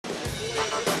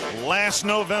Last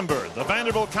November, the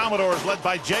Vanderbilt Commodores, led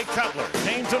by Jay Cutler,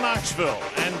 came to Knoxville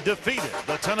and defeated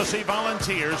the Tennessee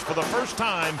Volunteers for the first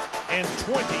time in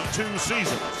 22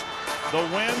 seasons. The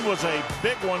win was a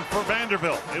big one for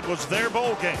Vanderbilt. It was their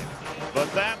bowl game.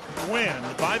 But that win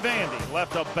by Vandy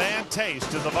left a bad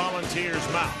taste in the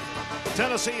Volunteers' mouth.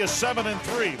 Tennessee is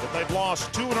 7-3, but they've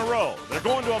lost 2 in a row. They're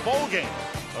going to a bowl game.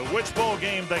 But which bowl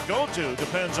game they go to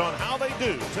depends on how they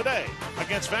do today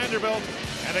against Vanderbilt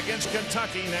and against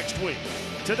Kentucky next week.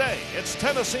 Today, it's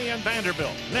Tennessee and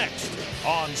Vanderbilt next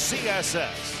on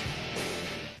CSS.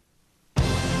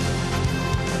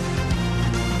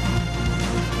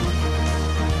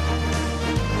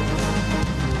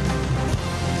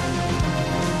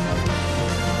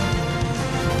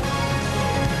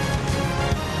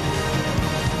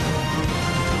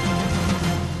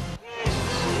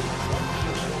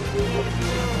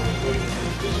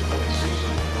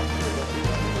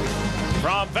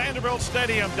 From Vanderbilt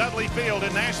Stadium, Dudley Field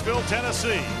in Nashville,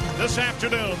 Tennessee. This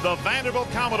afternoon, the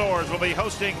Vanderbilt Commodores will be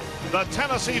hosting the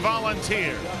Tennessee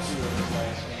Volunteers.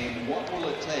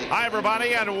 Hi,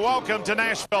 everybody, and welcome to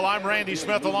Nashville. I'm Randy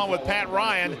Smith along with Pat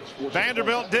Ryan.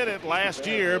 Vanderbilt did it last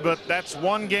year, but that's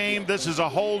one game. This is a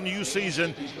whole new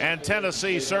season, and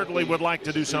Tennessee certainly would like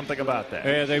to do something about that.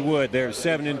 Yeah, they would. They're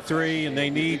 7-3, and they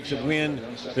need to win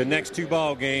the next 2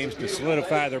 ball games to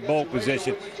solidify their bowl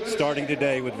position starting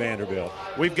today with Vanderbilt.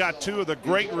 We've got 2 of the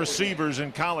great receivers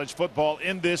in college football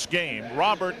in this game.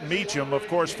 Robert Meacham, of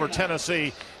course, for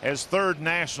Tennessee, as 3rd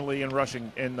nationally in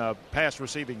rushing in pass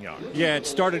receiving yards. Yeah, it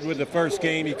started with the first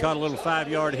game. He caught a little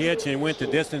 5-yard hitch and went the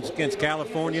distance against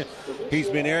California. He's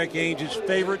been Eric Ainge's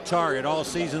favorite target all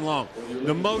season long.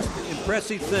 The most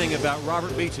impressive thing about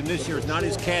Robert Meacham this year is not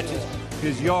his catches,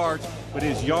 his yards, but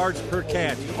his yards per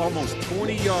catch. Almost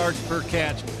 20 yards per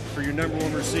catch for your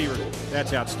 #1 receiver.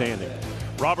 That's outstanding.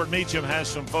 Robert Meacham has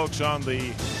some folks on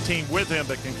the team with him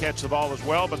that can catch the ball as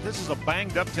well, but this is a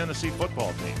banged-up Tennessee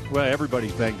football team. Well,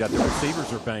 everybody's banged up. The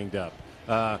receivers are banged up.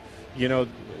 You know,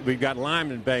 we've got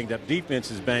linemen banged up.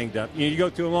 Defense is banged up. You go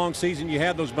through a long season, you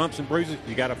have those bumps and bruises,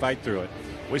 you got to fight through it.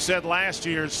 We said last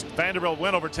year's Vanderbilt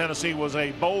win over Tennessee was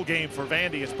a bowl game for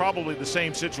Vandy. It's probably the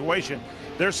same situation.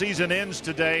 Their season ends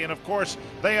today, and of course,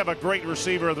 they have a great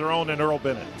receiver of their own in Earl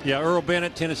Bennett. Yeah, Earl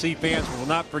Bennett, Tennessee fans will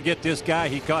not forget this guy.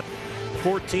 He caught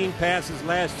 14 passes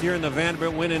last year in the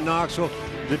Vanderbilt win in Knoxville.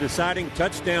 The deciding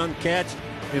touchdown catch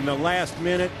in the last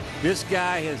minute. This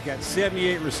guy has got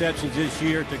 78 receptions this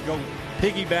year to go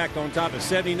piggyback on top of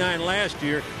 79 last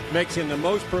year. Makes him the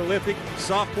most prolific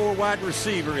sophomore wide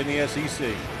receiver in the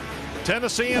SEC.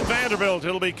 Tennessee and Vanderbilt,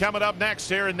 it'll be coming up next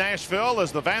here in Nashville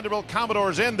as the Vanderbilt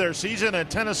Commodores end their season and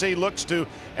Tennessee looks to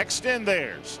extend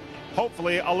theirs.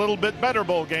 Hopefully a little bit better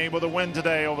bowl game with a win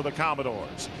today over the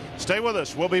Commodores. Stay with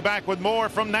us. We'll be back with more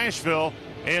from Nashville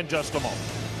in just a moment.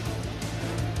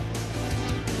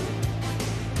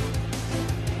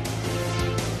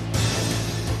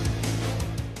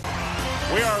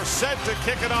 We are set to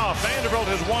kick it off. Vanderbilt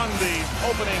has won the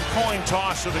opening coin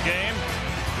toss of the game.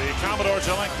 The Commodores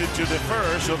elected to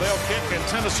defer, so they'll kick and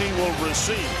Tennessee will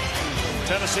receive.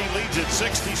 Tennessee leads at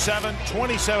 67,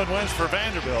 27 wins for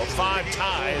Vanderbilt, 5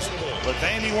 ties, but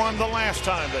Vandy won the last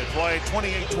time they played,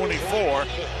 28-24,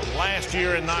 last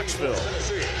year in Knoxville.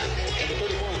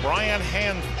 Brian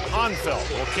Hanfeld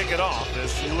will kick it off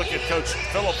as you look at Coach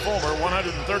Philip Fulmer,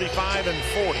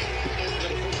 135-40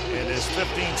 in his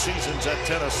 15 seasons at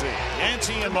Tennessee.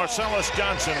 Yancey and Marcellus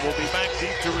Johnson will be back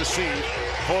deep to receive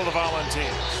for the Volunteers.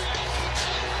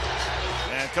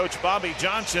 And Coach Bobby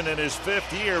Johnson in his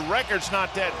 5th year, record's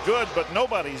not that good, but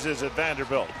nobody's is at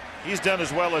Vanderbilt. He's done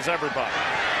as well as everybody.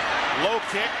 Low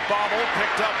kick, bobble,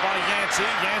 picked up by Yancey.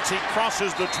 Yancey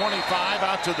crosses the 25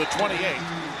 out to the 28,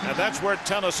 and that's where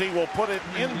Tennessee will put it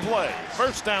in play.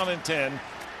 First down and 10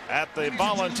 at the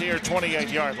Volunteer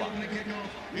 28-yard line.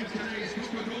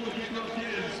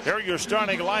 Here are your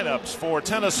starting lineups for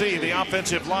Tennessee. The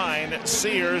offensive line,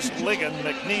 Sears, Ligon,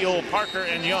 McNeil, Parker,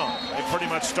 and Young. They pretty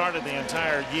much started the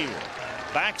entire year.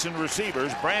 Backs and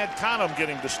receivers, Brad Conham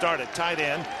getting the start at tight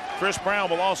end. Chris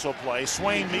Brown will also play.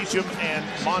 Swain Meacham and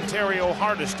Montario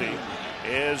Hardesty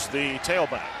is the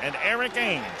tailback. And Eric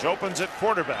Ainge opens at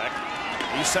quarterback.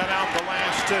 He set out the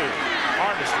last 2.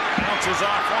 Hardesty bounces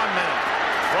off one man.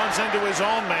 Runs into his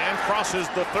own man, crosses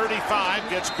the 35,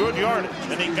 gets good yardage.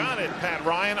 And he got it, Pat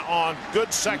Ryan, on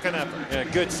good second effort. Yeah,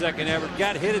 good second effort.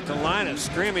 Got hit at the line of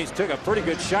scrimmage, took a pretty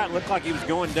good shot. Looked like he was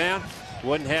going down.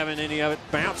 Wasn't having any of it.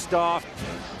 Bounced off.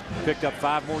 Picked up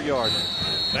 5 more yards.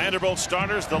 Vanderbilt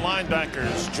starters, the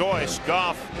linebackers, Joyce,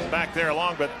 Goff back there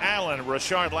along with Allen,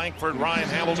 Rashard Langford, Ryan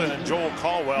Hamilton, and Joel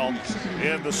Caldwell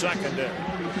in the secondary.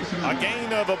 A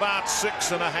gain of about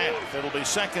 6.5. It'll be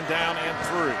second down and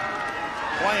 3.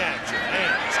 Play action.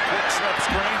 Ames, quick slip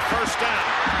screen, first down.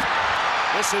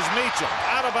 This is Meacham,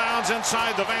 out of bounds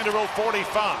inside the Vanderbilt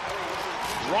 45.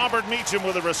 Robert Meacham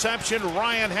with a reception.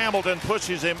 Ryan Hamilton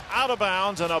pushes him out of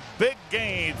bounds, and a big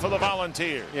gain for the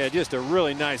Volunteers. Yeah, just a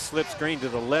really nice slip screen to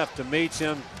the left to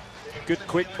Meacham. Good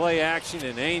quick play action,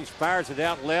 and Ames fires it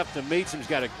out left, and Meacham's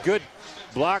got a good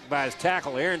block by his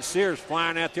tackle. Aaron Sears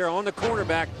flying out there on the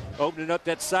cornerback, opening up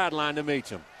that sideline to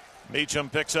Meacham. Meacham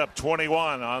picks up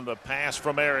 21 on the pass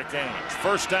from Eric Ames.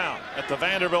 First down at the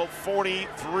Vanderbilt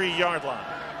 43-yard line.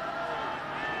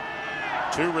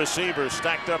 2 receivers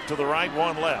stacked up to the right,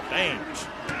 1 left. Ames,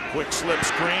 quick slip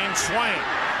screen, Swain.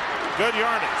 Good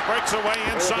yardage, breaks away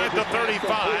inside the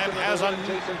 35, has a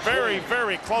very,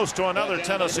 very close to another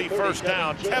Tennessee first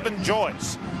down. Kevin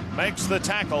Joyce makes the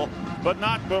tackle, but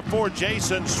not before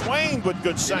Jason Swain with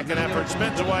good second effort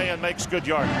spins away and makes good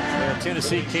yardage. Yeah,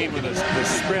 Tennessee came with a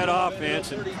spread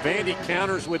offense, and Vandy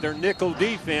counters with their nickel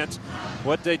defense.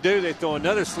 What they do, they throw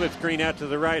another slip screen out to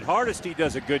the right. Hardesty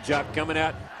does a good job coming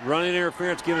out, running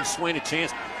interference, giving Swain a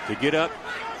chance to get up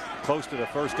close to the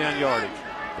first down yardage.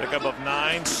 Pickup of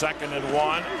 9, second and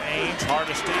 1. Ames,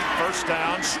 Hardesty, first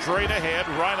down, straight ahead,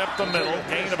 right up the middle,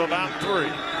 gain of about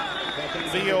 3.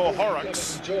 Theo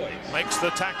Horrocks makes the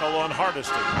tackle on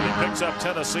Hardesty. He picks up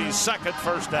Tennessee's second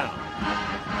first down.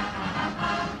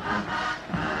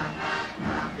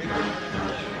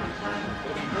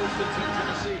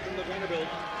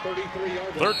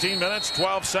 13 minutes,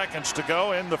 12 seconds to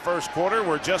go in the first quarter.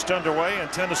 We're just underway,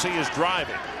 and Tennessee is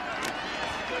driving.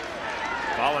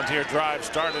 Volunteer drive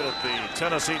started at the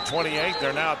Tennessee 28.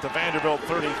 They're now at the Vanderbilt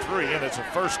 33, and it's a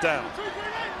first down.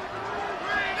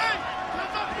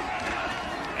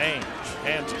 Ames,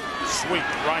 hands it, sweep,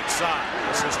 right side.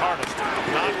 This is Hardesty.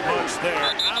 Not much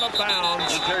there. Out of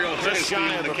bounds, just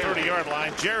shy of the 30-yard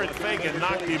line. Jared Fagan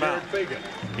knocked him out.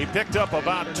 He picked up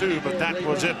about 2, but that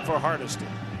was it for Hardesty.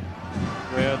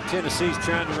 Well, Tennessee's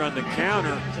trying to run the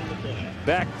counter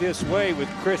back this way with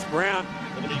Chris Brown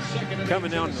coming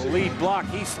down the lead block.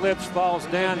 He slips, falls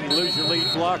down, you lose your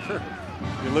lead blocker,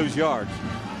 you lose yards.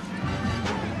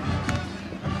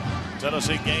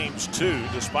 Tennessee gains 2,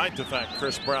 despite the fact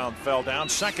Chris Brown fell down.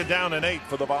 Second down and 8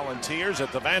 for the Volunteers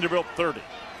at the Vanderbilt 30.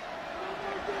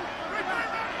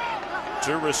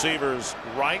 2 receivers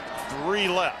right, 3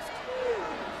 left.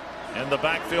 In the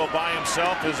backfield by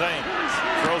himself is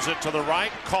Ames. Throws it to the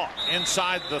right, caught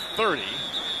inside the 30.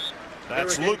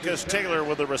 That's Lucas Taylor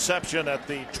with the reception at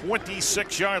the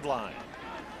 26-yard line.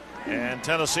 And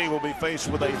Tennessee will be faced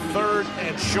with a 3rd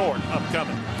and short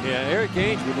upcoming. Yeah, Eric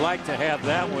Ames would like to have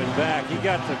that one back. He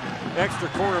got the extra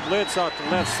corner blitz off the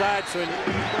left side, so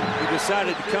he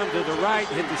decided to come to the right,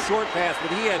 hit the short pass, but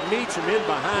he had Meacham in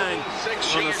behind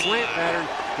on a slant pattern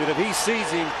that if he sees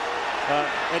him,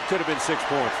 it could have been 6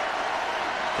 points.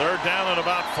 3rd down and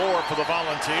about 4 for the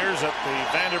Volunteers at the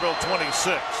Vanderbilt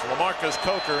 26. LaMarcus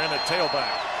Coker in at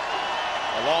tailback,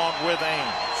 along with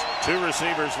Ames. 2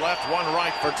 receivers left, 1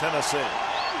 right for Tennessee.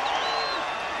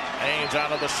 Ames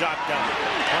out of the shotgun.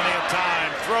 Plenty of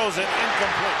time. Throws it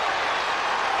incomplete.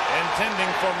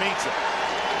 Intending for Meacham.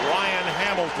 Ryan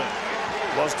Hamilton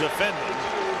was defending,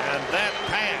 and that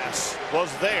pass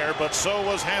was there, but so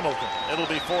was Hamilton. It'll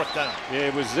be 4th down. Yeah,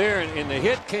 it was there, and the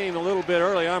hit came a little bit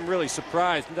early. I'm really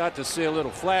surprised not to see a little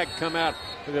flag come out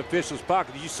of the official's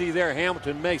pocket. You see there,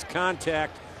 Hamilton makes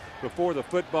contact before the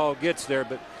football gets there,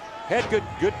 but had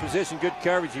good position, good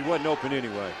coverage. He wasn't open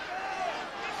anyway.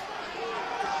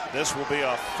 This will be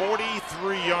a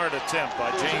 43-yard attempt by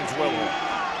James Wilhelm.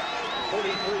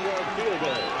 43-yard field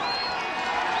goal.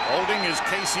 Holding is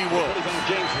Casey Woods.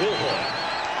 James Wilhelm.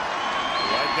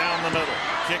 Right down the middle.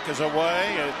 Kick is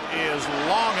away. It is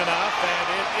long enough, and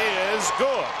it is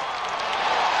good.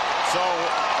 So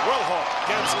Wilhelm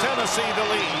gives Tennessee the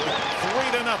lead,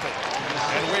 3-0.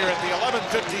 And we're at the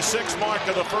 11:56 mark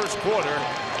of the first quarter.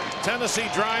 Tennessee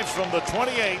drives from the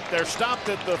 28. They're stopped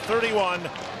at the 31,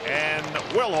 and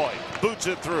Wilhoit boots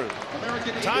it through.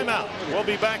 Timeout. We'll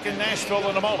be back in Nashville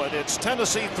in a moment. It's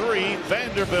Tennessee 3,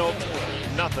 Vanderbilt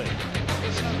 0.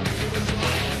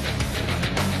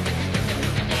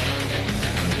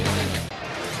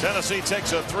 Tennessee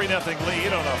takes a 3-0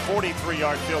 lead on a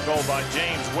 43-yard field goal by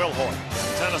James Wilhoit.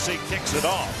 Tennessee kicks it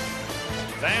off.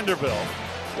 Vanderbilt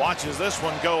watches this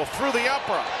one go through the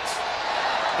uprights.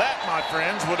 That, my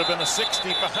friends, would have been a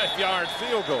 65-yard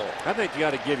field goal. I think you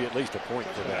got to give you at least a point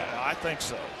for that. Yeah, I think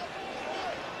so.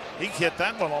 He hit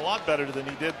that one a lot better than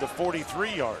he did the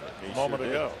 43-yarder a moment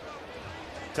ago.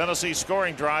 Tennessee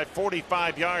scoring drive,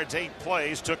 45 yards, 8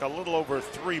 plays, took a little over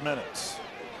 3 minutes.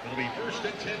 It'll be 1st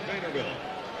and 10 Vanderbilt.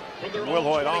 Will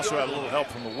Hoyt also had a little help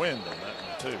from the wind on that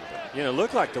one, too. You know, it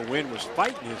looked like the wind was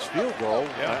fighting his field goal.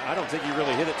 Yeah. I don't think he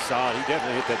really hit it solid. He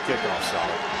definitely hit that kickoff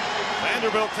solid.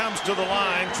 Vanderbilt comes to the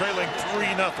line trailing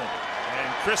 3-0. And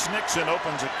Chris Nixon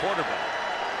opens at quarterback.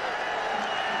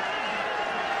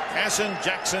 Casson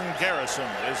Jackson Garrison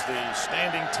is the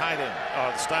standing tight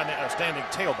end, standing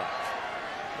tailback.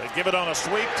 They give it on a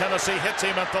sweep. Tennessee hits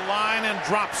him at the line and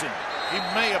drops him. He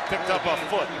may have picked up a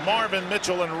foot. Marvin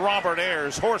Mitchell and Robert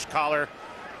Ayers horse collar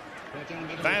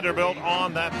Vanderbilt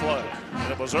on that play.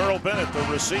 And it was Earl Bennett, the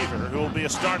receiver, who will be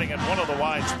starting at one of the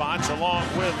wide spots along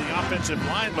with the offensive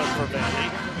lineman for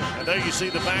Vandy. And there you see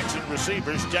the backs and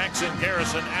receivers: Jackson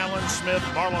Garrison, Allen Smith,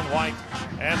 Marlon White,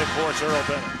 and of course Earl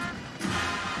Bennett.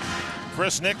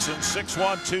 Chris Nixon,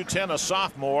 6'1", 210, a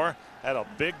sophomore, had a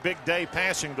big day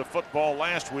passing the football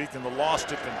last week in the loss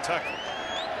to Kentucky.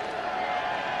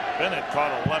 Bennett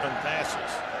caught 11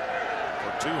 passes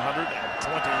for 220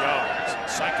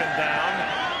 yards. Second down,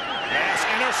 pass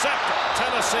intercepted.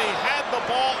 Tennessee had the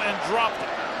ball and dropped it.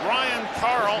 Ryan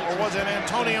Carl, or was it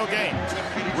Antonio Gaines?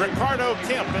 Ricardo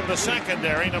Kemp in the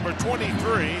secondary, number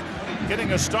 23,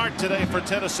 getting a start today for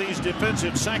Tennessee's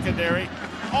defensive secondary.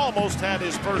 Almost had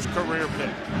his first career pick.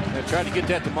 They tried to get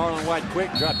that to Marlon White quick,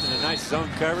 dropped in a nice zone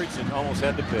coverage, and almost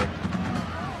had the pick.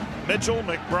 Mitchell,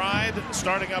 McBride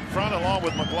starting up front along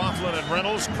with McLaughlin and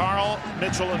Reynolds. Carl,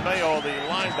 Mitchell, and Mayo, the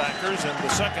linebackers. In the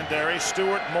secondary,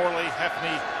 Stewart, Morley,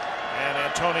 Hefney, and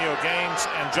Antonio Gaines,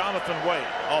 and Jonathan Wade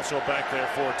also back there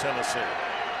for Tennessee.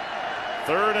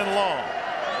 Third and long.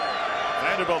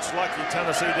 Vanderbilt's lucky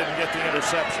Tennessee didn't get the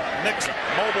interception. Nixon,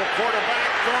 mobile quarterback,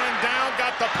 going down,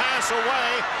 got the pass away.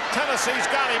 Tennessee's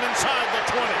got him inside the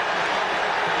 20.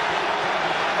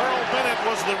 Earl Bennett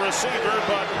was the receiver,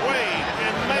 but Wade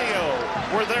and Mayo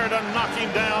were there to knock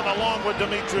him down along with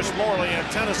Demetrius Morley, and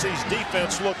Tennessee's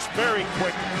defense looks very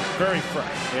quick, very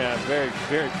fresh. Yeah, very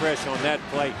fresh on that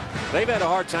play. They've had a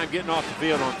hard time getting off the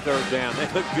field on third down. They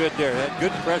look good there. They had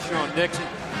good pressure on Nixon.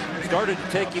 Started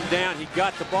to take him down. He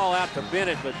got the ball out to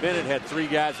Bennett, but Bennett had 3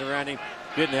 guys around him.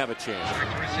 Didn't have a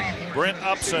chance. Brent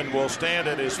Upson will stand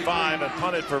at his 5 and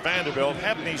punt it for Vanderbilt.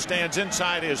 Hefney stands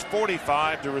inside his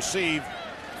 45 to receive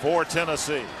for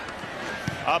Tennessee.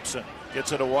 Upson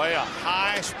gets it away, a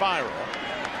high spiral.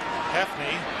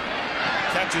 Hefney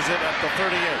catches it at the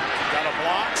 38. Got a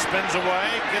block, spins away,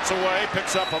 gets away,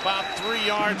 picks up about 3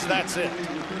 yards. That's it.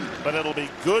 But it'll be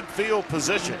good field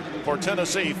position for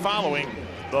Tennessee following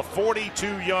the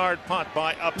 42-yard punt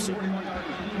by Upson.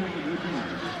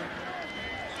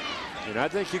 And I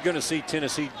think you're going to see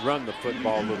Tennessee run the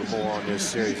football a little more on this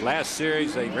series. Last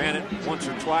series they ran it once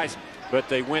or twice, but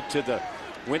they went to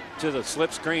the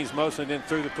slip screens mostly and then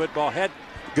threw the football. Had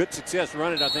good success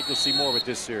running. I think you'll see more with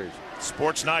this series.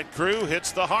 Sports Night crew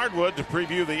hits the hardwood to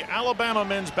preview the Alabama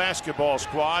men's basketball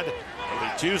squad. It'll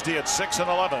be Tuesday at 6 and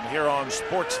 11 here on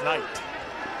Sports Night.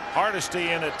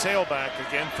 Hardesty in at tailback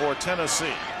again for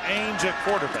Tennessee. Ainge at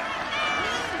quarterback.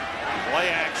 Play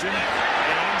action.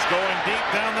 Ainge going deep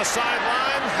down the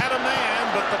sideline. Had a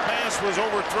man, but the pass was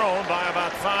overthrown by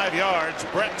about 5 yards.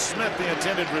 Brett Smith, the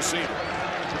intended receiver.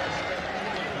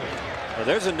 Well,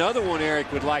 there's another one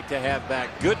Eric would like to have back.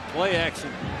 Good play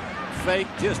action fake.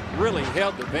 Just really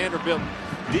held the Vanderbilt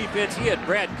defense. He had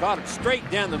Brad caught him straight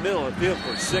down the middle of the field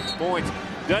for 6 points.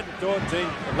 Doesn't throw it to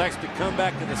him. Elects to come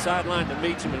back to the sideline to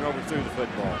meet him and overthrew the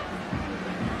football.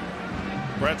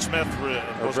 Brett Smith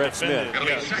was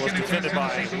defended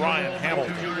by Ryan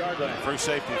Hamilton. Free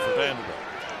safety for Vanderbilt.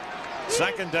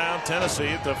 Second down, Tennessee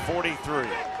at the 43.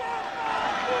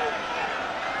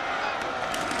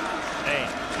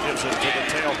 Ainge gives it to the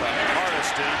tailback.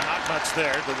 Hardesty, not much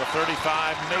there, to the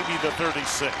 35, maybe the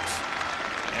 36.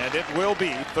 And it will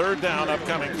be third down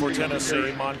upcoming for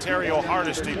Tennessee. Montario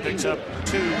Hardesty picks up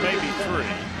 2, maybe 3.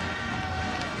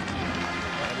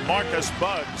 And Marcus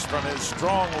Buggs from his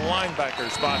strong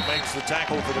linebacker spot makes the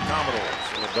tackle for the Commodores.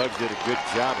 Well, Buggs did a good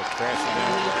job of crashing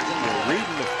out,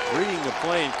 reading the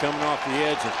play and coming off the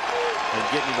edge and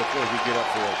getting him before he get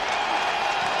upfield.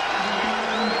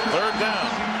 Third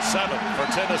down, 7 for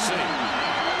Tennessee.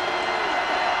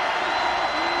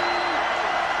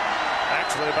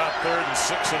 Actually about 3rd and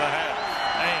 6 and a half.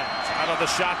 Ainge out of the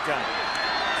shotgun.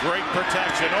 Great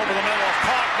protection over the middle.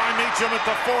 Caught by Meacham at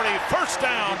the 40. First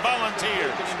down,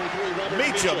 Volunteers.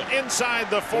 Meacham inside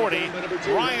the 40.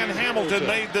 Ryan Hamilton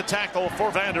made the tackle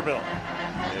for Vanderbilt.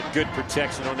 Good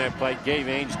protection on that play. Gave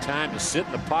Ainge time to sit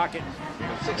in the pocket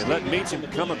and let Meacham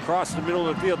come across the middle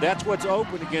of the field. That's what's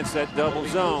open against that double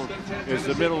zone, is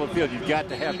the middle of the field. You've got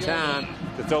to have time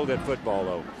to throw that football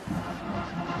over.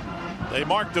 They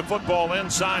marked the football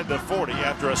inside the 40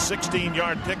 after a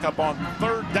 16-yard pickup on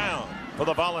third down for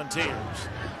the Volunteers.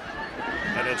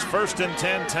 And it's 1st and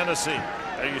 10 Tennessee.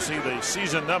 There you see the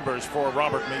season numbers for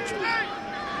Robert Meacham.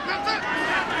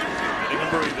 Getting a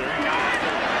breather.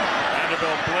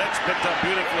 Vanderbilt blitz picked up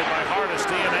beautifully by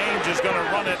Hardesty, and Ames is going to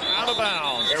run it out of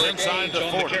bounds inside the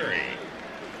 40.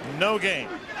 No gain,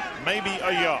 maybe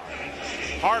a yard.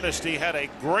 Hardesty had a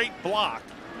great block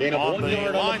on the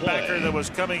linebacker that was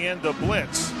coming in to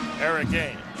blitz Eric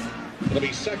Ames.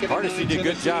 Hardesty did a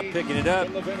good job picking it up,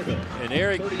 and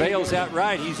Eric bails out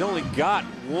right. He's only got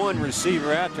one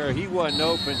receiver out there. He wasn't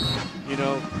open. You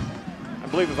know, I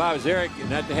believe if I was Eric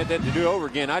and I had that to do over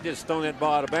again, I'd just thrown that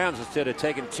ball out of bounds instead of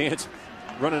taking a chance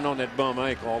running on that bum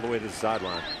ankle all the way to the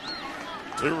sideline.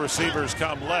 2 receivers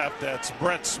come left. That's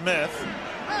Brett Smith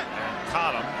and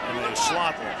Cottom in a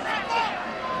slot line.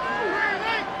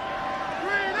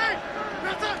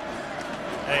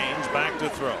 Haynes back to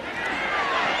throw.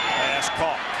 Pass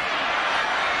caught.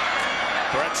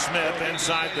 Brett Smith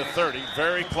inside the 30,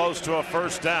 very close to a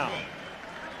 1st down.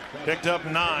 Picked up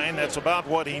 9. That's about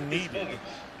what he needed.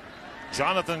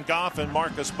 Jonathan Goff and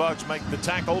Marcus Buggs make the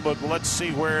tackle, but let's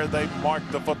see where they mark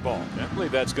the football. I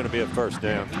believe that's going to be a 1st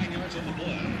down.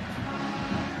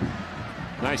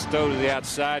 Nice throw to the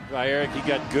outside by Eric. He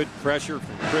got good pressure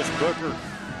from Chris Booker.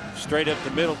 Straight up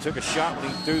the middle, took a shot when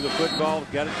he threw the football,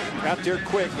 got it out there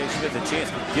quick. They should have the chance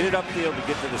to get it upfield to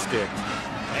get to the sticks.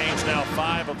 Ames now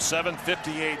 5 of 7,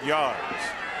 58 yards.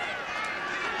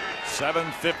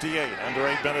 7:58, under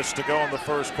 8 minutes to go in the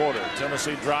 1st quarter.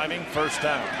 Tennessee driving, 1st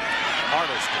down.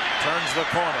 Hardesty turns the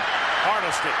corner.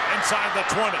 Hardesty inside the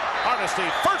 20. Hardesty,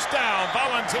 1st down.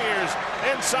 Volunteers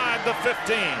inside the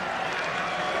 15.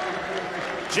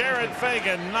 Jared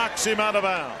Fagan knocks him out of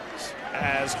bounds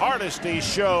as Hardesty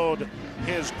showed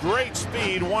his great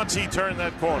speed once he turned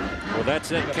that corner. Well, that's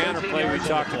that counterplay we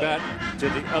talked about to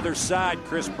the other side.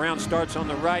 Chris Brown starts on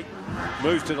the right,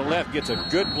 moves to the left, gets a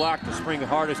good block to spring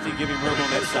Hardesty, give him room on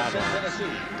that sideline.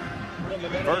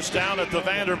 1st down at the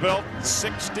Vanderbilt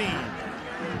 16.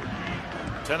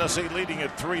 Tennessee leading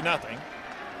at 3-0.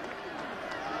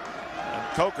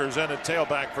 And Coker's in at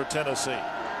tailback for Tennessee.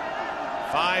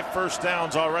 5 1st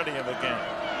downs already in the game.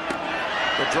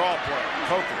 The draw play.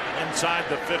 Coker inside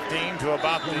the 15 to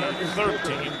about the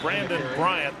 13. Brandon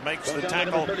Bryant makes the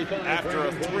tackle after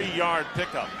a 3-yard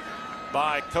pickup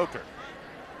by Coker.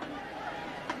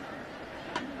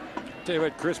 Tell you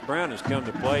what, Chris Brown has come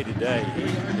to play today.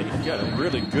 He got a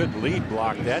really good lead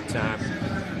block that time.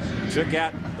 Took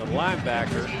out the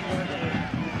linebacker,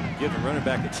 give the running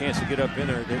back a chance to get up in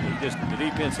there. The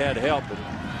defense had help. But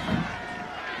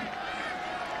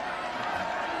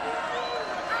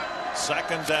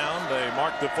 2nd down, they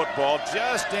mark the football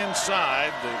just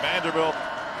inside the Vanderbilt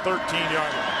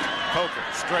 13-yard line. Coker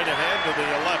straight ahead to the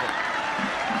 11.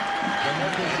 And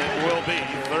it will be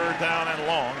 3rd down and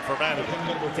long for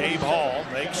Vanderbilt. Gabe Hall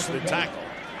makes the tackle.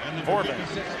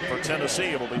 For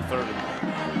Tennessee, it will be 3rd and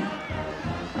long.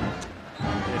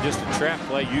 Just a trap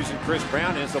play using Chris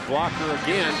Brown as a blocker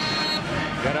again.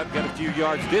 Got up, got a few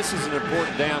yards. This is an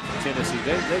important down for Tennessee.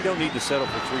 They don't need to settle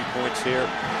for 3 points here.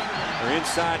 They're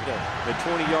inside the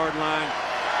 20-yard line.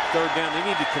 3rd down. They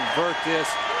need to convert this.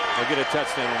 They'll get a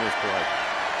touchdown on this play.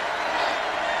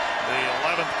 The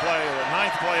 11th play, the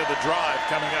 9th play of the drive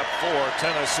coming up for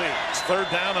Tennessee. It's 3rd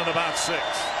down and about 6.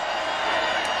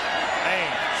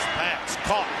 Ames, pass,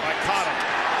 caught by Cottom.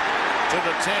 To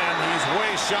the 10. He's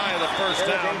way shy of the 1st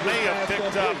down. May have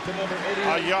picked up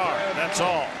a yard. That's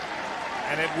all.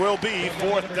 And it will be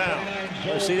 4th down.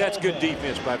 Well, see, that's good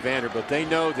defense by Vanderbilt. They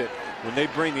know that when they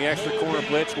bring the extra corner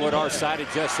blitz, what our side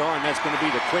adjusts are, and that's going to be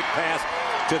the quick pass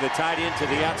to the tight end to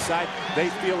the outside. They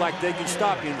feel like they can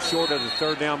stop him short of the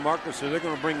 3rd down marker, so they're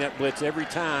going to bring that blitz every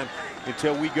time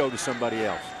until we go to somebody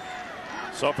else.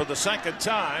 So for the 2nd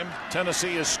time,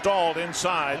 Tennessee is stalled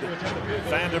inside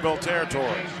Vanderbilt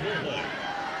territory.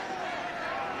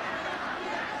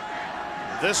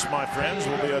 This, my friends,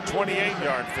 will be a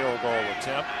 28-yard field goal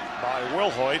attempt by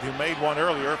Wilhoit, who made one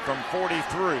earlier from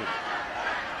 43.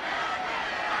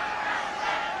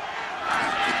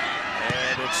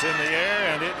 And it's in the air,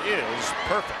 and it is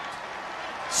perfect.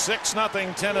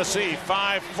 6-0 Tennessee,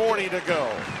 5:40 to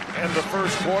go in the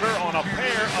 1st quarter on a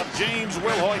pair of James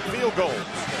Wilhoit field goals.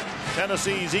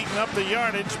 Tennessee's eaten up the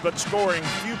yardage, but scoring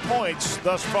few points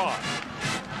thus far.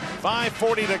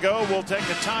 5:40 to go. We'll take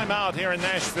a timeout here in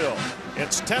Nashville.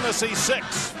 It's Tennessee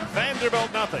 6,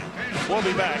 Vanderbilt nothing. We'll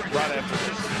be back right after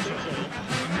this.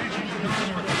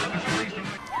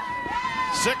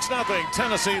 6-0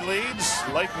 Tennessee leads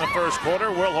late in the 1st quarter.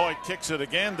 Wilhoit kicks it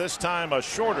again, this time a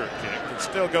shorter kick. It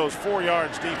still goes 4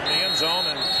 yards deep in the end zone,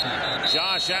 and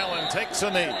Josh Allen takes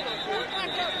a knee.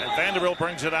 And Vanderbilt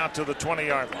brings it out to the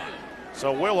 20-yard line.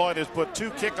 So Wilhoit has put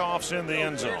 2 kickoffs in the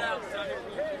end zone.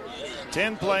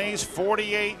 10 plays,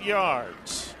 48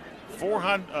 yards,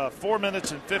 4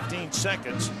 minutes and 15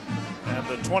 seconds, and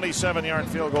the 27-yard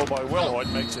field goal by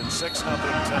Wilhoit makes it 6-0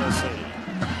 Tennessee.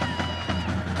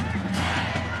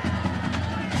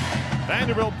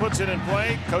 Vanderbilt puts it in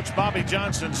play. Coach Bobby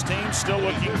Johnson's team still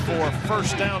looking for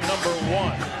first down number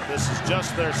 1. This is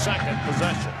just their second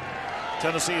possession.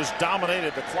 Tennessee has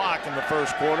dominated the clock in the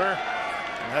first quarter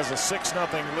and has a 6-0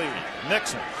 lead.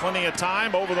 Nixon, plenty of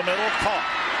time, over the middle, caught.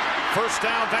 First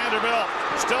down, Vanderbilt,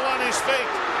 still on his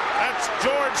feet. That's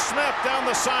George Smith down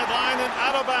the sideline and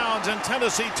out of bounds in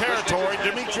Tennessee territory.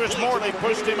 Demetrius Morley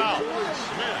pushed him out.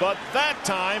 But that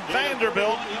time,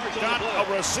 Vanderbilt got a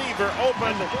receiver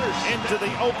open into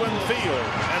the open field,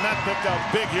 and that picked up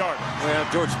big yardage. Well,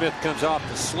 George Smith comes off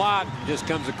the slot, just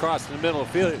comes across the middle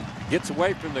of the field, gets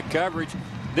away from the coverage.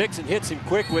 Nixon hits him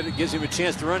quick with it, gives him a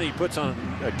chance to run. He puts on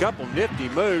a couple nifty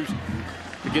moves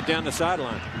to get down the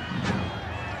sideline.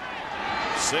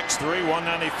 6'3",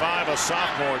 195, a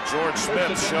sophomore. George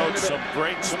Smith showed some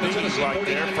great speed right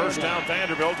there. First down,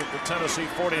 Vanderbilt at the Tennessee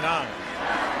 49.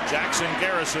 Jackson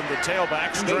Garrison, the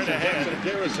tailback, straight ahead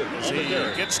as he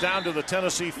gets down to the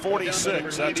Tennessee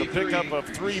 46. That's a pickup of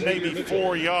 3, maybe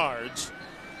 4 yards.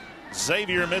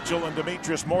 Xavier Mitchell and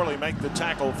Demetrius Morley make the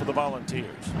tackle for the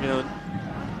Volunteers.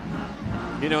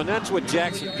 You know, and that's what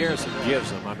Jackson Garrison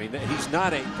gives them. I mean, he's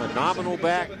not a phenomenal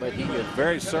back, but he is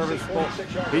very serviceable.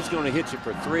 He's going to hit you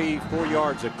for 3-4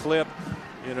 yards a clip.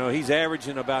 You know, he's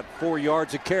averaging about 4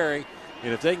 yards a carry.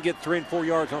 And if they can get 3 and 4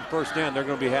 yards on first down, they're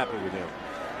going to be happy with him.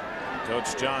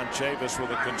 Coach John Chavis with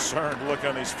a concerned look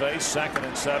on his face. 2nd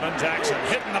and 7. Jackson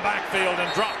hit in the backfield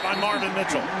and dropped by Marvin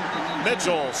Mitchell.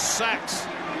 Mitchell sacks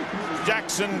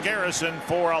Jackson Garrison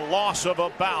for a loss of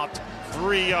about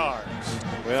 3 yards.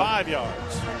 5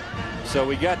 yards. So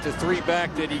we got the 3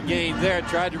 back that he gained there.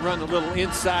 Tried to run a little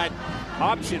inside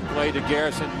option play to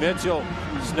Garrison. Mitchell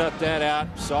snuffed that out,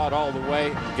 saw it all the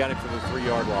way, and got it for the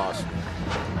 3-yard loss.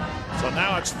 So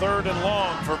now it's 3rd and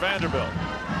long for Vanderbilt.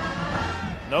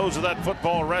 Nose of that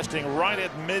football resting right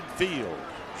at midfield.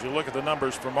 As you look at the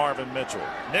numbers for Marvin Mitchell.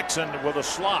 Nixon with a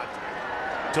slot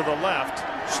to the left,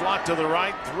 slot to the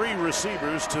right, 3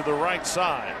 receivers to the right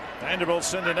side. Vanderbilt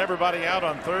sending everybody out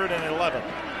on 3rd and 11.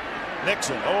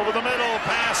 Nixon over the middle,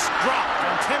 pass dropped,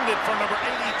 intended for number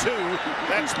 82.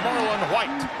 That's Marlon White.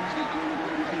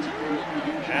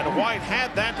 And White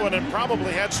had that one and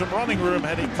probably had some running room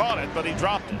had he caught it, but he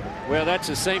dropped it. Well, that's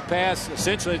the same pass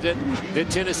essentially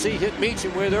that Tennessee hit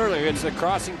Meacham with earlier. It's the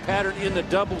crossing pattern in the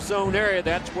double zone area.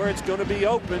 That's where it's going to be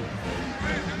open.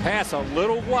 Pass a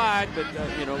little wide, but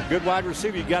you know, good wide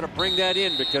receiver. You got to bring that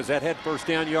in because that had first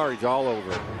down yardage all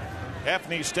over it.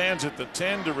 Hefney stands at the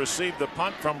 10 to receive the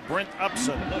punt from Brent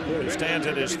Upson, who stands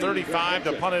at his 35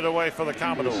 to punt it away for the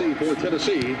Commodores.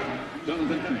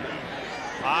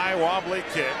 High wobbly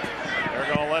kick.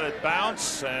 They're going to let it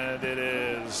bounce, and it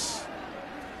is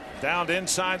down to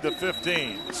inside the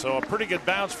 15. So a pretty good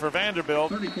bounce for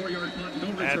Vanderbilt.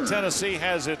 And Tennessee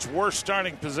has its worst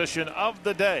starting position of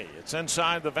the day. It's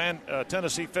inside the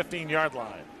Tennessee 15-yard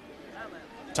line.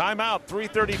 Timeout,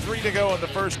 3:33 to go in the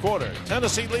first quarter.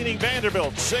 Tennessee leading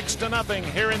Vanderbilt 6-0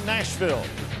 here in Nashville.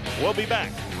 We'll be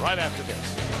back right after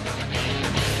this.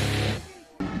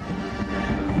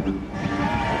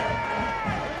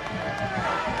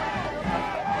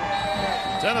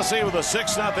 Tennessee with a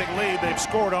 6-0 lead. They've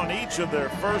scored on each of their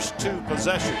first 2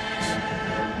 possessions.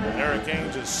 Eric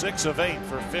Ainge is 6 of 8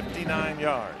 for 59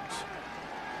 yards.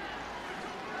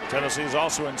 Tennessee has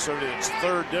also inserted its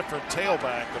 3rd different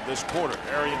tailback of this quarter.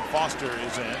 Arian Foster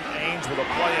is in. Ainge with a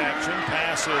play action.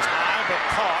 Pass is high but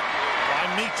caught by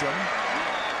Meacham.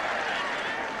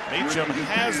 Meacham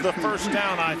has the first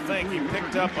down, I think. He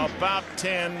picked up about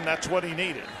 10. That's what he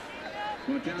needed.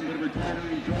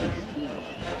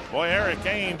 Boy, Eric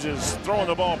Ainge is throwing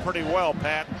the ball pretty well,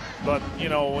 Pat. But, you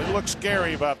know, it looked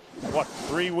scary about, what,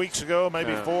 3 weeks ago,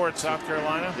 maybe 4 at South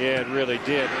Carolina? Yeah, it really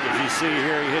did. As you see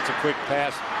here, he hits a quick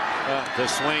pass to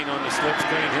Swain on the slip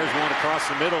screen. Here's one across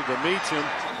the middle to Meacham.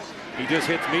 He just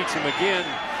hits Meacham again.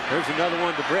 There's another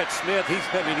one to Brett Smith. He's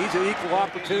an equal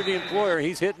opportunity employer.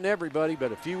 He's hitting everybody,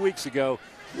 but a few weeks ago,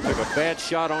 took a bad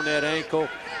shot on that ankle,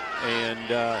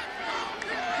 and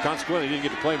consequently, he didn't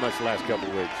get to play much the last couple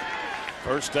of weeks.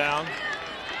 First down.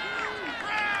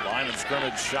 Line of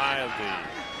scrimmage shy of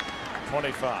the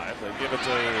 25. They give it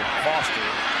to Foster.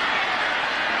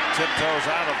 Tiptoes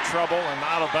out of trouble and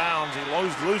out of bounds. He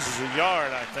loses a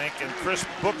yard, I think, and Chris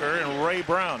Booker and Ray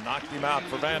Brown knocked him out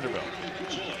for Vanderbilt.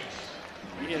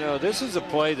 You know, this is a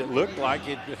play that looked like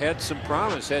it had some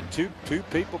promise. Had two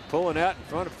people pulling out in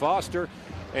front of Foster.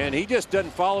 and he just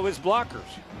doesn't follow his blockers.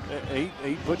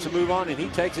 He puts a move on and he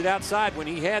takes it outside when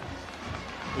he had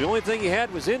the only thing he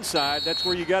had was inside. That's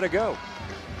where you got to go.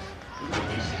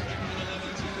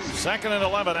 2nd and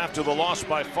 11 after the loss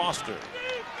by Foster.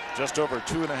 Just over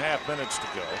 2.5 minutes to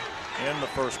go in the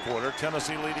first quarter.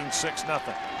 Tennessee leading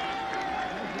 6-0.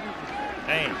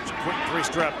 Ames, quick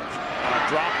three-step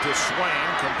drop to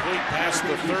Swain, complete past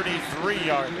the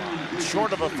 33-yard line.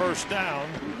 Short of a first down,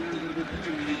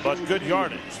 but good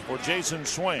yardage for Jason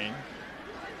Swain.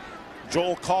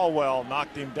 Joel Caldwell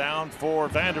knocked him down for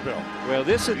Vanderbilt. Well,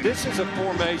 this is a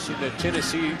formation that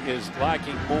Tennessee is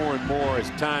liking more and more as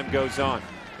time goes on,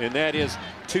 and that is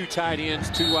 2 tight ends,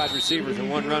 2 wide receivers, and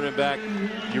 1 running back.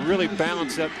 You really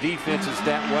balance up defenses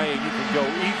that way, and you can go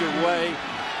either way,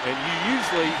 and you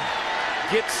usually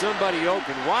get somebody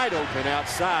open, wide open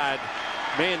outside,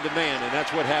 man to man, and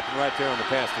that's what happened right there on the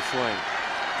pass to Swain.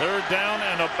 3rd down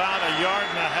and about 1.5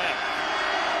 yards.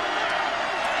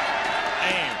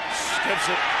 Ames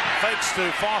gives it, fakes to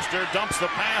Foster, dumps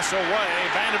the pass away.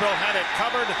 Vanderbilt had it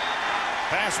covered.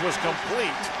 Pass was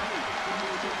complete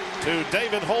to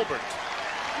David Holbert,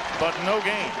 but no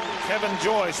gain. Kevin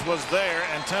Joyce was there,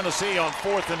 and Tennessee on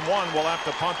 4th and 1 will have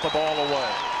to punt the ball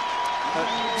away.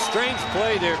 Strange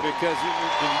play there because you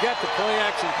got the play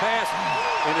action pass,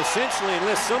 and essentially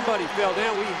unless somebody fell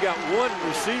down, we've got 1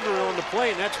 receiver on the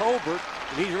play, and that's Holbert,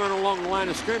 and he's running along the line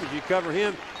of scrimmage. You cover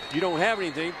him, you don't have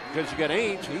anything because you got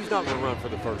Ames. He's not going to run for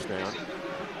the first down.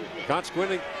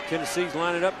 Consequently, Tennessee's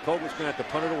lining up. Colquitt's going to have to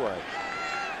punt it away.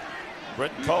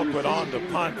 Britton Colquitt on to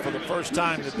punt for the first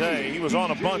time today. He was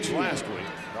on a bunch last week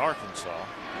at Arkansas.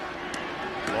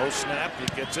 Low snap, he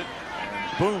gets it.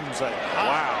 Booms a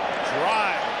wow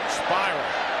drive spiral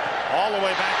all the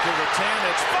way back to the 10.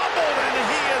 It's fumbled and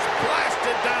he is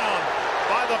blasted down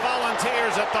by the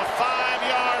Volunteers at the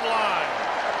 5-yard line.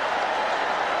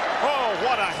 Oh,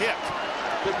 what a hit.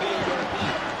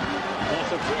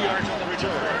 Loss of 3 yards on the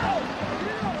return.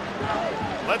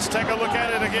 Let's take a look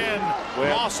at it again.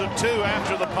 Well, loss of 2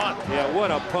 after the punt. Yeah,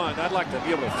 what a punt. I'd like to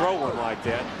be able to throw one like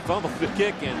that. Fumbled the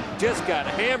kick and just got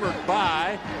hammered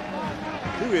by,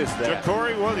 who is that?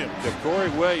 Ja'Cory Williams.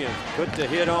 Ja'Cory Williams put the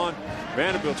hit on.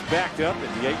 Vanderbilt's backed up at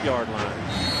the 8-yard line.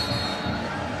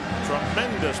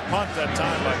 Tremendous punt that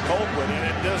time by Colquitt, and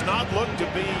it does not look to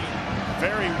be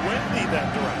very windy that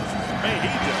direction. Hey,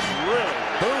 he just really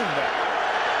boomed that.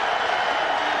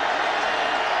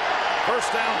 First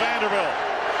down, Vanderbilt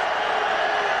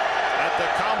at the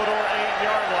Commodore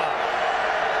 8-yard line.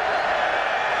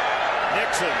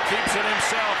 Nixon keeps it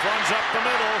himself, runs up the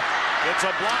middle. It's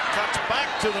a block, cuts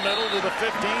back to the middle to the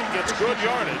 15, gets good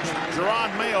yardage.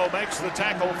 Jerron Mayo makes the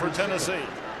tackle for Tennessee.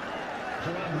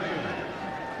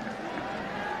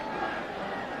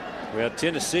 Well,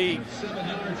 Tennessee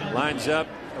lines up.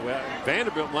 Well,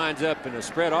 Vanderbilt lines up in a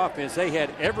spread offense. They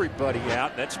had everybody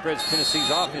out. That spreads Tennessee's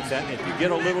offense out. And if you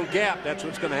get a little gap, that's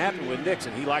what's going to happen with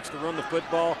Nixon. He likes to run the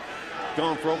football.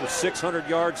 Gone for over 600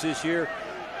 yards this year.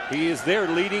 He is their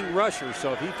leading rusher.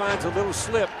 So if he finds a little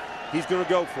slip, he's going to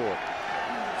go for it.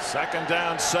 2nd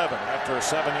down 7 after a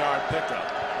 7-yard pickup.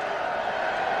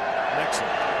 Nixon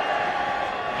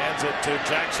hands it to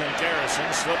Jackson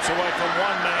Garrison. Slips away from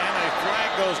one man. A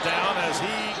flag goes down as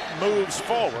he moves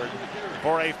forward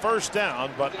for a first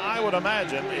down, but I would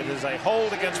imagine it is a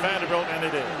hold against Vanderbilt, and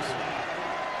it is.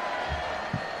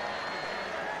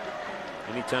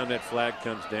 Anytime that flag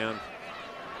comes down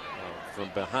from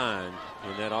behind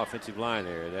in that offensive line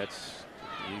area, that's,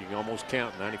 you can almost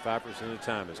count 95% of the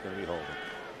time it's going to be holding.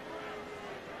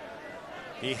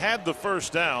 He had the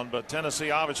first down, but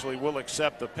Tennessee obviously will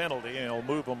accept the penalty, and he'll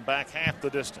move them back half the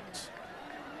distance.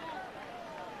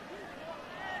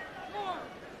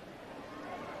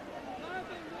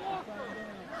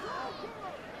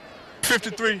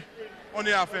 .53 on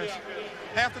the offense.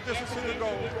 Half the distance to the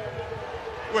goal.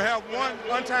 We'll have one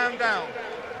untimed down.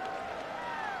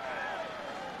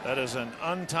 That is an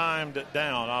untimed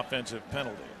down offensive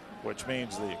penalty, which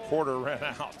means the quarter ran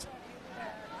out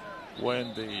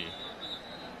when the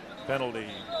penalty.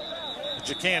 But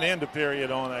you can't end a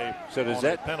period on a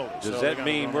penalty. Does that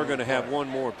mean we're going to have one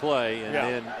more play and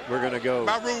then we're going to go?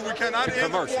 By rule, we cannot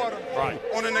end the quarter right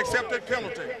on an accepted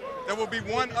penalty. There will be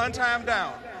one untimed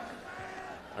down.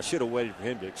 I should have waited for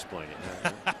him to explain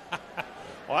it.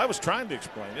 Well, I was trying to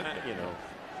explain it. You know,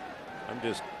 I'm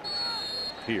just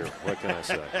here. What can I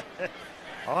say?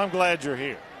 Well, I'm glad you're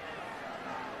here.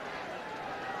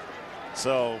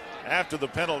 So after the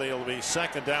penalty, it'll be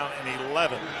 2nd down and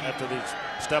 11 after the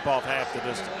step off half the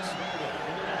distance.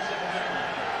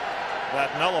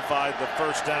 That nullified the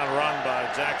first down run by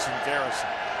Jackson Garrison.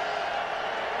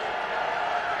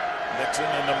 Nixon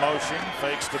into motion,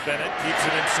 fakes to Bennett, keeps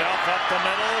it himself up the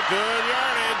middle, good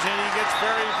yardage, and he gets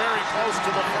very, very close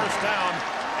to the first down.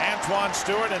 Antoine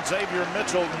Stewart and Xavier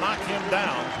Mitchell knock him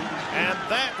down, and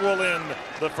that will end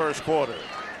the first quarter.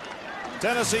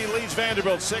 Tennessee leads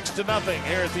Vanderbilt 6-0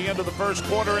 here at the end of the first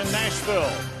quarter in Nashville.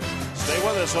 Stay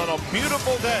with us on a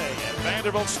beautiful day at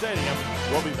Vanderbilt Stadium.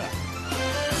 We'll be back.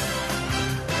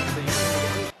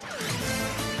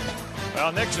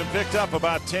 Well, Nixon picked up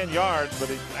about 10 yards, but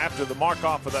after the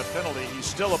mark-off of that penalty, he's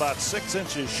still about 6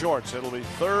 inches short, so it'll be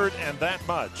third and that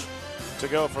much to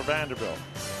go for Vanderbilt.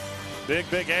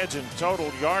 Big edge in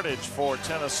total yardage for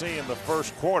Tennessee in the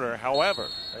first quarter. However,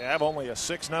 they have only a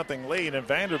 6-0 lead, and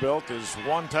Vanderbilt is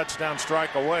one touchdown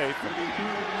strike away from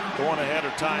going ahead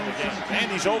or tying the game.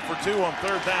 Andy's 0 for 2 on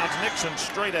third downs. Nixon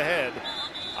straight ahead.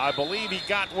 I believe he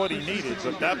got what he needed,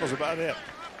 but that was about it.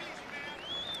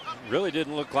 Really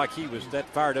didn't look like he was that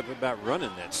fired up about running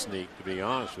that sneak, to be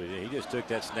honest with you. He just took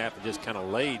that snap and just kind of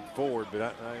laid forward.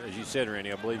 But as you said,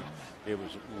 Randy, I believe it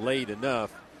was laid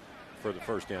enough for the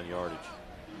first down yardage.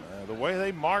 The way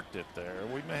they marked it there,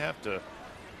 we may have to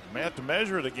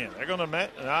measure it again. They're going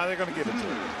to give it to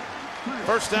him.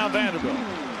 First down, Vanderbilt.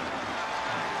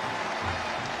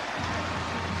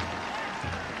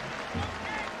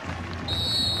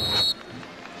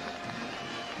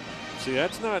 See,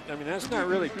 that's not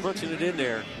really punching it in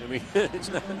there. I mean,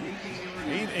 it's not.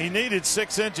 He needed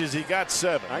 6 inches. He got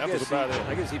 7. That was about it.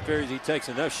 I guess he figures he takes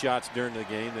enough shots during the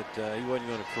game that he wasn't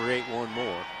going to create one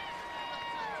more.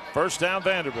 First down,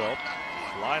 Vanderbilt.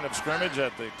 Line of scrimmage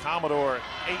at the Commodore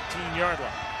 18-yard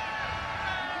line.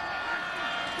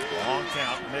 Long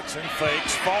count. Nixon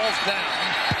fakes, falls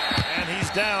down, and he's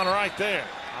down right there.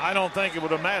 I don't think it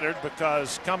would have mattered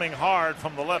because coming hard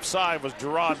from the left side was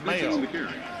Gerard Mayo.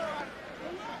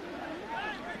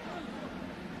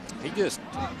 He just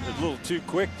was a little too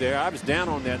quick there. I was down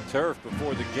on that turf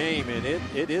before the game, and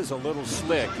it is a little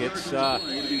slick.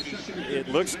 It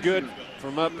looks good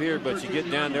from up here, but you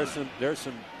get down there's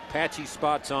some patchy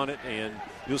spots on it, and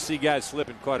you'll see guys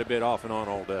slipping quite a bit off and on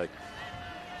all day.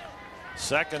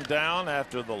 Second down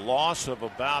after the loss of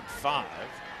about 5.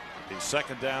 The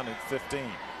second down at 15.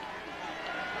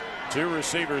 Two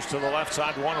receivers to the left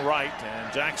side, one right,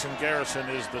 and Jackson Garrison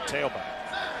is the tailback.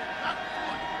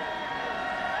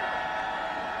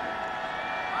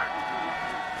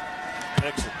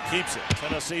 Nixon keeps it.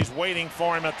 Tennessee's waiting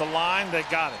for him at the line. They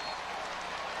got it.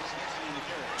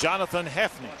 Jonathan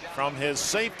Hefney from his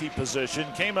safety position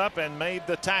came up and made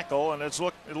the tackle, and it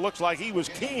looks like he was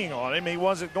keying on him. He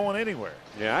wasn't going anywhere.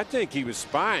 Yeah, I think he was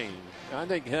spying. I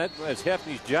think that was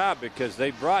Hefney's job because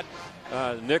they brought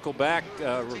nickelback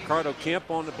Ricardo Kemp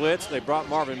on the blitz. They brought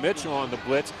Marvin Mitchell on the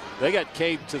blitz. They got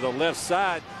caved to the left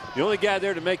side. The only guy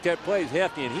there to make that play is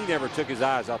Hefney, and he never took his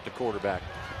eyes off the quarterback.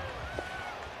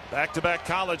 Back-to-back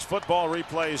college football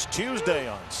replays Tuesday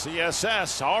on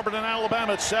CSS. Auburn and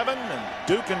Alabama at 7 and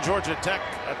Duke and Georgia Tech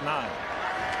at 9.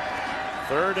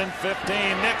 Third and 15.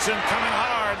 Nixon coming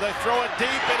hard. They throw it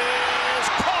deep. It is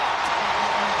caught.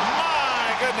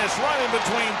 My goodness, right in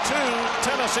between two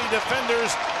Tennessee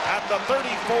defenders at the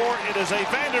 34. It is a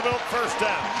Vanderbilt first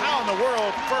down. How in the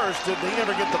world, first, did he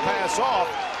ever get the pass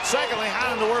off? Secondly,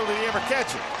 how in the world did he ever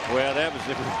catch it? Well, that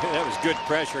was good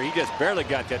pressure. He just barely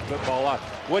got that football off.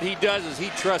 What he does is he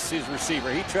trusts his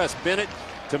receiver. He trusts Bennett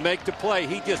to make the play.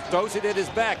 He just throws it at his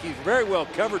back. He's very well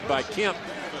covered by Kemp,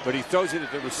 but he throws it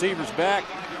at the receiver's back.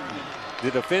 The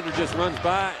defender just runs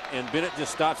by, and Bennett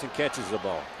just stops and catches the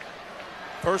ball.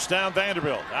 First down,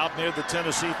 Vanderbilt out near the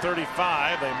Tennessee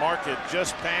 35. They mark it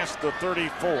just past the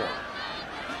 34.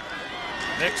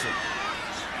 Nixon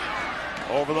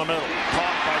over the middle,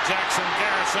 caught by Jackson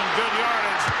Garrison. Good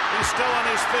yardage. He's still on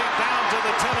his feet down to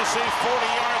the Tennessee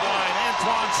 40-yard line.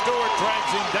 Antoine Stewart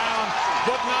drags him down,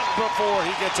 but not before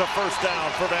he gets a first down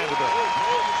for Vanderbilt.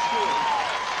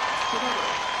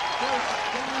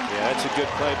 Yeah, that's a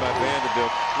good play by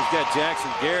Vanderbilt. He's got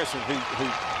Jackson Garrison who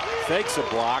fakes a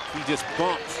block. He just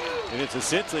bumps, and it's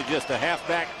essentially just a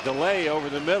halfback delay over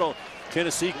the middle.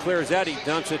 Tennessee clears out. He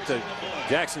dumps it to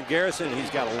Jackson Garrison. He's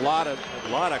got a lot of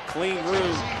clean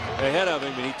room ahead of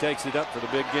him, and he takes it up for the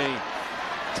big game.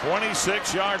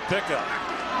 26-yard pickup.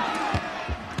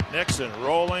 Nixon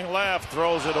rolling left,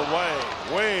 throws it away,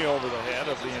 way over the head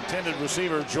of the intended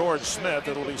receiver, George Smith.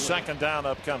 It'll be second down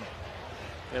upcoming.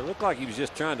 It looked like he was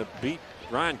just trying to beat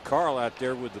Ryan Carl out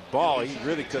there with the ball. He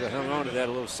really could have hung on to that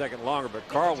a little second longer, but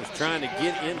Carl was trying to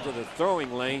get into the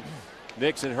throwing lane.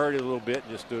 Nixon hurt it a little bit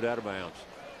and just threw it out of bounds.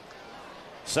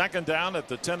 Second down at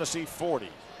the Tennessee 40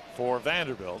 for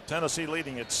Vanderbilt. Tennessee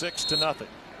leading at 6-0.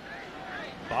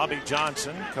 Bobby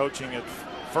Johnson coaching at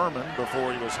Furman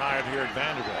before he was hired here at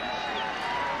Vanderbilt.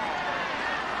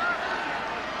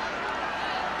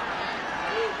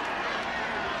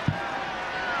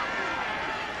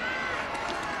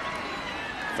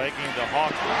 Faking to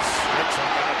Hawkins. Nixon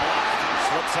got a block.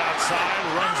 Slips outside,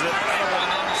 runs it out of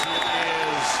bounds.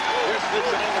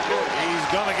 He's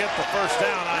going to get the first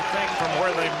down, I think, from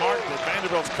where they marked it.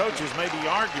 Vanderbilt's coaches may be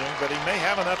arguing, but he may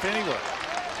have enough anyway.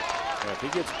 Yeah, if he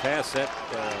gets past that,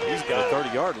 he's got a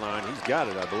 30-yard line. He's got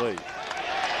it, I believe.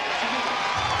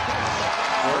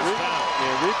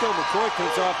 Rico McCoy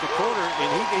comes off the corner, and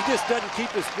he just doesn't keep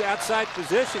his outside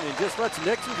position and just lets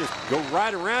Nixon just go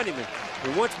right around him.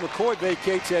 And once McCoy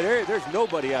vacates that area, there's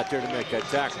nobody out there to make that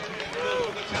tackle.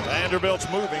 Vanderbilt's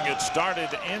moving. It started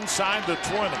inside the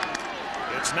 20.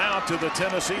 It's now to the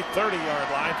Tennessee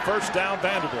 30-yard line. First down,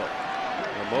 Vanderbilt.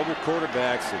 The mobile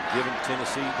quarterbacks have given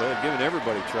Tennessee, they've given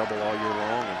everybody trouble all year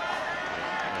long, and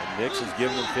Nixon's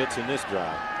giving them fits in this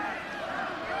drive.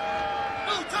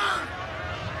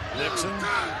 Nixon,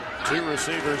 two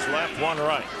receivers left, one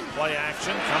right. Play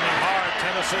action, coming hard.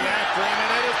 Tennessee after him,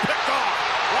 and it is picked off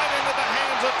right into the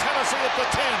hands of Tennessee at the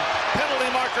 10.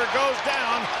 Penalty marker goes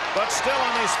down, but still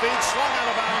on his feet, slung out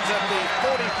of bounds at the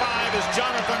 45 is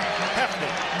Jonathan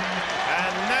Hefty.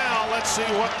 And now let's see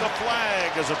what the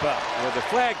flag is about. Well, the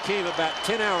flag came about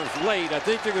 10 hours late. I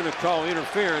think they're going to call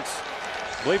interference.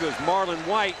 I believe it was Marlon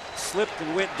White slipped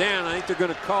and went down. I think they're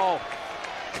going to call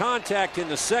contact in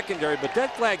the secondary, but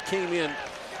that flag came in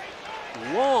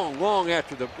long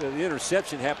after the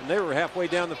interception happened. They were halfway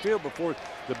down the field before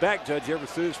the back judge ever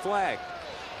threw his flag.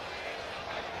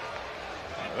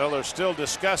 Well, they're still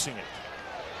discussing it.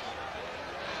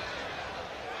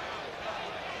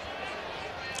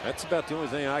 That's about the only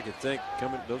thing I could think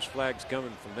coming, those flags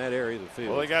coming from that area of the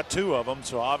field. Well, they got two of them,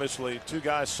 so obviously two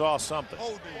guys saw something.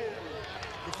 Holding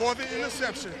before the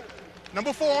interception.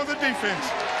 Number 4 on the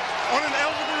defense. On an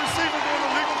eligible receiver doing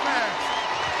a legal pass.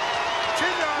 10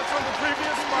 yards from the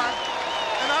previous spot.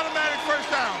 An automatic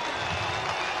first down.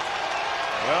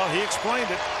 Well, he explained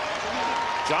it.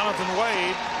 Jonathan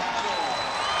Wade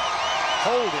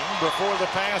holding before the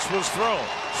pass was thrown.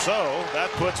 So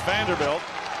that puts Vanderbilt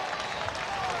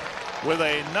with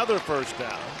another first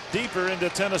down deeper into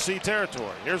Tennessee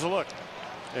territory. Here's a look.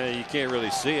 You can't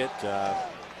really see it.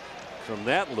 From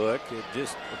that look, it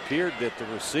just appeared that the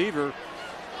receiver,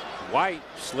 White,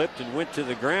 slipped and went to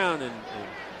the ground, and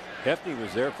Hefty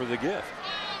was there for the gift.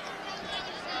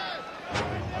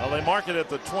 Well, they mark it at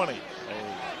the 20. A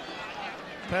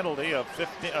penalty of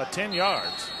 10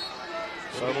 yards.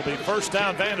 So it'll be first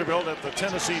down Vanderbilt at the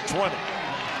Tennessee 20.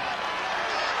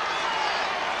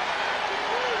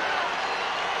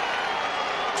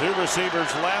 Two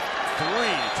receivers left, 3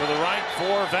 to the right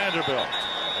for Vanderbilt.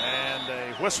 And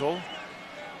a whistle.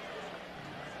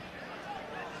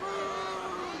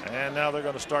 And now they're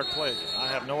going to start play. I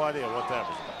have no idea what that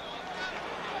was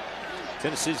about.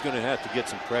 Tennessee's going to have to get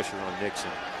some pressure on Nixon.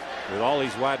 With all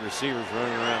these wide receivers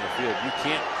running around the field, you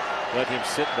can't let him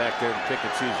sit back there and pick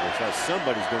and choose, because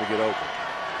somebody's going to get open.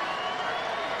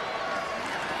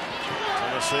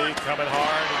 Tennessee coming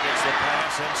hard. He gets the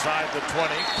pass inside the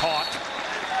 20. Caught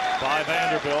by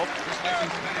Vanderbilt.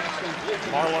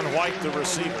 Marlon White, the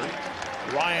receiver.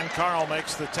 Ryan Carl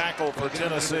makes the tackle for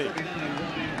Tennessee.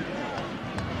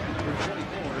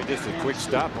 Just a quick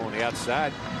stop on the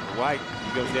outside. White,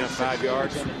 he goes down 5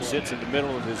 yards, sits in the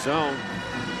middle of his zone.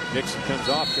 Nixon comes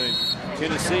off to him.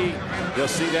 Tennessee, they'll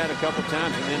see that a couple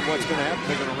times, and then what's going to happen?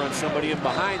 They're going to run somebody in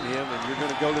behind him, and you're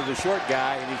going to go to the short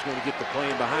guy, and he's going to get the play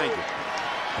in behind you.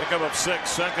 Pickup of 6,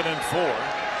 2nd and 4.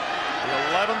 The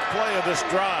 11th play of this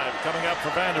drive coming up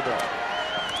for Vanderbilt.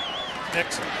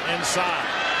 Nixon inside.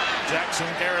 Jackson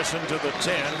Garrison to the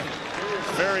 10.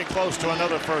 Very close to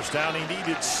another first down. He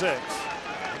needed 6.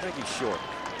 I think he's short.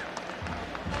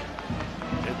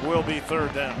 It will be third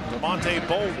down. DeMonte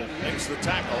Bolden makes the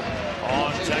tackle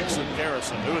on Jackson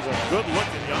Garrison, who is a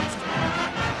good-looking youngster.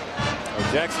 Oh,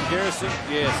 Jackson Garrison,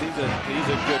 yes, he's a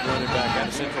good running back out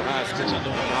of Central High School in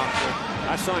Knoxville.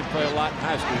 I saw him play a lot in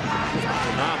high school. He's a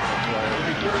phenomenal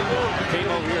player. He came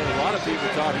over here, and a lot of people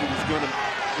thought he was going to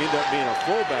end up being a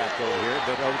fullback over here,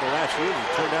 but over the last year, he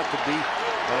turned out to be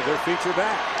their feature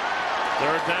back.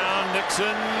 Third down.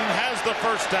 Nixon has the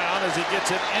first down as he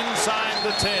gets it inside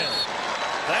the 10.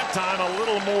 That time a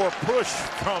little more push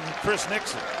from Chris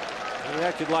Nixon. He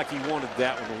acted like he wanted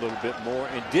that one a little bit more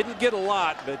and didn't get a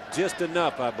lot, but just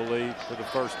enough, I believe, for the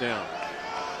first down.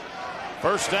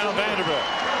 First down Vanderbilt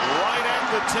right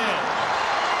at the 10.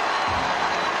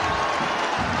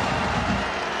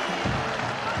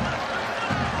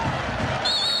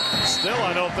 Still,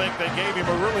 I don't think they gave him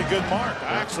a really good mark.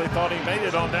 I actually thought he made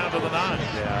it on down to the 9.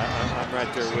 Yeah, I'm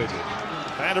right there with you.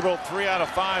 Vanderbilt 3 out of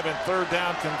 5 in third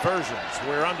down conversions.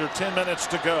 We're under 10 minutes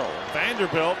to go.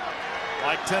 Vanderbilt,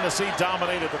 like Tennessee,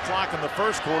 dominated the clock in the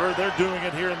first quarter. They're doing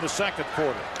it here in the second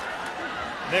quarter.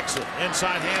 Nixon,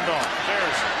 inside handoff.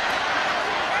 Garrison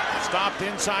stopped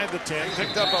inside the 10,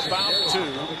 picked up about 2.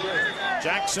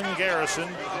 Jackson Garrison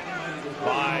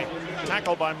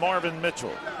tackled by Marvin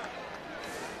Mitchell.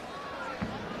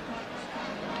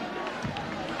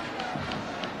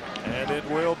 And it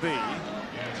will be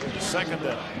second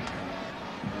down.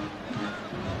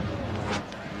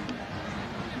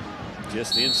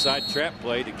 Just the inside trap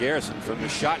play to Garrison from the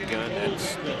shotgun.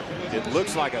 It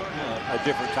looks like a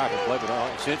different type of play, but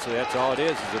essentially that's all it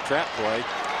is a trap play.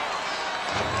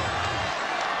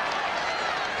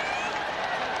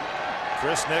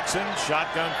 Chris Nixon,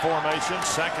 shotgun formation,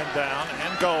 second down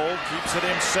and goal. Keeps it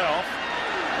himself.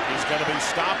 He's going to be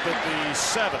stopped at the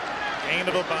 7. Gain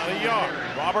of about a yard.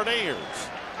 Robert Ayers.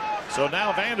 So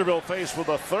now Vanderbilt faced with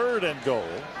a 3rd and goal.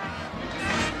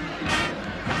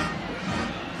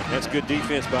 That's good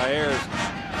defense by Ayers.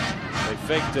 They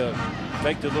faked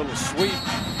a little sweep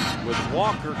with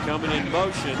Walker coming in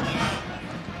motion.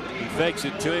 He fakes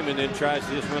it to him and then tries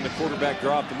to just run the quarterback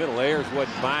draw up the middle. Ayers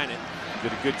wasn't buying it.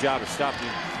 Did a good job of stopping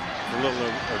him for little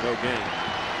or no gain.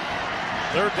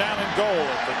 3rd down and goal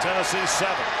at the Tennessee 7.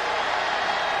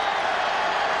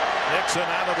 Nixon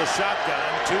out of the shotgun.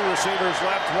 2 receivers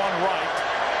left, 1 right.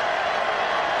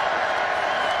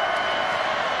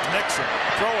 Nixon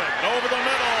throwing over the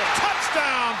middle.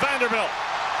 Touchdown, Vanderbilt.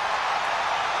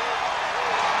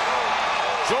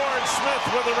 George Smith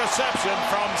with a reception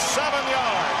from 7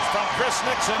 yards from Chris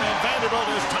Nixon, and Vanderbilt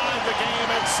has tied the game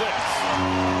at 6.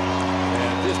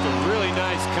 And just a really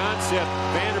nice concept.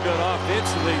 Vanderbilt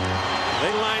offensively. They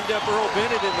lined up Earl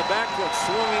Bennett in the backfield,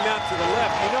 swung him out to the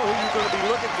left. You know who you're going to be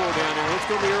looking for down there. It's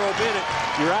going to be Earl Bennett.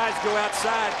 Your eyes go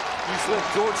outside. You slip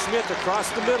George Smith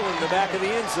across the middle in the back of the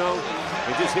end zone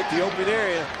and just hit the open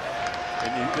area.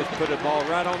 And you just put the ball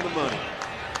right on the money.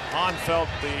 Hahn felt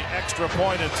the extra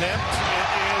point attempt. It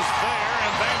is there,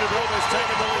 and Vanderbilt has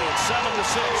taken the lead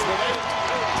 7-6 with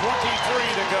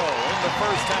 8:23 to go in the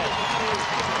first half.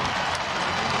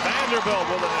 Vanderbilt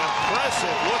with an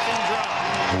impressive looking drive.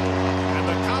 And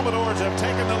the Commodores have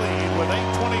taken the lead with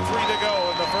 8:23 to go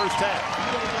in the first half.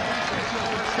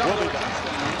 We'll be back.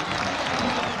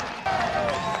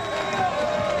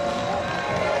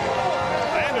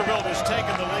 Vanderbilt has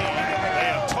taken the lead. They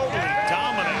have totally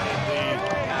dominated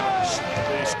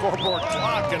the scoreboard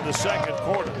clock in the second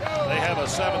quarter. They have a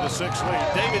 7-6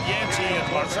 lead. David Yancey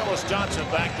and Marcellus Johnson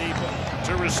back deep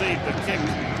to receive the kick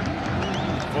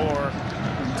for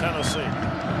Tennessee.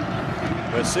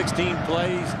 With 16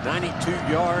 plays, 92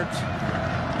 yards.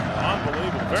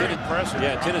 Unbelievable. Very impressive.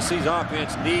 Yeah, Tennessee's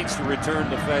offense needs to return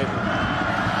the favor.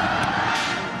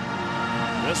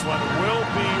 This one will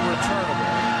be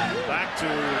returnable. Back to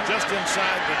just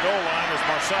inside the goal line is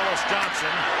Marcellus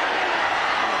Johnson.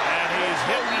 And he's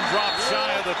hit and dropped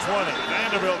shy of the 20.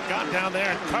 Vanderbilt got down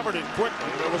there and covered it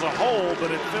quickly. There was a hole,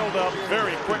 but it filled up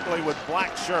very quickly with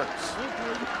black shirts.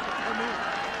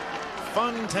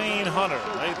 Fontaine Hunter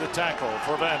made the tackle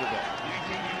for Vanderbilt.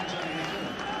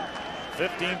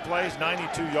 15 plays,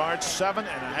 92 yards,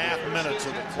 7.5 minutes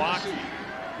of the clock.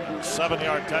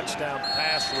 7-yard touchdown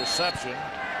pass reception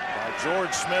by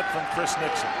George Smith from Chris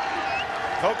Nixon.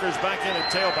 Coker's back in at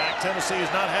tailback. Tennessee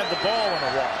has not had the ball in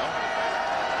a while.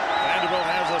 Vanderbilt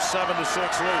has a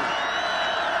 7-6 lead.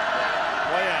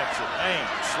 Play action.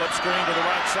 Ames, slip screen to the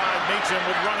right side. Meacham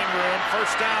with running room.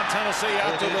 First down, Tennessee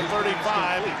out to the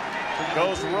 35.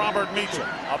 Goes Robert Meacham.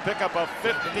 A pickup of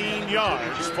 15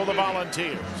 yards for the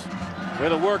Volunteers.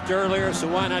 Well, it worked earlier, so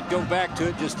why not go back to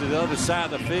it just to the other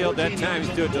side of the field? That time he's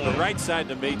doing it to the right side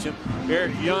to Meacham.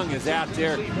 Eric Young is out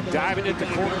there diving at the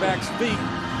quarterback's feet,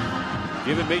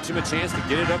 giving Meacham a chance to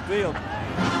get it upfield.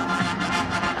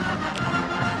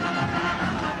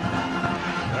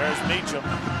 There's Meacham.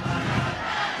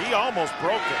 He almost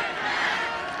broke it.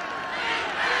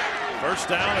 First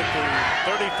down at the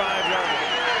 35-yard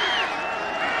line.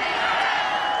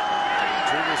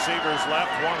 2 receivers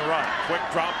left, 1 right. Quick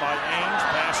drop by Ames.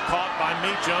 Pass caught by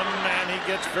Meacham, and he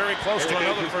gets very close to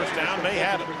another first down. May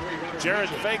have it. Jared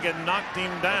Fagan knocked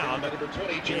him down.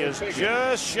 He is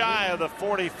just shy of the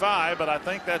 45, but I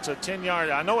think that's a 10-yard.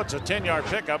 I know it's a 10-yard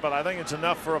pickup, but I think it's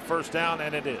enough for a first down,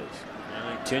 and it is.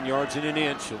 I think 10 yards in an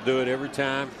inch. He'll do it every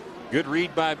time. Good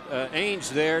read by Ainge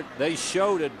there. They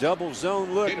showed a double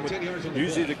zone look.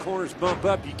 Usually the corners bump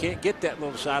up. You can't get that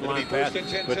little sideline pass.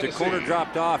 But the corner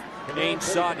dropped off. Ainge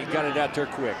saw it and he got it out there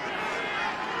quick.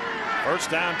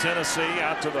 First down, Tennessee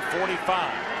out to the 45.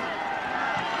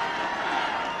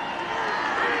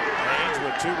 Ainge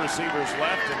with 2 receivers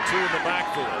left and 2 in the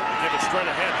backfield. They give it straight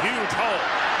ahead. Huge hole.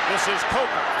 This is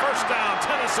Coker. First down,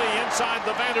 Tennessee inside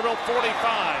the Vanderbilt 45.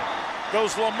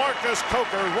 goes LaMarcus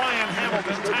Coker. Ryan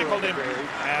Hamilton tackled him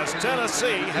as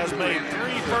Tennessee has made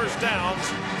 3 first downs,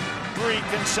 3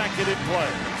 consecutive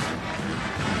plays.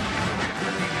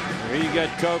 Here you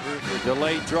got Coker, the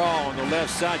delayed draw on the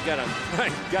left side. Got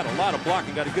a lot of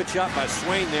blocking. Got a good shot by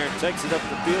Swain there and takes it up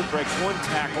the field, breaks 1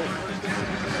 tackle.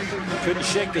 Couldn't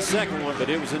shake the second one, but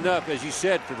it was enough, as you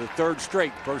said, for the 3rd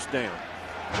straight first down.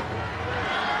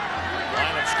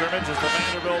 Line of scrimmage is the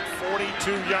Vanderbilt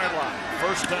 42-yard line.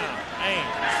 First down. Ames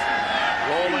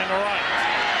rolling right,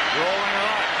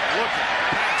 looking,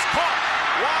 pass caught,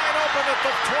 wide open at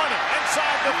the 20,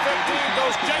 inside the 15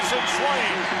 goes Jason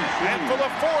Swain, and for the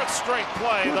 4th straight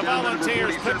play, the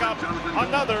Volunteers pick up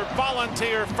another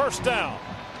Volunteer first down.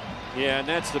 Yeah, and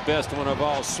that's the best one of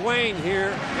all. Swain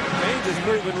here, Ames is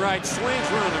moving right.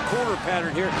 Swain's running a corner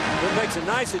pattern here. It makes a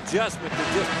nice adjustment to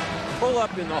just pull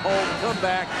up in the hole, come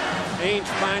back. Ames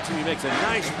finds him. He makes a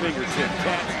nice fingertip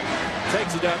catch,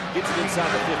 takes it up, gets it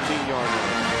inside the 15-yard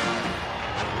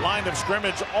line. Line of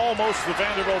scrimmage almost the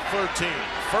Vanderbilt 13.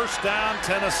 First down,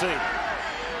 Tennessee.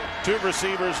 2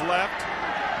 receivers left.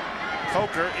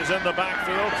 Coker is in the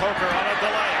backfield. Coker on a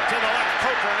delay. To the left.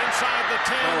 Coker inside the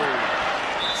 10. Oh.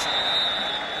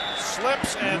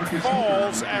 Slips and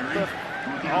falls at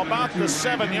about the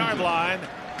 7-yard line.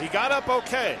 He got up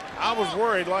okay. I was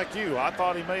worried like you. I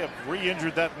thought he may have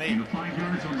re-injured that knee.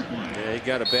 Yeah, he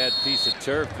got a bad piece of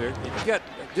turf there. He got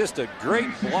just a great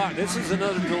block. This is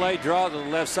another delayed draw to the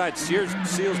left side. Seals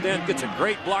down, gets a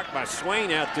great block by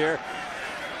Swain out there.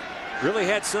 Really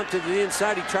had something to the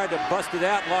inside. He tried to bust it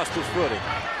out, lost his footing.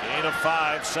 Gain of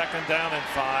 5, second down and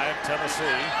 5,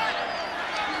 Tennessee.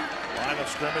 Line of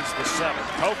scrimmage, the 7.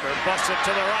 Coker busts it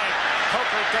to the right.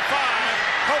 Coker to 5.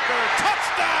 Coker,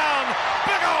 touchdown!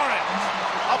 Big Orange!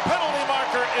 A penalty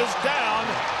marker is down.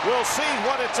 We'll see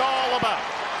what it's all about.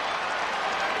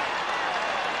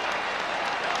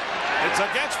 It's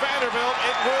against Vanderbilt.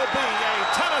 It will be a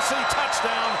Tennessee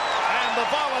touchdown, and the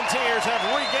Volunteers have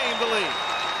regained the lead.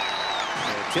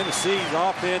 Tennessee's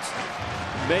offense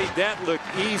made that look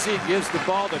easy. Gives the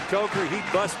ball to Coker. He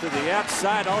busts to the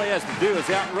outside. All he has to do is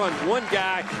outrun one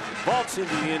guy, vaults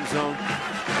into the end zone.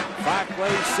 5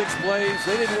 plays, 6 plays.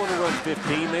 They didn't want to run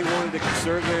 15. They wanted to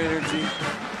conserve their energy.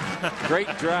 Great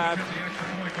drive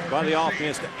by the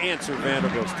offense to answer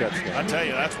Vanderbilt's touchdown. I tell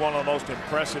you, that's one of the most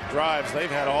impressive drives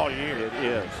they've had all year. It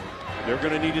is. They're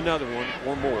going to need another one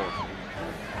or more.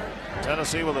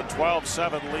 Tennessee with a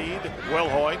 12-7 lead.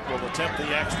 Wilhoit will attempt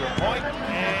the extra point,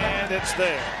 and it's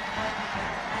there.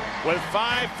 With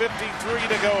 5:53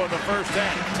 to go in the first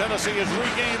half, Tennessee has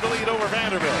regained the lead over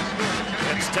Vanderbilt.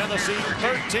 It's Tennessee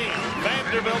 13,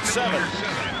 Vanderbilt 7.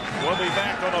 We'll be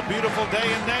back on a beautiful day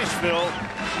in Nashville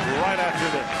right after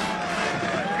this.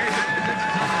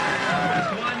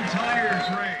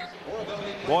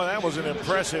 Boy, that was an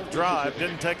impressive drive.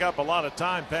 Didn't take up a lot of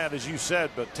time, Pat, as you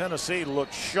said, but Tennessee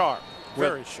looked sharp,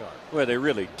 very sharp. Well, they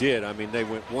really did. I mean, they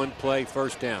went 1 play,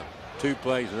 first down. 2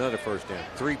 plays, another first down.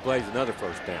 3 plays, another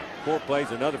first down. 4 plays,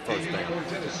 another first down.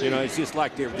 You know, it's just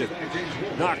like they were just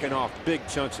knocking off big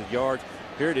chunks of yards.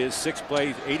 Here it is, 6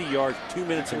 plays, 80 yards, 2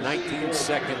 minutes and 19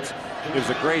 seconds. It was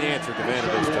a great answer to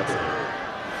Vanderbilt's touchdown.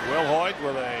 Wilhoit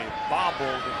with a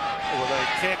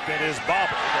kick that is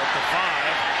bobbled at the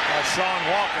 5 by Sean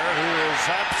Walker, who is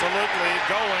absolutely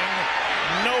going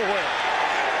nowhere.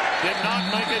 Did not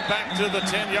make it back to the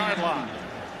 10-yard line.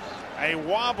 A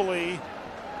wobbly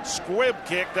squib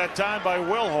kick that time by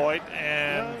Wilhoit,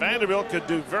 and Vanderbilt could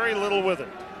do very little with it.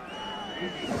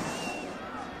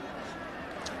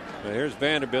 Well, here's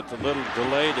Vanderbilt, the little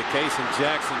delay to Casey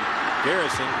Jackson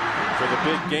Garrison for the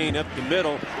big gain up the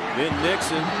middle. Then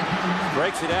Nixon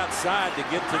breaks it outside to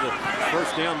get to the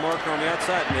first down marker on the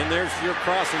outside. And then there's your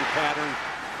crossing pattern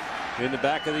in the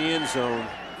back of the end zone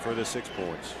for the 6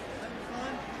 points.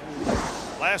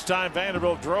 Last time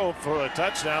Vanderbilt drove for a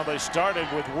touchdown, they started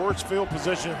with worse field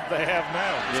position they have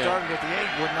now. They started at the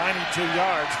 8 with 92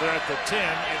 yards. They're at the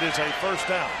 10. It is a first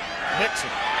down.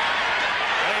 Nixon.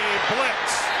 A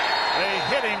blitz. They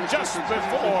hit him just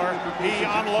before he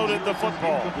unloaded the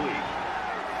football.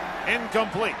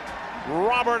 Incomplete.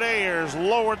 Robert Ayers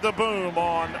lowered the boom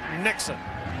on Nixon.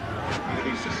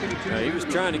 He was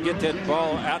trying to get that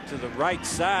ball out to the right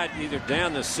side, either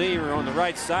down the seam or on the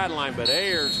right sideline, but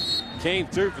Ayers came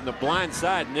through from the blind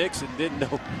side. Nixon didn't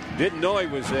know he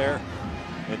was there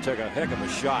and took a heck of a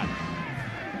shot.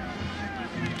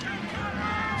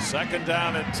 Second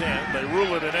down and 10. They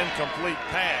rule it an incomplete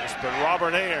pass, but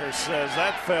Robert Ayers says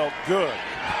that felt good.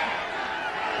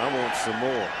 I want some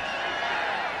more.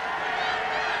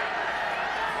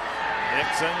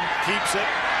 Nixon keeps it.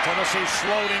 Tennessee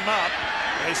slowed him up.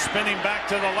 They spin him back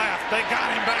to the left. They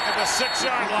got him back at the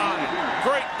 6-yard line.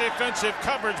 Great defensive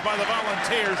coverage by the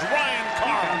Volunteers. Ryan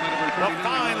Carl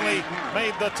finally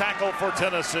made the tackle for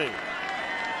Tennessee.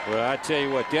 Well, I tell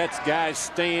you what, that's guys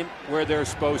staying where they're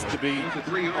supposed to be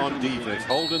on defense,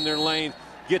 holding their lane,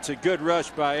 gets a good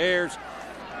rush by Ayers.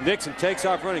 Nixon takes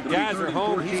off running. Guys are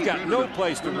home. He's got no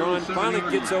place to run. Finally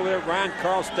gets over there. Ryan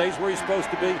Carl stays where he's supposed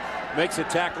to be, makes a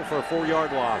tackle for a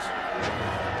 4-yard loss.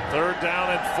 3rd down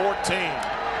and 14.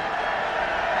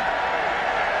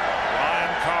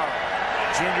 Ryan Carl,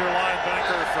 junior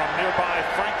linebacker from nearby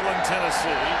Franklin,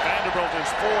 Tennessee. Vanderbilt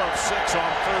is 4 of 6 on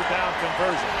 3rd down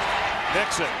conversions.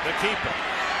 Nixon, the keeper.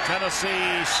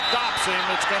 Tennessee stops him.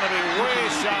 It's going to be way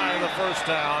shy of the 1st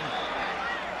down.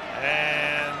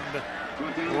 And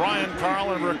Ryan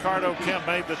Carl and Ricardo Kemp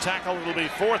made the tackle. It'll be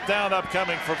 4th down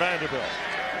upcoming for Vanderbilt.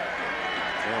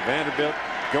 Well, Vanderbilt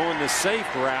going the safe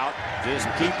route, just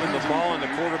keeping the ball in the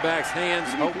quarterback's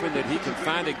hands, hoping that he can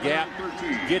find a gap,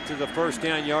 get to the 1st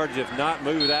down yards. If not,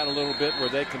 move it out a little bit where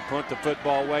they can punt the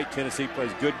football away. Tennessee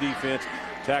plays good defense,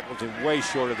 tackles him way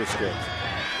short of the sticks.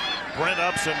 Brent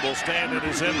Upson will stand in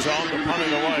his end zone to punt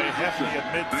it away. Hefty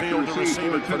at midfield to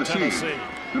receive it for Tennessee.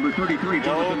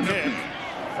 Low kick.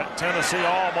 Tennessee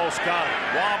almost got it.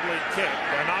 Wobbly kick.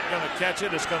 They're not going to catch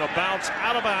it. It's going to bounce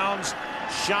out of bounds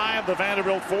shy of the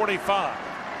Vanderbilt 45.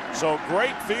 So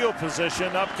great field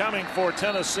position upcoming for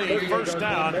Tennessee. 1st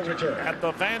down at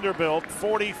the Vanderbilt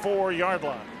 44-yard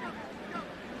line.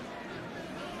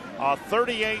 A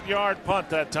 38-yard punt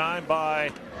that time by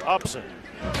Upson.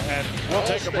 And we'll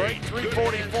take a break.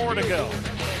 3:44 to go.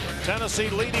 Tennessee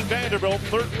leading Vanderbilt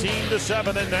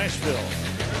 13-7 in Nashville.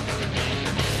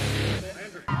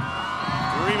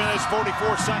 3 minutes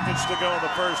 44 seconds to go in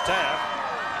the 1st half.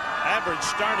 Average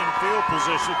starting field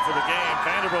position for the game.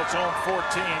 Vanderbilt's own 14.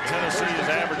 Tennessee is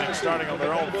averaging starting on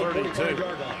their own 32.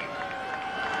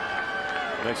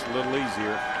 Makes it a little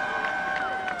easier.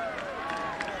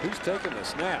 Who's taking the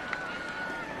snap?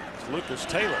 It's Lucas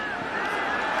Taylor.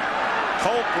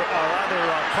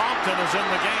 Crompton is in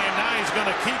the game. Now he's going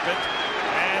to keep it.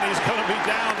 And he's going to be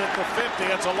down at the 50.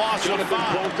 It's a loss of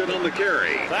 5. On the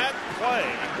carry. That play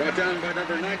Brought down by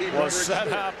number 90, was set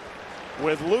up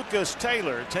with Lucas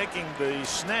Taylor taking the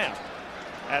snap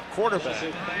at quarterback.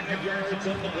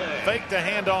 Faked the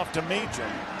handoff to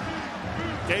Meacham.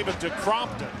 Gave it to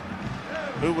Crompton,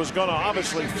 who was going to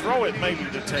obviously throw it maybe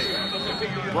to Taylor.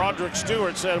 Broderick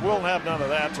Stewart said, we'll have none of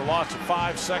that. It's a loss of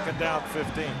 5, 2nd down,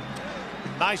 15.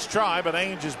 Nice try, but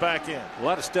Ainge is back in. A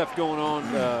lot of stuff going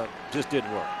on, just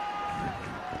didn't work.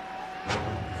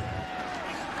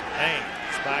 Ainge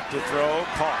back to throw,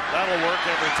 caught. That'll work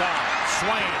every time.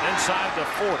 Swain inside the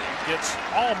 40, gets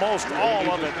almost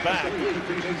all of it back.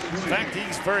 In fact,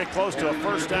 he's very close to a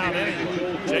 1st down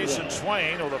anyway. Jason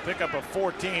Swain will pick up a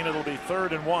 14. It'll be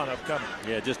 3rd and 1 upcoming.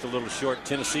 Yeah, just a little short.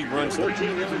 Tennessee runs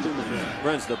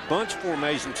the bunch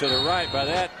formation to the right. By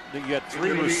that, you got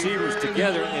 3 receivers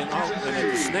together, and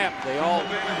at the snap, they all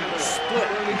split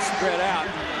and spread out.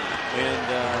 And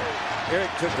Eric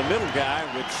took the middle guy,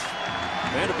 which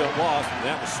Vanderbilt lost, and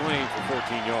that was Swain for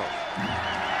 14 yards.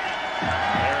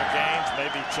 Eric Ainge may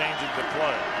be changing the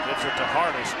play. Gives it to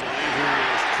Hardesty, who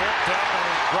is tripped up and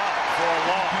is dropped for a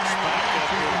loss back at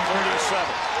the 37.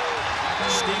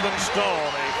 Stephen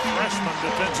Stone, a freshman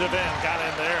defensive end, got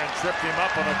in there and tripped him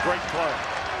up on a great play.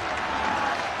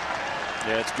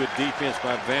 Yeah, it's good defense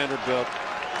by Vanderbilt.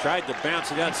 Tried to bounce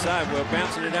it outside. Well,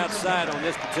 bouncing it outside on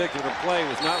this particular play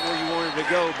was not where you wanted to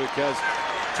go because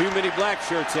too many black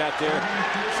shirts out there.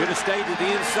 Should have stayed to the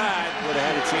inside. Would have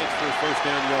had a chance for his 1st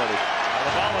down yardage. Well,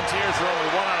 the Volunteers are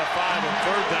only 1 out of 5 in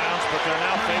 3rd downs, but they're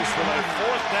now faced with a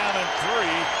 4th down and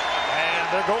 3, and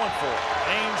they're going for it.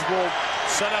 Ainge will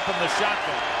set up in the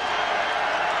shotgun.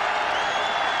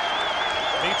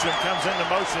 Meacham comes into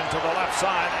motion to the left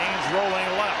side. Ainge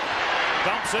rolling left.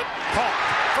 Dumps it. Caught.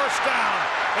 1st down.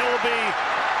 It will be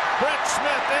Brett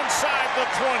Smith inside the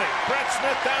 20. Brett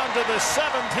Smith down to the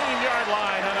 17-yard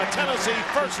line and a Tennessee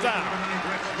 1st down.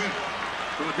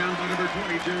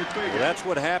 Well, that's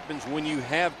what happens when you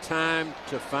have time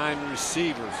to find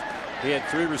receivers. He had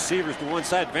 3 receivers to one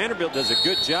side. Vanderbilt does a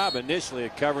good job initially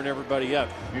of covering everybody up.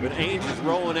 But Ainge is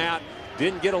rolling out.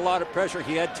 Didn't get a lot of pressure.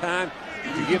 He had time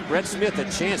to give Brett Smith a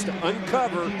chance to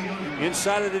uncover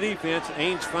inside of the defense.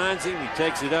 Ainge finds him. He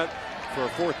takes it up for a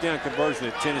 4th down conversion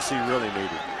that Tennessee really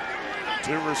needed.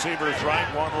 2 receivers right,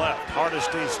 1 left.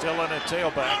 Hardesty still in at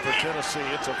tailback for Tennessee.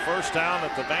 It's a 1st down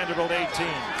at the Vanderbilt 18.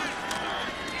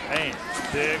 Ainge,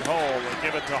 big hole. They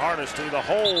give it to Hardesty. The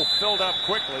hole filled up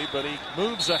quickly, but he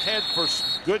moves ahead for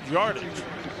good yardage.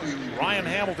 Ryan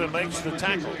Hamilton makes the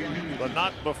tackle, but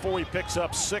not before he picks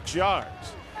up 6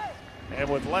 yards. And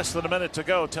with less than a minute to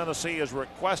go, Tennessee is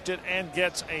requested and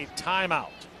gets a timeout.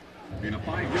 And a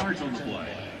 5 yards on the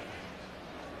play.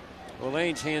 Well,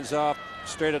 Ainge hands off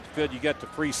straight up the field. You got the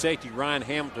free safety, Ryan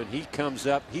Hamilton. He comes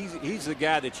up. He's the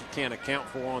guy that you can't account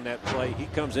for on that play. He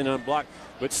comes in unblocked,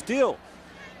 but still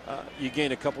you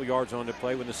gain a couple yards on the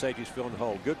play when the safety's filling the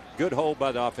hole. Good hold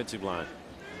by the offensive line.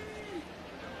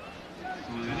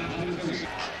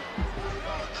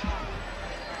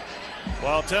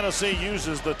 Well, Tennessee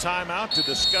uses the timeout to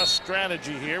discuss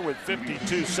strategy here with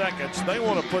 52 seconds. They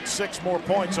want to put 6 more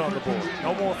points on the board.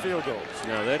 No more field goals.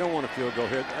 No, they don't want a field goal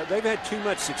here. They've had too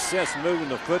much success moving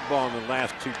the football in the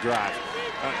last 2 drives.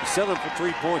 Selling for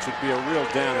 3 points would be a real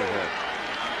downer here.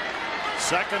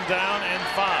 2nd down and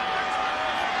 5.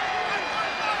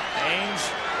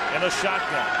 Ainge in a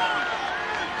shotgun.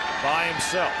 By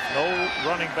himself. No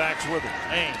running backs with him.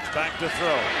 Ainge back to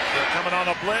throw. They're coming on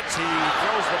a blitz. He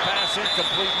throws the pass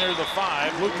incomplete near the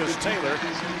 5. Lucas Taylor,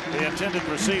 the intended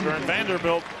receiver, and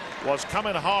Vanderbilt was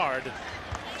coming hard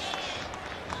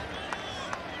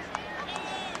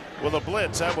with a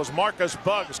blitz. That was Marcus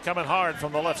Buggs coming hard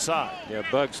from the left side. Yeah,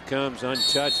 Buggs comes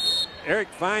untouched. Eric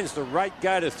finds the right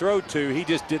guy to throw to. He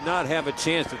just did not have a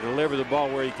chance to deliver the ball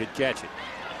where he could catch it.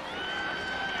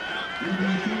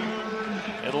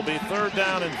 It'll be 3rd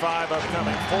down and 5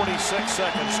 upcoming. 46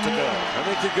 seconds to go. I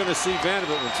think you're going to see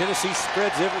Vanderbilt when Tennessee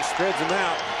spreads them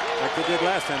out like they did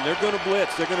last time. They're going to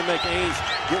blitz. They're going to make Ainge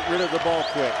get rid of the ball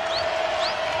quick.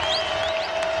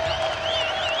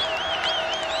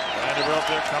 Vanderbilt,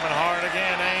 they're coming hard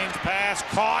again. Ainge pass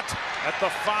caught at the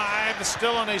 5,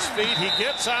 still on his feet. He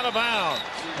gets out of bounds.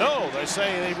 No, they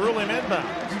say they rule him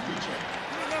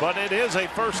inbounds. But it is a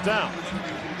 1st down.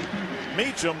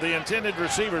 Meacham, the intended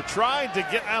receiver, tried to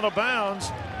get out of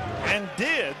bounds and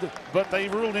did, but they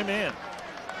ruled him in.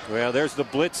 Well, there's the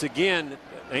blitz again.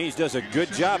 Ainge does a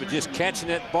good job of just catching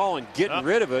that ball and getting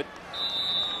rid of it.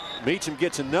 Meacham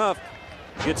gets enough,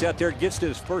 gets out there, gets to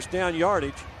his 1st down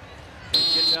yardage, and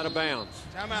gets out of bounds.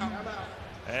 Timeout.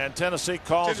 And Tennessee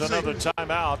calls another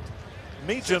timeout.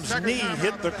 Meacham's knee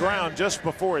hit the ground just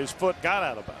before his foot got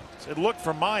out of bounds. It looked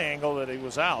from my angle that he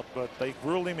was out, but they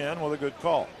ruled him in with a good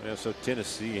call. Yeah, so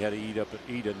Tennessee had to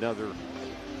eat another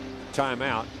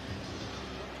timeout.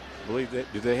 I believe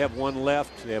that, do they have one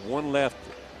left? They have one left.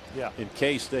 Yeah. In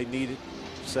case they need it,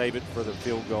 save it for the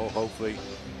field goal. Hopefully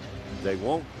they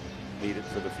won't need it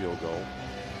for the field goal.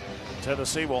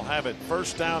 Tennessee will have it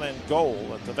 1st down and goal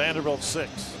at the Vanderbilt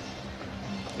 6.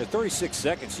 At 36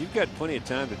 seconds, you've got plenty of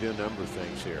time to do a number of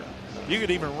things here. You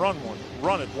could even run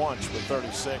it once with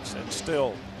 36 and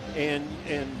still. And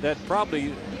that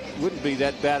probably wouldn't be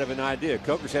that bad of an idea.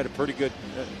 Coker's had a pretty good,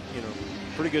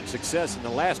 pretty good success in the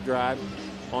last drive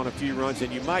on a few runs,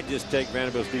 and you might just take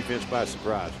Vanderbilt's defense by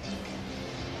surprise.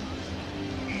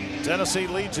 Tennessee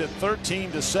leads it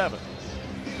 13-7.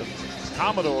 The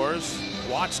Commodores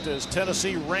watched as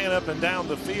Tennessee ran up and down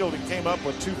the field and came up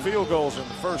with 2 field goals in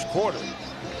the 1st quarter.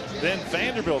 Then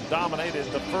Vanderbilt dominated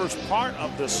the first part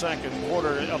of the 2nd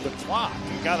quarter of the clock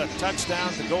and got a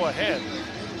touchdown to go ahead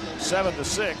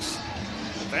 7-6.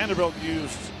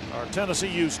 Tennessee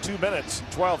used 2 minutes,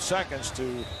 12 seconds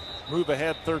to move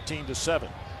ahead 13-7.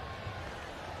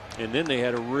 And then they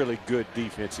had a really good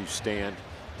defensive stand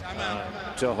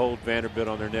to hold Vanderbilt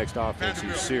on their next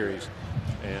offensive series.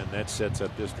 And that sets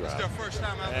up this drive.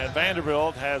 And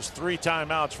Vanderbilt has 3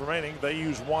 timeouts remaining. They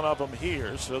use one of them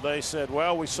here. So they said,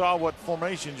 well, we saw what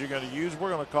formations you're going to use. We're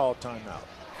going to call a timeout.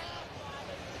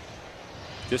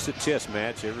 Just a test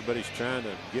match. Everybody's trying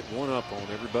to get one up on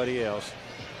everybody else.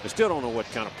 They still don't know what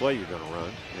kind of play you're going to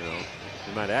run.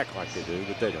 They might act like they do,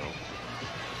 but they don't.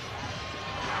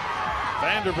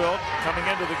 Vanderbilt coming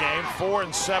into the game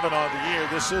 4-7 on the year.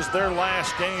 This is their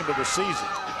last game of the season.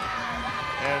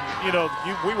 And,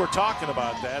 we were talking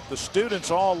about that. The students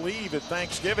all leave at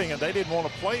Thanksgiving, and they didn't want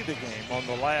to play the game on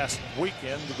the last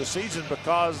weekend of the season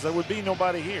because there would be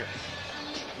nobody here.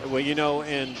 Well,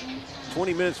 and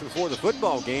 20 minutes before the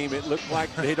football game, it looked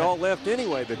like they'd all left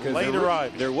anyway because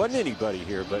there wasn't anybody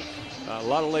here. But a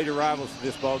lot of late arrivals for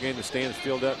this ball game. The stands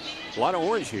filled up. A lot of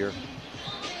orange here.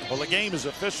 Well, the game is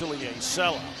officially a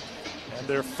sellout, and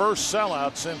their first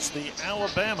sellout since the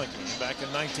Alabama game back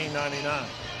in 1999.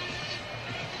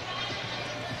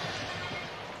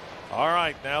 All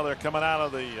right, now they're coming out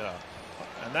of the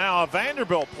and now a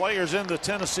Vanderbilt player's in the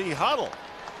Tennessee huddle.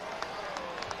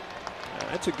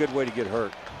 That's a good way to get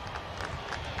hurt.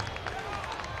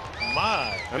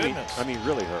 My goodness. I mean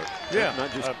really hurt. Yeah.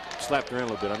 Not just slapped around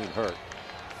a little bit. I mean hurt.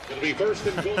 It'll be 1st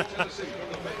and goal, Tennessee from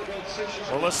the Vanderbilt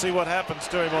 6. Well, let's see what happens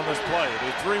to him on this play.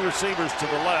 The 3 receivers to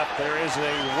the left. There is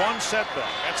a 1 setback.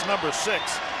 That's number 6,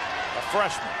 a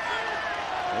freshman.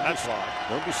 That's fine.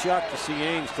 Don't be shocked to see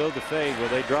Ames throw the fade. Will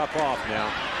they drop off now?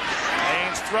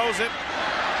 Ames throws it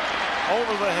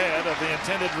over the head of the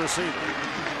intended receiver,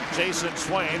 Jason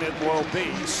Swain. It will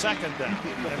be second down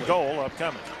and goal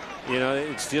upcoming. You know,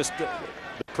 it's just the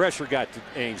pressure got to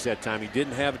Ames that time. He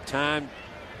didn't have time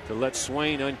to let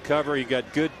Swain uncover. He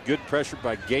got good pressure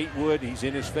by Gatewood. He's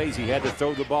in his face. He had to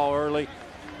throw the ball early.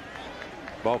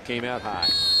 Ball came out high.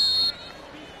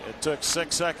 It took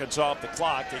 6 seconds off the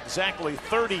clock. Exactly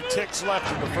 30 ticks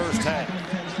left in the first half.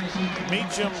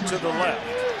 Meacham to the left.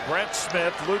 Brett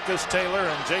Smith, Lucas Taylor,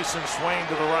 and Jason Swain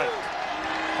to the right.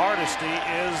 Hardesty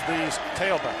is the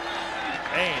tailback.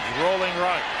 Ames rolling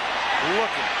right.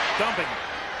 Looking. Dumping.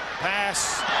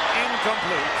 Pass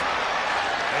incomplete.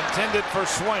 Intended for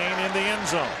Swain in the end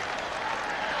zone.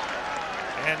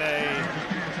 And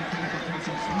a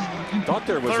thought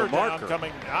there was a third marker down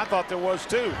coming. I thought there was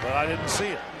too, but I didn't see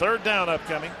it. Third down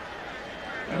upcoming.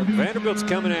 Vanderbilt's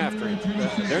coming after him.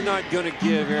 They're not going to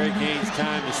give Eric Ames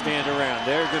time to stand around.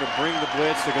 They're going to bring the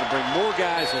blitz. They're going to bring more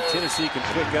guys than Tennessee can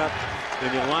pick up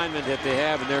in the alignment that they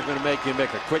have, and they're going to make him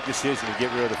make a quick decision to get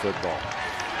rid of the football.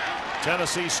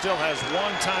 Tennessee still has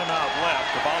one timeout left.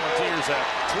 The Volunteers have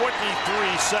 23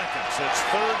 seconds. It's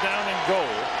third down and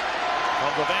goal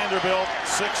from the Vanderbilt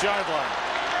 6-yard line.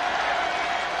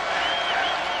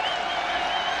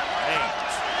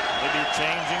 Ames maybe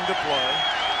changing the play.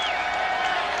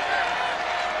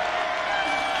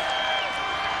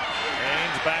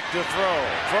 Ames back to throw.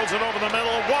 Throws it over the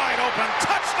middle. Wide open.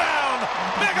 Touchdown.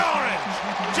 Big Orange.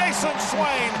 Jason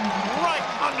Swain right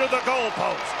under the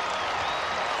goalpost.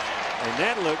 And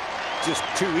that looked just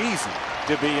too easy,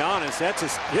 to be honest.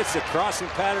 It's a crossing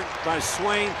pattern by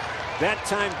Swain. That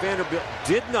time Vanderbilt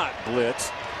did not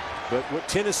blitz, but what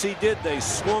Tennessee did, they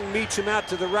swung Meacham out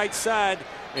to the right side,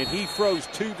 and he froze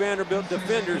 2 Vanderbilt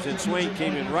defenders, and Swain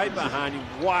came in right behind him,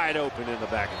 wide open in the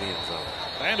back of the end zone.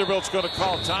 Vanderbilt's going to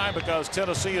call time because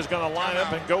Tennessee is going to line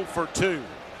up and go for 2.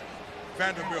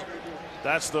 Vanderbilt.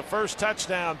 That's the first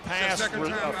touchdown pass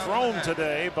thrown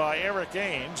today by Eric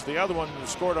Ames. The other one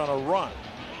was scored on a run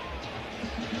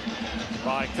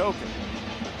by Coker.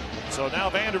 So now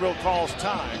Vanderbilt calls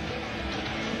time.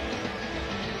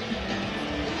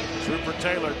 Trooper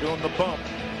Taylor doing the bump.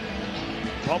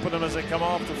 Bumping them as they come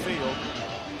off the field.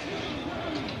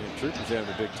 Yeah, Trooper's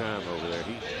having a big time over there.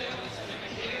 He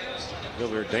was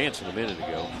over there dancing a minute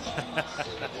ago.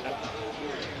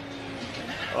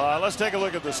 Let's take a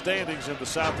look at the standings in the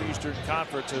Southeastern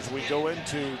Conference as we go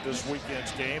into this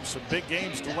weekend's game. Some big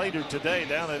games later today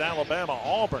down at Alabama.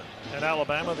 Auburn and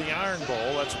Alabama, the Iron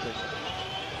Bowl. That's a big one.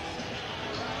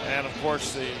 And, of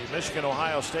course, the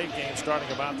Michigan-Ohio State game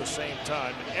starting about the same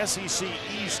time. SEC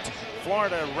East,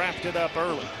 Florida wrapped it up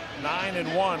early.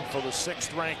 9-1 for the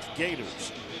 6th-ranked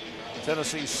Gators.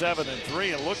 Tennessee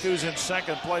 7-3. And look who's in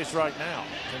second place right now,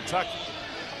 Kentucky.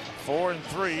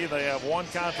 4-3. They have one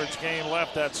conference game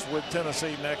left. That's with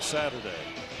Tennessee next Saturday.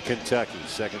 Kentucky,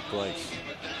 second place.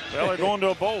 Well, they're going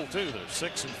to a bowl too. They're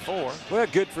 6-4. Well,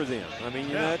 good for them. I mean,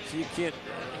 you know, you can't.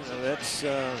 You know, that's.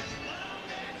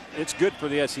 It's good for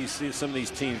the SEC. Some of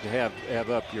these teams to have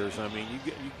up years. I mean,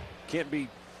 you can't be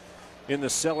in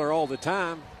the cellar all the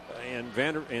time. And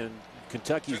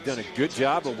Kentucky's done a good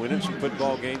job of winning some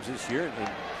football games this year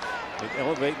and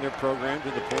elevating their program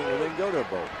to the point where they can go to a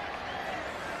bowl.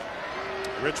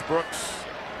 Rich Brooks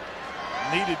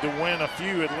needed to win a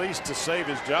few at least to save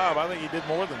his job. I think he did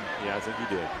more than that. Yeah, I think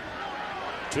he did.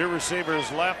 2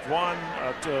 receivers left,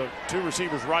 2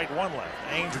 receivers right, 1 left.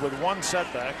 Ames with 1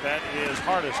 setback. That is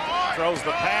Hardesty. Throws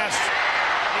the pass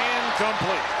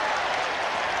incomplete.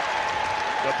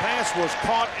 The pass was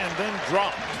caught and then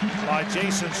dropped by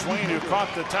Jason Swain, who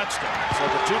caught the touchdown. So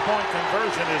the 2-point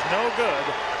conversion is no good.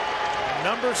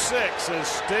 Number 6 is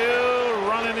still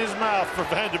running his mouth for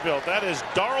Vanderbilt. That is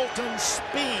Darlton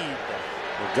Speed.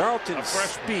 Well, Darlton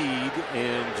Speed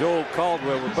and Joel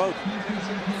Caldwell were both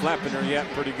flapping their yap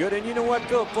pretty good. And you know what?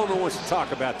 Philip Fulmer wants to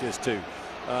talk about this too.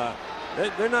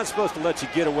 They're not supposed to let you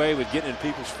get away with getting in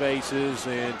people's faces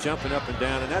and jumping up and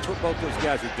down. And that's what both those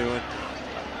guys are doing.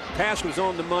 Pass was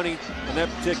on the money on that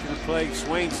particular play.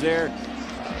 Swain's there.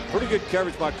 Pretty good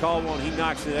coverage by Caldwell, and he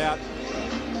knocks it out.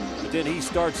 Then he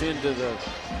starts into the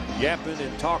yapping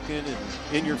and talking and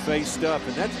in-your-face stuff,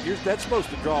 and that's supposed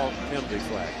to draw a penalty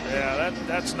flag. Yeah,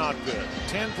 that's not good.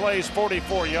 10 plays,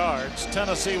 44 yards.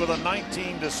 Tennessee with a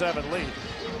 19-7 lead.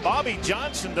 Bobby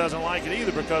Johnson doesn't like it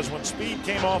either because when Speed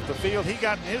came off the field, he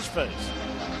got in his face.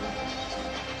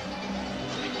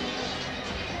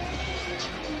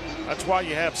 That's why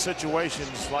you have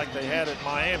situations like they had at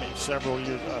Miami several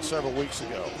weeks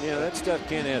ago. Yeah, that stuff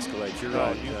can escalate. You're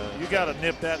right. You got to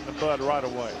nip that in the bud right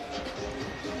away.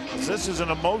 fans. This is an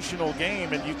emotional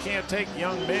game, and you can't take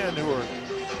young men who are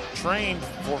trained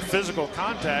for physical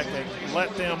contact and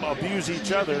let them abuse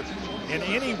each other in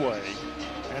any way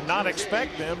and not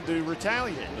expect them to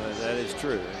retaliate. That is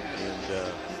true.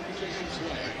 And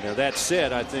now that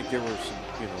said, I think there was some,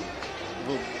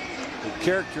 little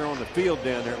character on the field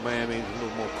down there at Miami is a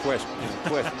little more question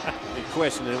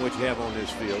than what you have on this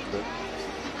field. But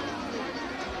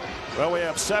well, we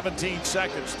have 17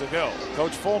 seconds to go.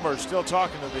 Coach Fulmer is still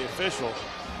talking to the official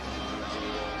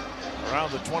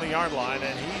around the 20-yard line,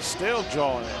 and he's still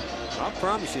jawing in. I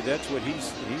promise you, that's what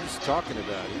he's talking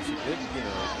about. He said,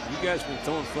 you guys been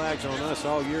throwing flags on us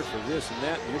all year for this and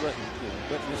that. And you're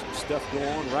letting this stuff go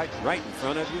on right in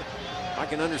front of you. I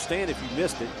can understand if you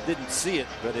missed it, didn't see it,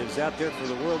 but it was out there for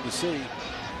the world to see.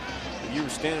 And you were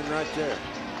standing right there.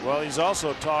 Well, he's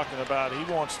also talking about he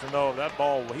wants to know if that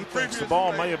ball, he thinks the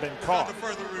ball may have been caught.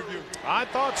 I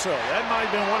thought so. That might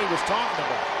have been what he was talking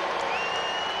about.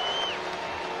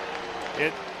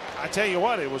 I tell you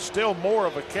what, it was still more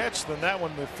of a catch than that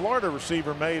one the Florida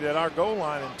receiver made at our goal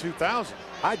line in 2000.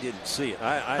 I didn't see it.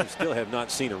 I still have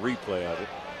not seen a replay of it.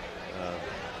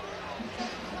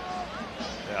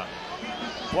 Yeah.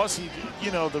 Plus,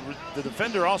 the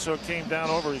defender also came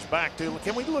down over his back too.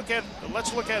 Can we look at?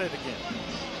 Let's look at it again.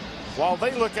 While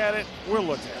they look at it, we'll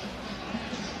look at it.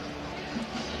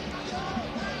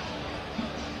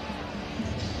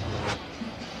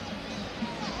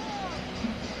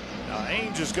 Now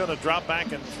Ainge is going to drop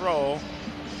back and throw.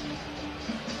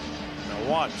 Now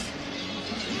watch.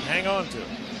 Hang on to it.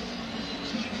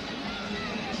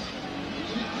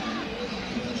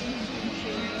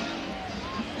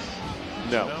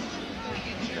 No.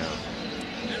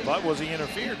 But was he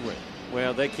interfered with?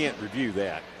 Well, they can't review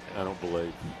that, I don't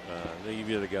believe. They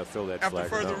either got to throw that flag.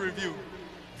 After further review,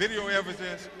 video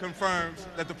evidence confirms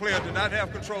that the player did not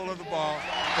have control of the ball.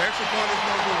 The extra point is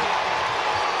no good.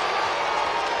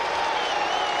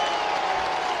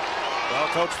 Well,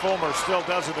 Coach Fulmer still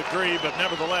doesn't agree, but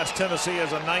nevertheless, Tennessee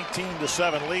has a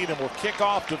 19-7 lead and will kick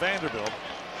off to Vanderbilt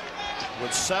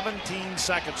with 17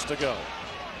 seconds to go.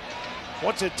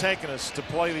 What's it taken us to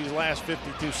play these last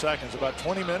 52 seconds? About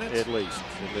 20 minutes? At least.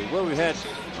 Well, we had,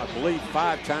 I believe,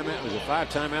 5 timeouts. Was it 5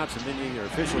 timeouts and then your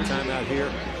official timeout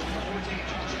here?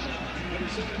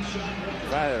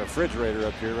 If I had a refrigerator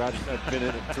up here, I'd been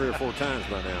in it 3 or 4 times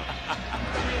by now.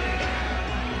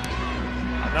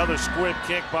 Another squib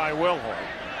kick by Wilhorn.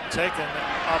 Taken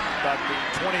up at the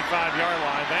 25-yard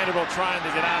line. Vanderbilt trying to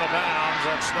get out of bounds.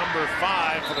 That's number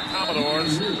 5 for the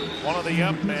Commodores. One of the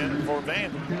up men for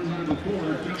Vanderbilt.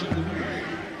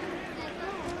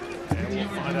 And we'll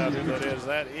find out who that is.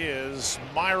 That is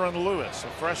Myron Lewis, a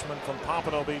freshman from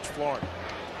Pompano Beach, Florida.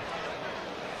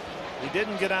 He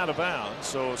didn't get out of bounds,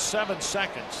 so 7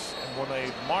 seconds. And when they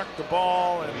mark the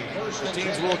ball, and the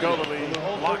teams will go to the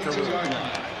locker room.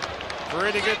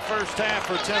 Pretty good first half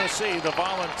for Tennessee. The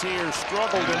Volunteers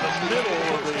struggled in the middle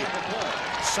of the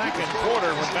second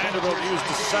quarter when Vanderbilt used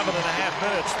 7.5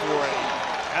 minutes for a,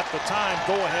 at the time,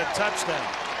 go-ahead touchdown.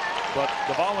 But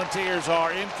the Volunteers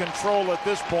are in control at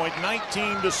this point,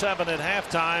 19-7 at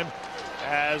halftime,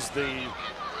 as the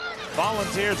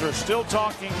Volunteers are still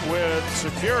talking with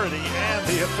security and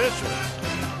the officials.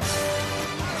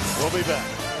 We'll be back.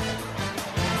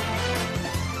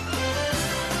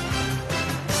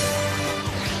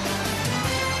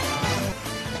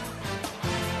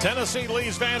 Tennessee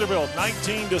leads Vanderbilt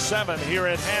 19-7 here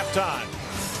at halftime,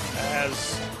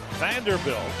 as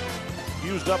Vanderbilt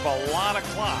used up a lot of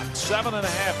clock,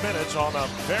 7.5 minutes on a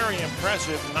very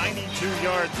impressive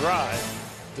 92-yard drive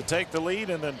to take the lead,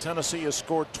 and then Tennessee has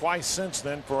scored twice since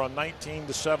then for a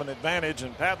 19-7 advantage.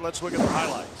 And Pat, let's look at the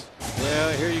highlights.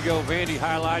 Well, here you go, Vandy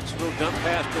highlights. A little dump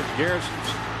pass to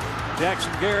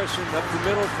Jackson Garrison up the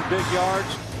middle for big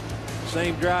yards.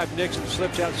 Same drive, Nixon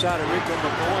slips outside of Rico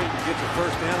McCoy and gets a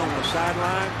first down on the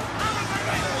sideline.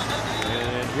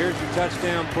 And here's your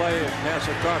touchdown play, a pass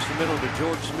across the middle to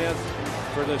George Smith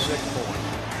for the 6th point.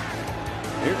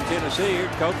 Here's Tennessee.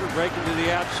 Here's Coker breaking to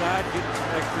the outside, getting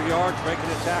some extra yards, breaking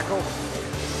a tackle.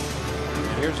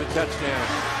 And here's a touchdown.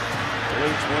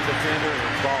 Eludes one defender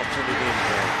and ball to the end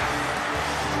zone.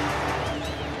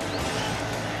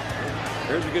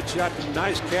 Here's a good shot.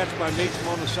 Nice catch by Meacham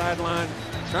on the sideline,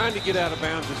 trying to get out of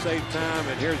bounds to save time.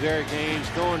 And here's Eric Haynes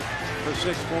going for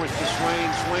 6 points to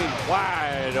Swain. Swain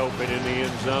wide open in the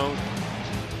end zone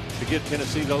to give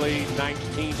Tennessee the lead,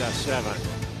 19-7.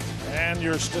 And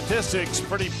your statistics,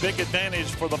 pretty big advantage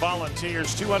for the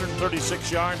Volunteers,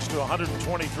 236 yards to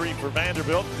 123 for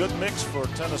Vanderbilt. Good mix for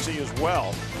Tennessee as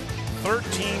well.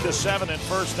 13-7 in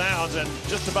first downs, and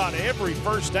just about every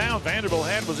first down Vanderbilt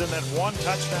had was in that one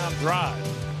touchdown drive.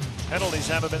 Penalties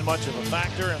haven't been much of a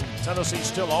factor, and Tennessee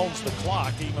still owns the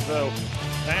clock, even though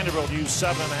Vanderbilt used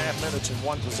 7.5 minutes in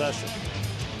one possession.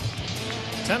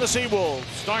 Tennessee will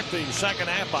start the second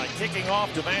half by kicking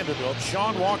off to Vanderbilt.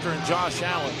 Sean Walker and Josh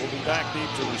Allen will be back deep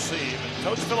to receive. And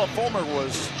Coach Philip Fulmer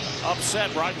was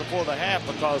upset right before the half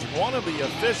because one of the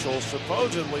officials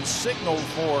supposedly signaled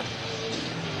for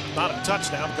not a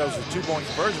touchdown because of the 2-point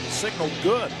conversion, signaled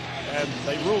good, and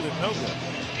they ruled it no good.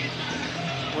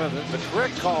 Well, the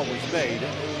correct call was made.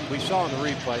 We saw in the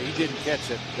replay he didn't catch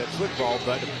that football,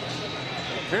 but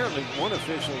apparently one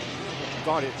official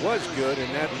thought it was good,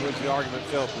 and that was the argument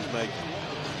Phelps was making.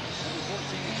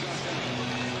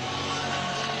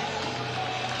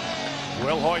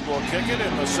 Will Hoyt will kick it,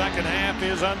 and the second half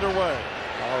is underway.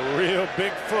 A real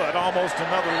big foot, almost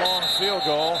another long field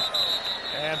goal,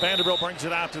 and Vanderbilt brings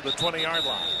it out to the 20-yard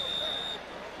line.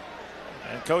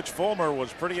 And Coach Fulmer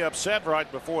was pretty upset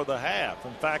right before the half.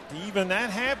 In fact, even at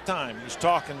halftime, he's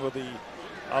talking with the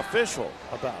official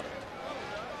about it.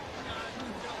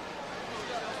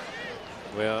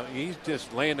 Well, he's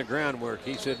just laying the groundwork.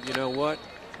 He said, you know what?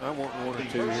 I want 1 or 2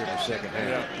 here in the second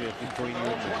half. Yeah, between you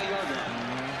and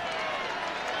me.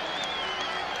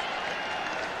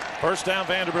 First down,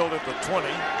 Vanderbilt at the 20.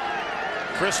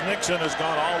 Chris Nixon has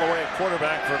gone all the way at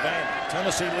quarterback for Vanderbilt.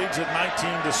 Tennessee leads at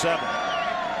 19-7.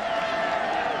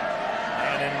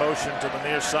 And in motion to the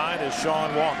near side is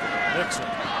Sean Walker. Nixon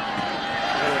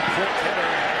with a quick hitter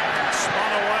and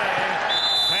spun away.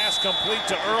 Pass complete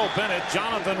to Earl Bennett.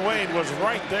 Jonathan Wade was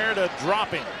right there to drop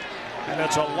him. And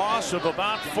it's a loss of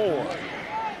about 4.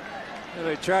 And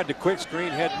they tried the quick screen,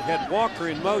 had Walker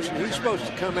in motion. He's supposed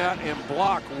to come out and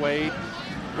block Wade.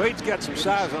 Wade's got some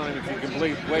size on him, if you can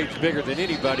believe. Wade's bigger than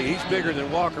anybody. He's bigger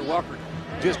than Walker. Walker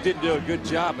just didn't do a good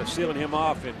job of sealing him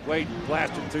off, and Wade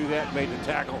blasted through that and made the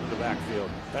tackle in the backfield.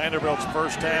 Vanderbilt's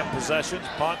first half possessions: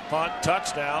 punt,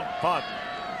 touchdown, punt.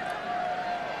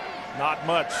 Not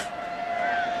much.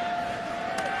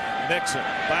 Nixon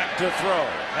back to throw.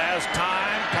 Has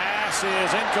time. Pass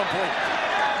is incomplete.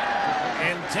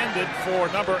 Intended for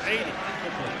number 80.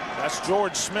 That's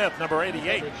George Smith, number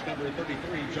 88.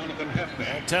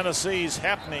 And Tennessee's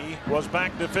Hefney was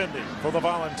back defending for the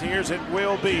Volunteers. It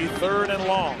will be 3rd and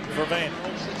long for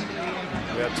Vanderbilt.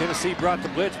 Well, Tennessee brought the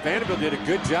blitz. Vanderbilt did a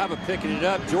good job of picking it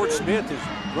up. George Smith is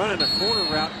running a corner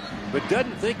route, but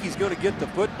doesn't think he's going to get the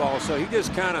football, so he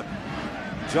just kind of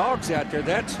jogs out there.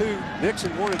 That's who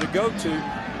Nixon wanted to go to.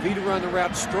 If he'd have run the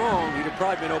route strong, he'd have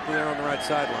probably been open there on the right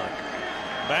sideline.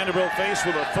 Vanderbilt faced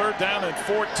with a 3rd down and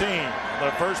 14.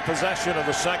 The first possession of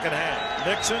the second half.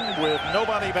 Nixon with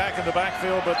nobody back in the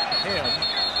backfield but him.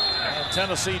 And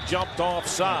Tennessee jumped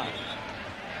offside.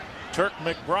 Turk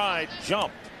McBride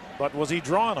jumped, but was he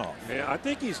drawn off? Yeah, I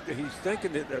think he's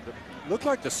thinking that it looked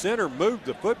like the center moved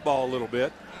the football a little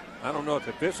bit. I don't know if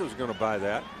the official's going to buy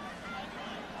that.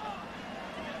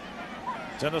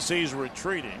 Tennessee's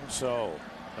retreating, so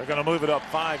they're going to move it up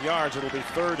 5 yards. It'll be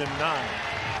 3rd and 9.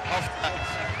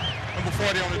 Number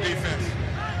 40 on the defense.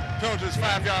 Penalty is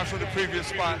 5 yards from the previous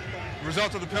spot. The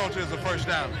result of the penalty is a first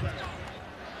down.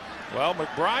 Well,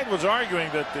 McBride was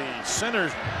arguing that the center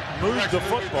moved the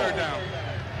football.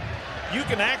 You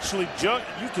can actually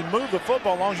you can move the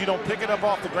football as long as you don't pick it up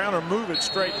off the ground or move it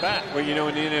straight back. Well, you know,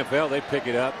 in the NFL, they pick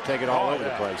it up, take it all over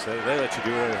the place. They let you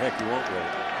do whatever the heck you want with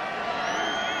it.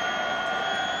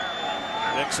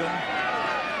 Nixon.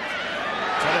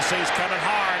 Tennessee's coming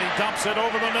hard. He dumps it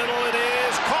over the middle. It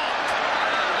is caught.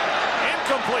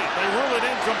 Incomplete. They rule it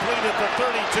incomplete at the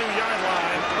 32-yard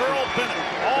line. Earl Bennett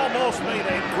almost made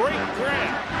a great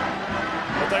grab,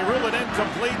 but they rule it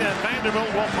incomplete, and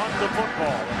Vanderbilt will punt the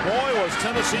football. Boy, was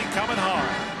Tennessee coming hard.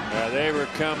 They were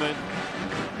coming,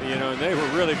 you know, and they were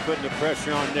really putting the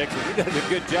pressure on Nixon. He does a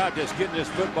good job just getting this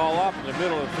football off in the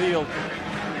middle of the field.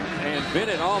 And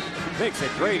Bennett makes a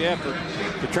great effort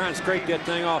to try and scrape that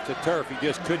thing off the turf. He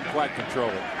just couldn't quite control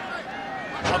it.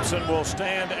 Upson will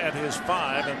stand at his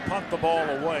 5 and punt the ball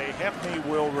away. Hefney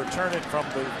will return it from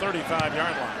the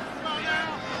 35-yard line.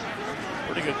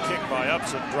 Pretty good kick by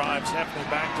Upson. Drives Hefney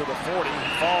back to the 40.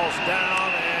 He falls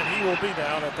down, and he will be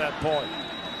down at that point.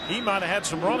 He might have had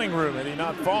some running room had he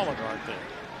not fallen right there.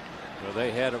 Well,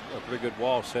 they had a pretty good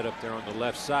wall set up there on the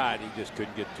left side. He just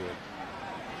couldn't get to it.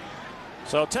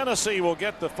 So Tennessee will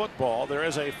get the football. There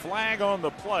is a flag on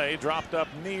the play dropped up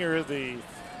near the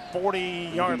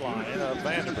 40-yard line of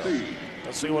Vanderbilt.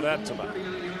 Let's see what that's about.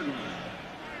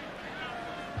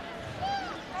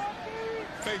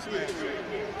 Face mask,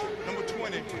 number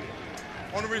 20,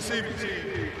 on the receiving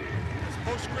team.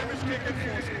 Post-scrimmage kick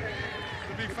enforcement.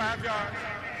 It'll be 5 yards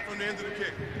from the end of the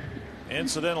kick.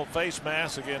 Incidental face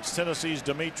mask against Tennessee's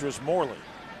Demetrius Morley.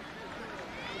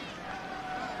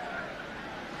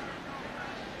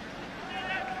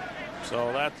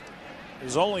 So that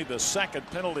is only the second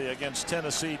penalty against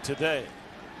Tennessee today.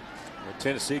 Well,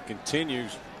 Tennessee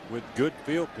continues with good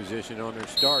field position on their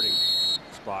starting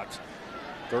spots.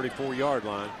 34-yard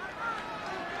line.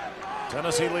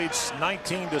 Tennessee leads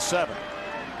 19-7.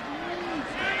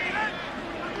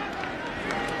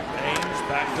 Haynes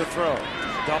back to throw.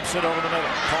 Dumps it over the middle.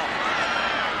 Caught.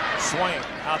 Swain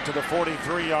out to the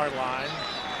 43-yard line.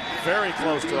 Very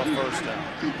close to a first down.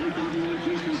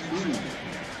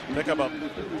 Pickup up.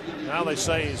 Now they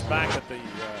say he's back at the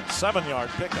 7-yard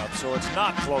pickup, so it's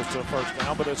not close to a first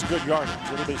down, but it's good yardage.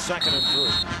 It'll be 2nd and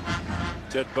 3.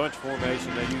 That bunch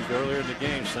formation they used earlier in the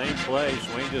game, same play.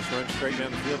 Swain just runs straight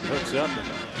down the field, hooks up, and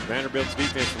Vanderbilt's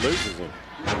defense loses it.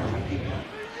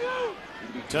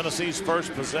 Tennessee's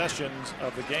first possessions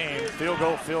of the game: field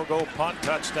goal, punt,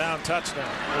 touchdown. This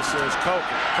is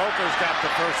Coker. Coker's got the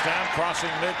first down, crossing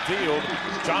midfield.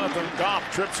 Jonathan Goff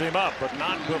trips him up, but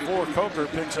not before Coker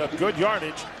picks up good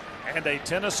yardage and a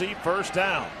Tennessee first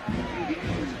down.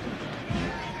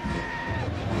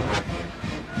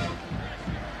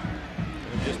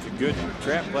 Just a good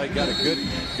trap play. Got a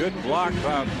good block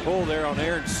by pull there on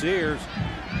Aaron Sears.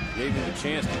 Gave him a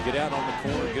chance to get out on the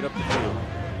corner and get up the field.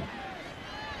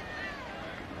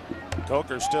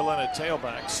 Coker still in at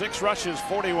tailback. 6 rushes,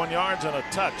 41 yards, and a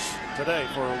touch today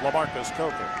for LaMarcus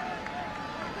Coker.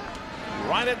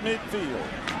 Right at midfield.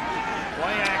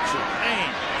 Play action.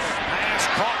 Ames. Pass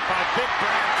caught by Big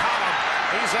Brad Cottom.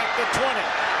 He's at the 20.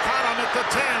 Cottom at the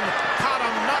 10.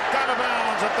 Cottom knocked out of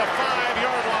bounds at the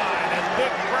 5-yard line. And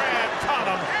Big Brad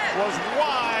Cottom was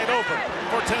wide open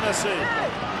for Tennessee.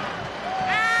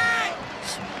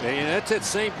 And that's that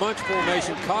same bunch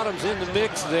formation. Cottom's in the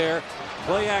mix there.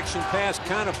 Play action pass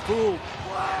kind of fooled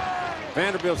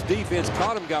Vanderbilt's defense.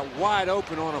 Cottom got wide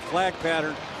open on a flag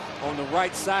pattern on the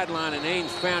right sideline, and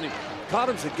Ames found him.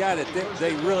 Cottom's a guy that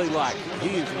they really like.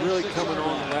 He is really coming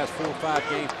on the last 4 or 5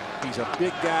 games. He's a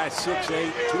big guy,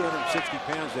 6'8", 260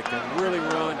 pounds, that can really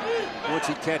run. Once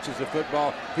he catches the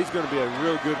football, he's going to be a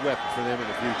real good weapon for them in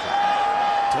the future.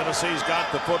 Tennessee's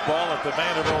got the football at the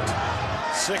Vanderbilt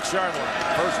 6-yard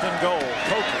line. 1st and goal.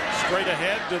 Coker straight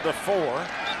ahead to the 4.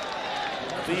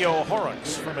 Theo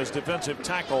Horrocks from his defensive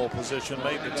tackle position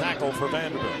made the tackle for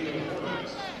Vanderbilt.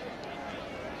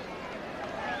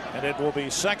 And it will be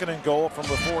 2nd and goal from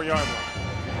the 4-yard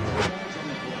line.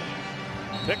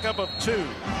 Pickup of 2.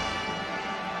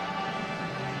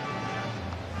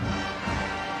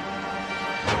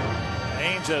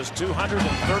 Haynes has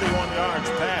 231 yards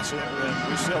passing,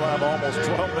 and we still have almost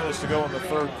 12 minutes to go in the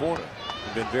 3rd quarter.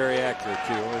 Been very accurate,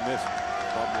 too. Only missed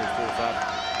probably 4 or 5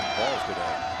 balls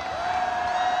today.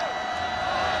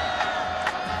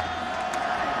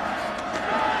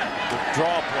 Draw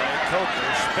play.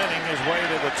 Coker spinning his way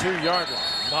to the 2-yard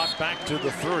line. Knocked back to the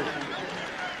 3.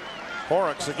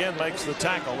 Horrocks again makes the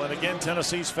tackle, and again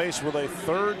Tennessee's faced with a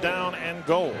 3rd down and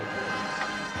goal.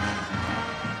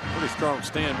 Pretty strong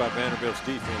stand by Vanderbilt's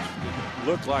defense. It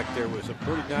looked like there was a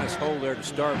pretty nice hole there to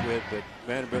start with, but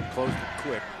Vanderbilt closed it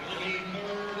quick.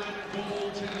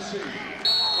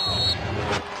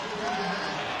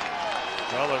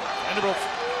 Well, the Vanderbilt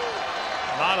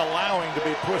not allowing to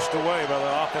be pushed away by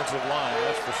the offensive line,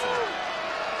 that's for sure.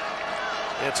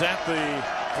 It's at the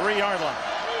 3-yard line.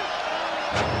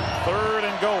 3rd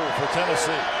and goal for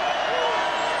Tennessee.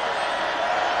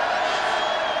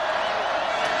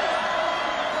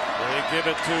 They give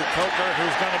it to Coker,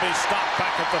 who's going to be stopped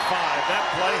back at the 5. That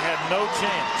play had no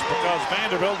chance because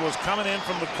Vanderbilt was coming in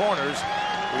from the corners.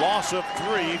 Loss of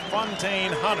 3.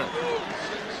 Fontaine Hunter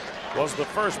was the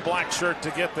first black shirt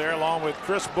to get there, along with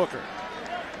Chris Booker.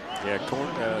 Yeah,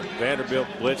 Vanderbilt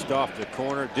blitzed off the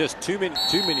corner. Just too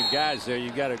many guys there. You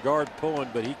got a guard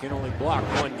pulling, but he can only block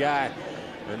 1 guy.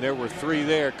 And there were 3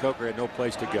 there. Coker had no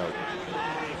place to go.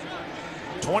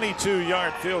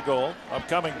 22-yard field goal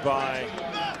upcoming by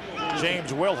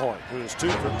James Wilhoit, who is 2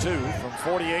 for 2 from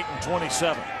 48 and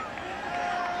 27.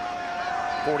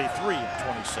 43 and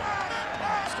 27.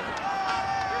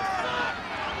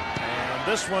 And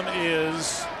this one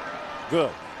is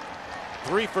good.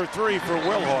 3 for 3 for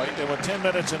Wilhoit. And with 10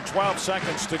 minutes and 12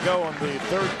 seconds to go in the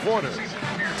 3rd quarter,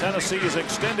 Tennessee has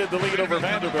extended the lead over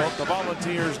Vanderbilt. The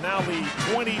Volunteers now lead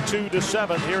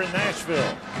 22-7 here in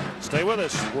Nashville. Stay with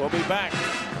us. We'll be back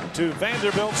to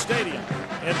Vanderbilt Stadium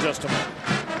in just a moment.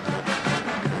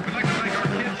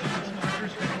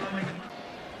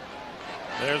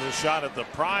 There's a shot at the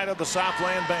pride of the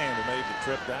Southland Band, who made the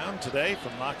trip down today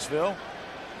from Knoxville.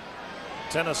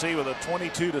 Tennessee with a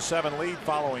 22-7 lead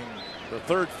following the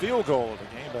 3rd field goal of the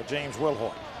game by James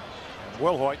Wilhoit. And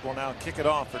Wilhoit will now kick it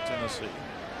off for Tennessee.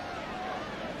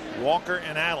 Walker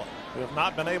and Allen We have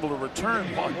not been able to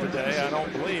return one today. I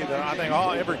don't believe that. I think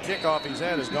every kickoff he's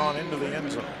had has gone into the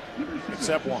end zone,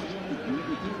 except one.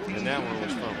 And that one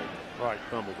was fumbled. Right,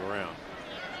 fumbled around.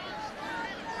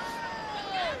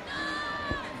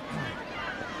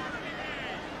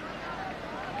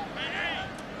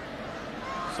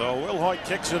 So Will Hoyt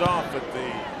kicks it off at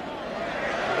the.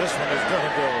 This one is going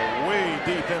to go way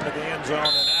deep into the end zone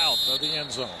and out of the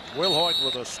end zone. Will Hoyt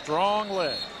with a strong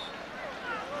leg.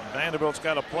 Vanderbilt's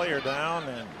got a player down,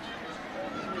 and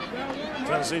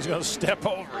Tennessee's going to step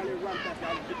over.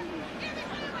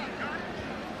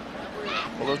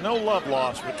 Well, there's no love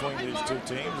lost between these two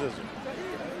teams, is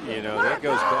there? You know, that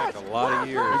goes back a lot of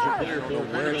years. I don't know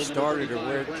where it started or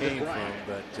where it came from,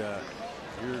 but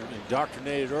you're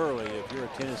indoctrinated early. If you're a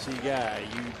Tennessee guy,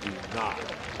 you do not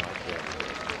like that.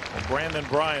 And Brandon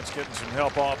Bryant's getting some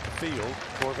help off the field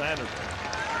for Vanderbilt.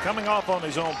 Coming off on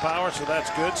his own power, so that's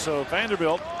good. So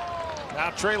Vanderbilt now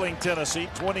trailing Tennessee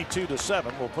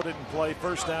 22-7. We'll put it in play.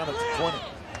 First down at the 20.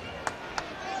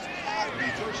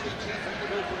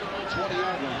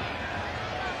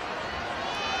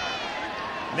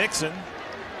 Nixon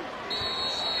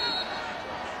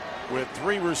with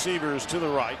 3 receivers to the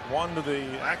right,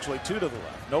 actually 2 to the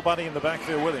left. Nobody in the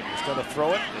backfield with him. He's going to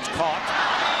throw it. It's caught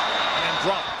and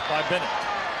dropped by Bennett.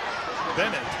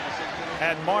 Bennett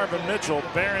had Marvin Mitchell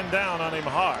bearing down on him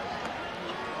hard,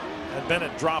 and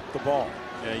Bennett dropped the ball.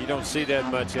 Yeah, you don't see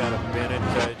that much out of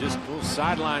Bennett. Just a little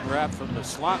sideline wrap from the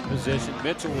slot position.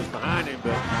 Mitchell was behind him,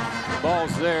 but the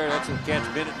ball's there. That's a catch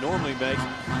Bennett normally makes.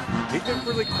 He's been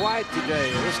really quiet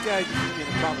today. This guy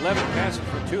caught 11 passes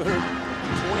for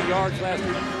 220 yards last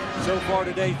week. So far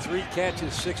today, 3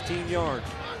 catches, 16 yards.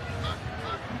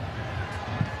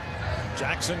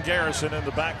 Jackson Garrison in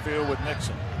the backfield with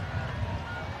Nixon.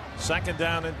 Second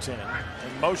down and 10.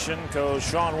 In motion goes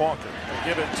Sean Walker. They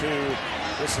give it to,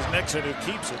 this is Nixon who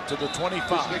keeps it to the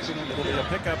 25. It'll be a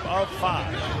pickup of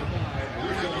 5.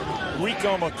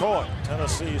 Rico McCoy,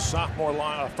 Tennessee's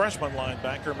freshman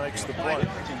linebacker, makes the play.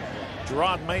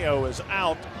 Gerard Mayo is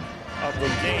out of the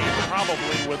game,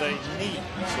 probably with a knee.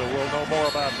 So we'll know more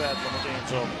about that when the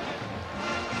game's over.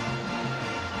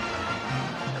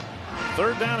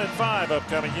 Third down and 5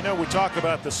 upcoming. You know, we talk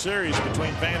about the series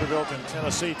between Vanderbilt and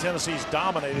Tennessee. Tennessee's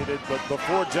dominated it, but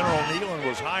before General Nealon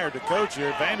was hired to coach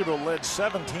here, Vanderbilt led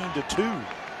 17-2.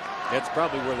 That's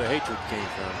probably where the hatred came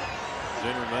from.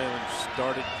 General Nealon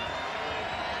started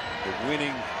the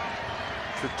winning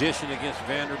tradition against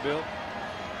Vanderbilt.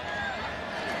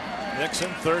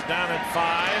 Nixon, third down and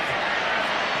 5.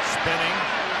 Spinning.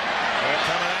 They're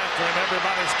coming after him.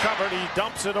 Everybody's covered. He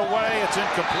dumps it away. It's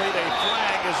incomplete. A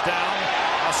flag is down.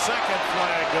 A second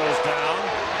flag goes down.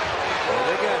 Well,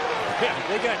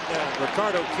 they got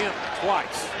Ricardo Kemp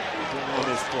twice on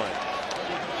this play.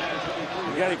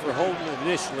 They got him for holding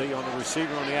initially on the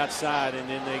receiver on the outside, and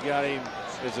then they got him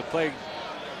as the play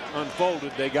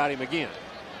unfolded. They got him again.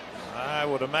 I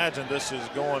would imagine this is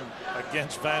going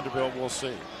against Vanderbilt. We'll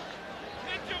see.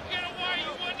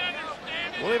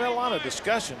 Well, they've had a lot of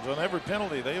discussions on every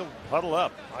penalty. They'll huddle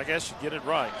up. I guess you get it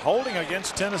right. Holding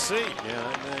against Tennessee. Yeah,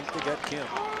 I think they got Kemp.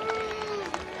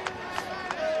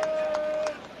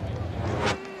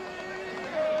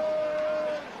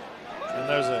 And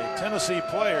there's a Tennessee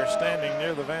player standing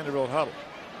near the Vanderbilt huddle.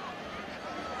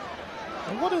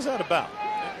 And what is that about?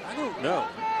 I don't know.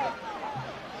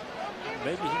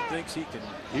 Maybe he thinks he can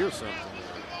hear something.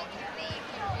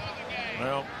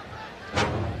 Well,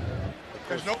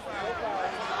 there's no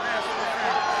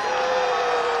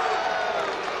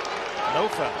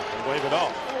foul. They wave it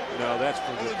off. No, that's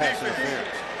for the pass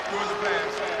interference. Doing the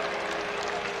pass.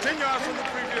 10 yards from the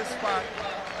previous spot.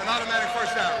 An automatic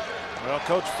first down. Well,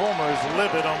 Coach Fulmer is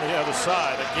livid on the other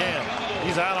side. Again,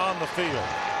 he's out on the field.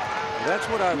 Well, that's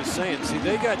what I was saying. See,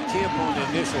 they got Kemp on the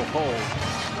initial hold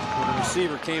when the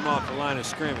receiver came off the line of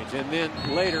scrimmage. And then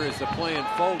later, as the play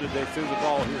unfolded, they threw the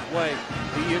ball his way.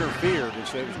 He interfered. And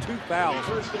so it was 2 fouls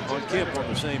on Kemp on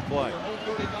the same play.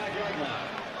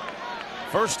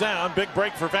 First down, big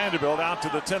break for Vanderbilt out to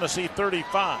the Tennessee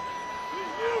 35.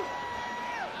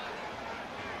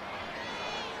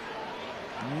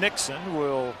 Nixon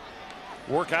will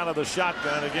work out of the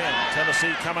shotgun again.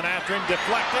 Tennessee coming after him,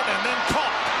 deflected, and then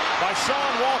caught by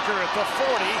Sean Walker at the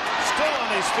 40. Still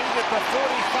on his feet at the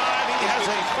 45. He has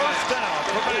a first down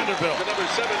for Vanderbilt.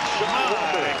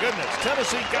 My goodness,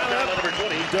 Tennessee got up,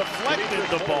 deflected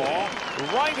the ball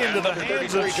right into the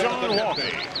hands of Sean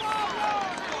Walker.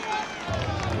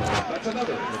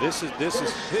 This is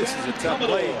a tough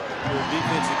play for a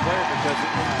defensive player because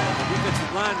on the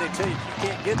defensive line they tell you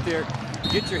can't get there.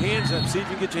 get your hands up, see if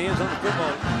you can get your hands on the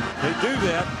football. They do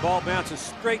that, the ball bounces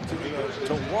straight to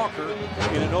Walker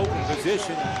in an open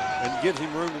position and gives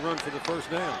him room to run for the first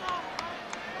down.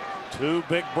 Two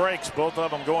big breaks, both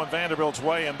of them going Vanderbilt's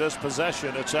way in this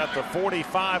possession. It's at the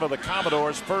 45 of the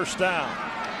Commodores, first down.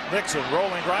 Nixon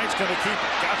rolling right's going to keep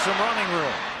it. Got some running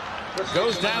room.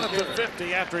 Goes down at the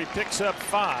 50 after he picks up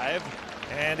 5,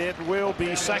 and it will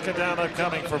be second down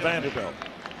upcoming for Vanderbilt.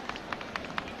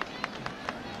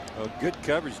 Good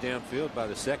coverage downfield by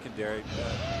the secondary.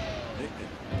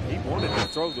 He wanted to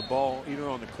throw the ball either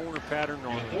on the corner pattern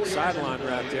or on the sideline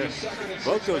right there.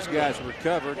 Both those guys were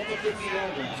covered,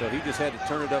 so he just had to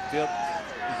turn it upfield.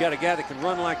 You got a guy that can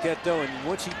run like that, though, and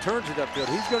once he turns it upfield,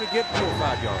 he's going to get 4 or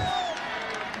 5 yards.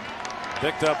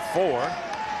 Picked up 4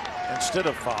 instead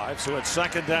of 5, so it's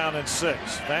second down and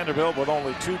 6. Vanderbilt with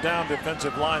only 2 down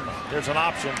defensive linemen. Here's an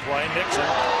option play. Nixon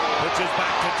pitches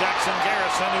back to Jackson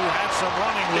Garrison, who had some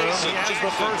running room. He has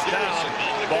the first down,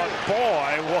 but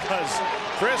boy, was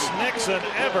Chris Nixon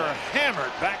ever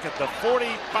hammered back at the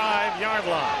 45-yard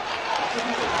line.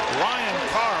 Ryan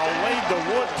Carl laid the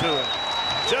wood to him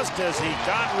just as he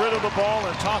got rid of the ball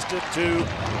and tossed it to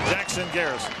Jackson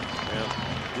Garrison. Yeah.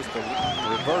 Just a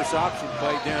reverse option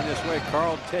play down this way.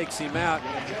 Carl takes him out,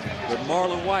 but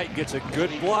Marlon White gets a good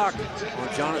block on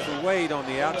Jonathan Wade on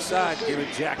the outside,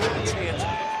 giving Jackson a chance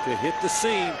to hit the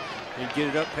seam and get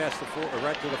it up past the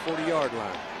right to the 40-yard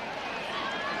line.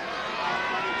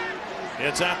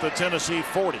 It's at the Tennessee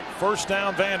 40. First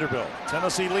down, Vanderbilt.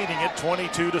 Tennessee leading it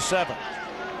 22-7.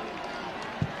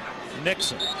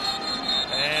 Nixon.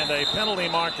 And a penalty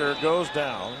marker goes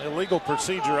down. Illegal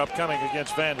procedure upcoming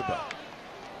against Vanderbilt,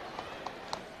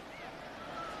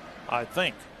 I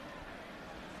think.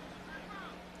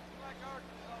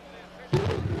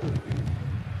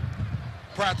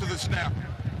 Prior to the snap,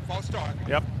 false start.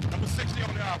 Yep. Number 60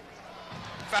 on the out.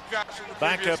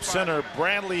 Backup center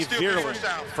Bradley Veerling,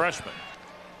 freshman,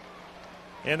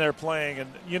 in there playing. And,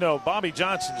 you know, Bobby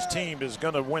Johnson's team is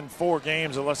going to win 4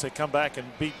 games unless they come back and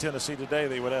beat Tennessee today.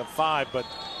 They would have 5. But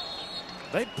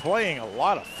they're playing a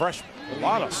lot of freshmen, a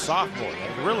lot of sophomores,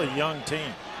 a really young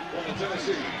team.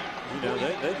 You know,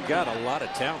 they've got a lot of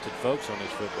talented folks on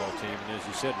this football team, and as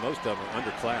you said, most of them are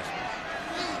underclassmen.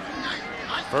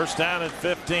 First down at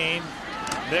 15.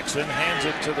 Nixon hands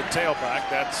it to the tailback.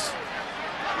 That's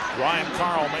Ryan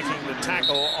Carl making the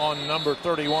tackle on number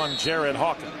 31, Jared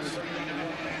Hawkins.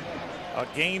 A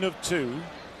gain of 2,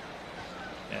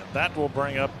 and that will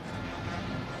bring up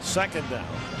second down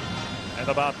and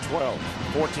about 12,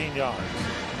 14 yards.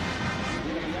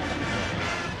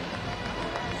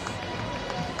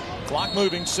 Clock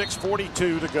moving,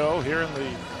 6:42 to go here in the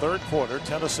third quarter.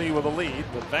 Tennessee with a lead,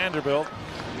 but Vanderbilt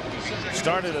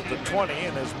started at the 20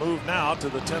 and has moved now to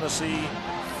the Tennessee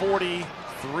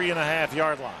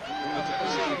 43.5-yard line.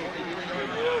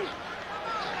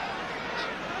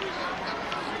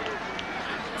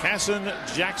 Casson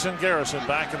Jackson Garrison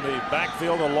back in the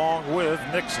backfield along with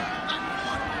Nixon.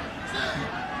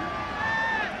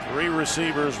 3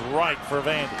 receivers right for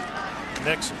Vandy.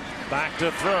 Nixon back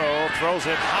to throw, throws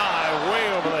it high,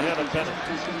 way over the head of Bennett.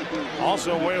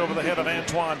 Also way over the head of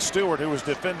Antoine Stewart, who was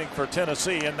defending for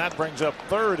Tennessee, and that brings up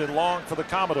 3rd and long for the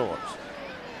Commodores.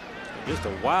 Just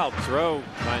a wild throw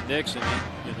by Nixon,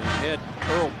 and it had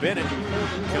Earl Bennett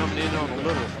coming in on a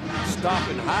little stop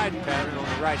and hide pattern on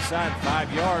the right side,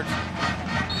 5 yards.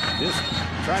 Just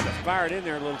tried to fire it in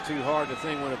there a little too hard. The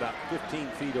thing went about 15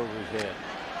 feet over his head.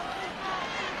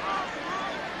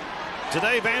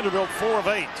 Today, Vanderbilt 4 of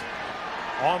 8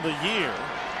 on the year.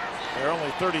 They're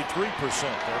only 33%.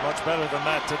 They're much better than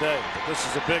that today, but this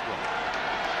is a big one.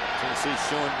 Tennessee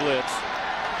showing blitz.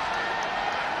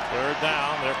 3rd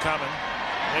down, they're coming.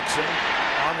 Nixon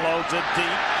unloads it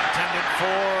deep, intended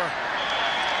for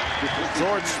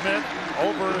George Smith,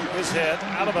 over his head,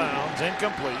 out of bounds,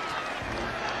 incomplete.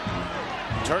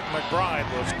 Turk McBride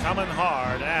was coming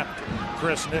hard after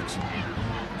Chris Nixon.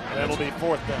 And it'll be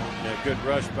 4th down. Yeah, good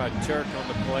rush by Turk on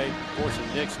the play,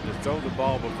 forcing Nixon to throw the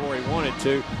ball before he wanted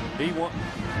to. He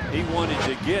wanted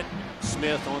to get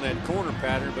Smith on that corner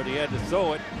pattern, but he had to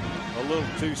throw it a little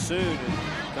too soon, and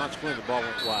consequently the ball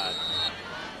went wide.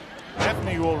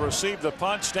 Hefney will receive the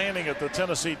punt, standing at the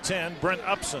Tennessee 10. Brent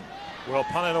Upson will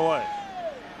punt it away.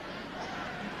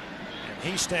 And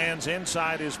he stands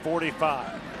inside his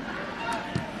 45.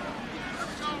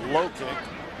 Low kick.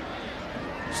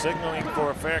 Signaling for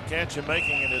a fair catch and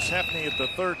making it is Hefney at the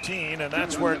 13, and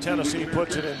that's where Tennessee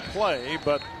puts it in play,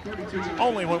 but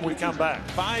only when we come back.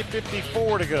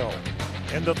 5:54 to go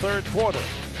in the third quarter.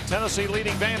 Tennessee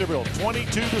leading Vanderbilt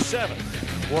 22-7.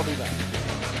 We'll be back.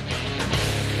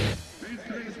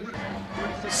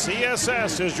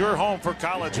 CSS is your home for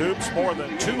college hoops. More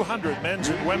than 200 men's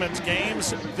and women's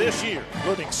games this year,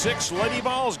 including 6 Lady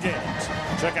Vols games.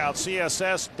 Check out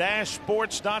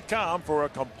CSS-sports.com for a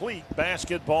complete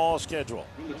basketball schedule.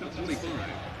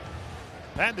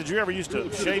 Pat, did you ever used to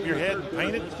shave your head and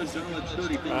paint it?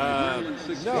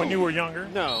 No. When you were younger?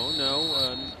 No.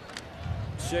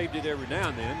 Shaved it every now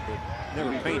and then, but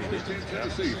never painted it.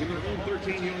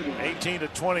 18 to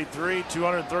 23,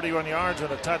 231 yards and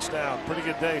a touchdown. Pretty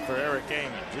good day for Eric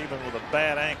Ames, even with a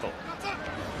bad ankle.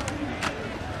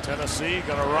 Tennessee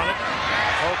going to run it.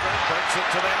 Coker breaks it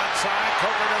to the outside.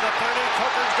 Coker to the 30.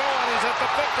 Coker's going. He's at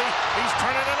the 50. He's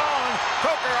turning it on.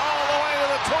 Coker all the way to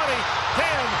the 20, 10,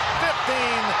 15.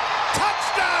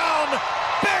 Touchdown!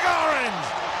 Big Orange!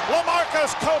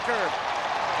 LaMarcus Coker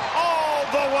all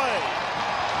the way.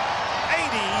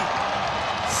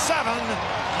 87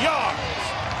 yards.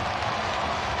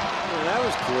 Well, that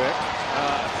was quick.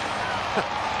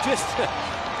 Just a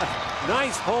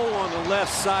nice hole on the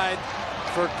left side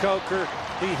for Coker.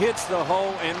 He hits the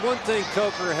hole, and one thing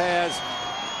Coker has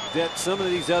that some of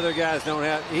these other guys don't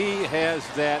have, he has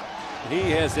that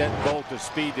bolt of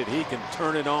speed that he can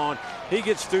turn it on. He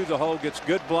gets through the hole, gets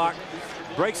good block,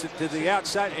 breaks it to the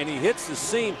outside, and he hits the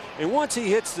seam. And once he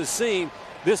hits the seam,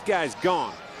 this guy's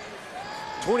gone.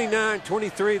 29,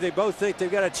 23, they both think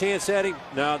they've got a chance at him.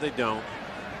 No, they don't.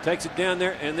 Takes it down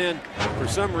there, and then for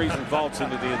some reason vaults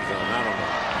into the end zone. I don't know.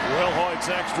 Will Hoyt's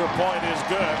extra point is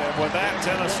good, and with that,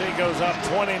 Tennessee goes up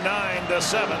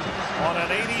 29-7 on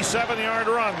an 87-yard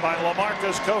run by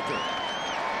LaMarcus Coker.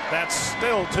 That's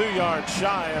still 2 yards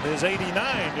shy of his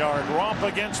 89-yard romp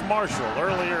against Marshall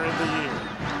earlier in the year.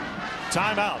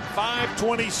 Timeout,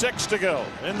 5:26 to go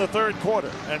in the third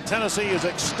quarter, and Tennessee has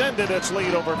extended its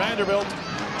lead over Vanderbilt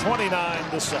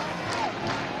 29-7.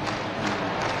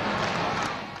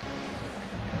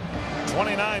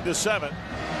 29-7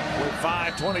 with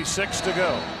 5:26 to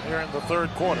go here in the third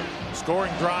quarter.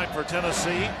 Scoring drive for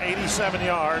Tennessee, 87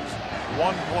 yards,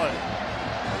 1 play.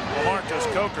 LaMarcus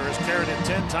Coker has carried it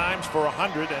 10 times for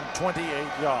 128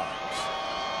 yards.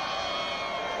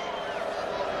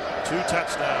 2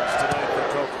 touchdowns today for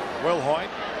Coker. Will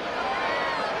Hoyt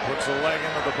puts a leg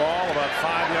into the ball about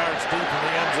 5 yards deep in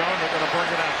the end zone. They're going to bring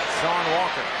it out. Sean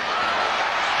Walker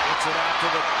puts it out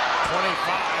to the 25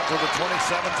 to the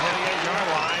 27-28-yard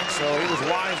line, so he was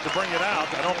wise to bring it out.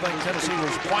 I don't think Tennessee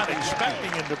was quite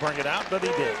expecting him to bring it out, but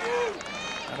he did.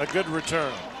 And a good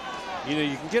return. You know,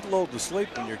 you can get lulled to sleep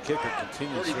when your kicker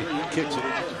continuously kicks it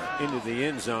into the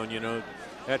end zone. You know,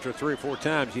 after 3 or 4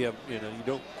 times, you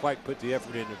don't quite put the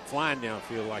effort into flying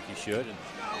downfield like you should. And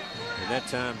that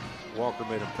time, Walker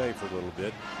made him pay for a little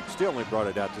bit. Still only brought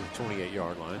it out to the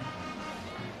 28-yard line.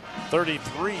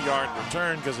 33-yard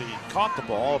return because he caught the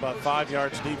ball about 5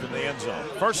 yards deep in the end zone.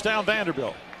 First down,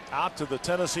 Vanderbilt out to the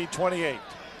Tennessee 28.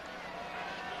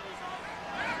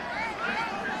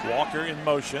 Walker in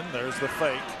motion. There's the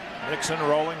fake. Nixon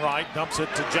rolling right, dumps it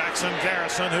to Jackson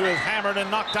Garrison, who is hammered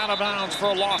and knocked out of bounds for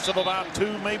a loss of about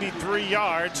 2, maybe 3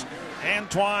 yards.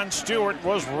 Antoine Stewart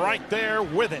was right there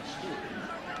with him.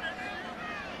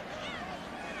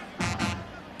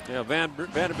 Yeah,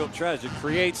 Vanderbilt tries to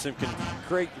create some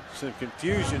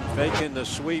confusion, faking the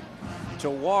sweep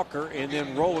to Walker, and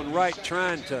then rolling right,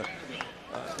 trying to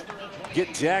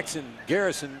get Jackson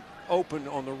Garrison open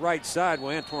on the right side.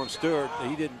 Well, Antoine Stewart,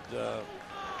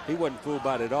 he wasn't fooled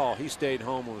by it at all. He stayed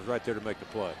home and was right there to make the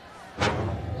play.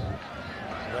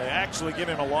 They actually give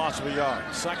him a loss of a yard.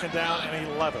 Second down and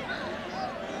 11.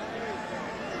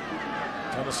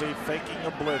 Tennessee faking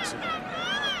a blitz.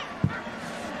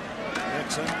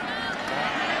 Nixon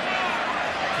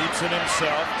keeps it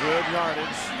himself. Good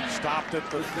yardage. Stopped at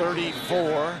the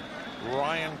 34.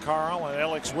 Ryan Carl and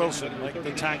Alex Wilson make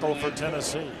the tackle for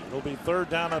Tennessee. It'll be third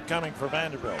down upcoming for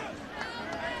Vanderbilt.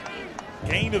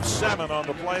 Gain of 7 on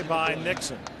the play by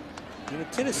Nixon. You know,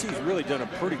 Tennessee's really done a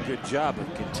pretty good job of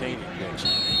containing Nixon.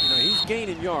 You know, he's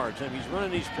gaining yards. I mean, he's running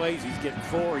these plays. He's getting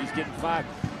 4, he's getting 5,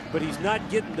 but he's not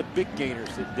getting the big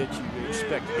gainers that you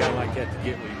expect a guy like that to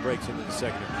get when he breaks into the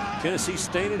second. Tennessee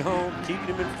staying at home, keeping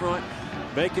him in front,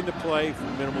 making the play for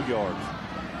minimal yards.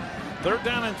 Third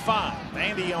down and 5.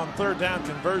 Vandy on third down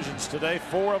conversions today,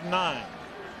 4 of 9.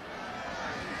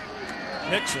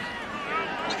 Nixon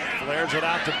flares it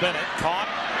out to Bennett, caught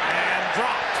and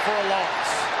dropped for a loss.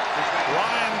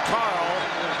 Ryan Carl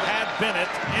had Bennett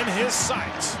in his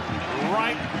sights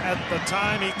right at the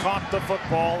time he caught the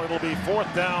football. It'll be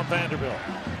fourth down, Vanderbilt.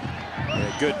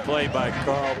 Yeah, good play by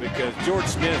Carl, because George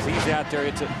Smith, he's out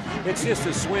there. It's just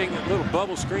a swing, a little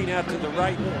bubble screen out to the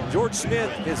right. George Smith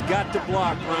has got to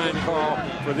block Ryan Carl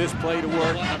for this play to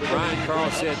work. Ryan Carl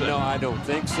said, no, I don't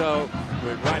think so.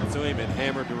 went right through him and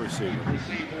hammered the receiver.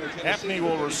 Epney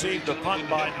will receive the punt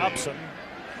by Upson.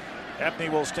 Epney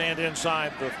will stand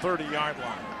inside the 30-yard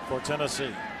line for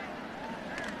Tennessee.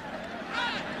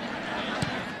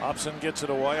 Upson gets it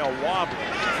away, a wobbly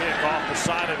kick off the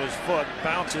side of his foot,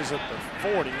 bounces at the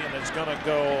 40, and is going to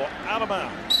go out of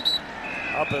bounds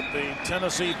up at the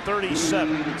Tennessee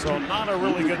 37. So not a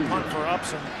really good punt for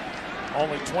Upson.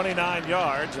 Only 29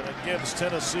 yards, and it gives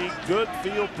Tennessee good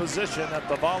field position at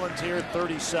the Volunteer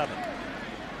 37.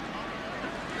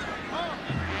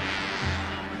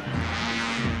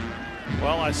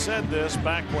 Well, I said this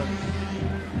back when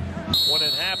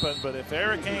it happened, but if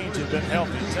Eric Haynes had been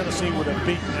healthy, Tennessee would have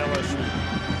beaten LSU.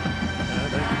 I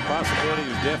think the possibility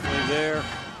is definitely there.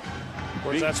 Of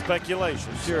course, that's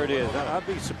speculation. Sure it is. I'd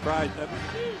be surprised. I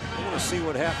want to see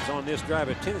what happens on this drive.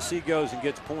 If Tennessee goes and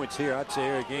gets points here, I'd say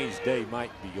Eric Haynes' day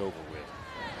might be over with.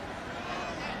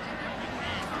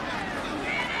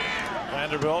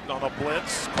 Vanderbilt on a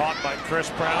blitz, caught by Chris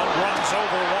Brown, runs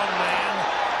over one man,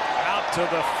 out to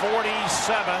the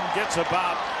 47, gets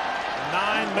about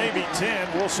 9, maybe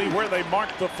 10. We'll see where they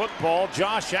mark the football.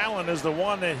 Josh Allen is the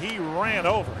one that he ran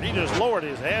over. He just lowered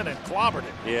his head and clobbered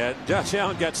it. Yeah, Josh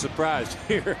Allen got surprised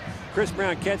here. Chris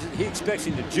Brown catches it. He expects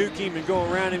him to juke him and go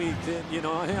around him. He, you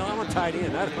know, hell, I'm a tight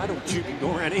end. I don't juke and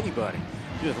go around anybody.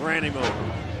 Just ran him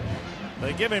over.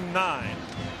 They give him 9.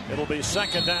 It'll be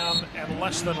second down and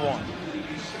less than 1.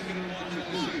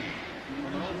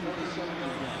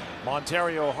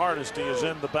 Montario Hardesty is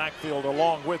in the backfield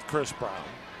along with Chris Brown,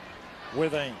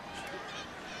 with Ainge.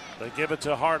 They give it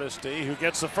to Hardesty, who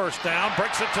gets the first down,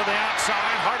 breaks it to the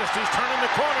outside. Hardesty's turning the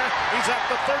corner. He's at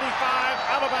the 35,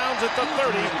 out of bounds at the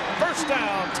 30. First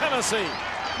down, Tennessee.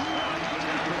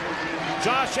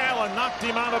 Josh Allen knocked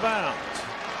him out of bounds.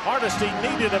 Hardesty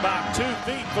needed about 2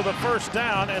 feet for the first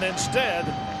down and instead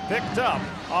picked up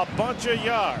a bunch of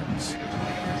yards.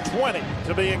 20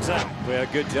 to be exact. Well,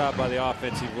 good job by the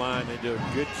offensive line. They do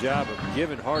a good job of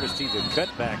giving Hardesty the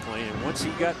cutback lane. And once he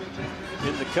got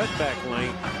in the cutback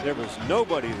lane, there was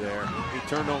nobody there. He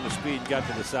turned on the speed and got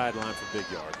to the sideline for big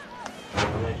yards.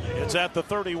 It's at the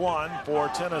 31 for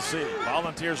Tennessee.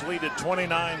 Volunteers lead it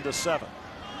 29-7.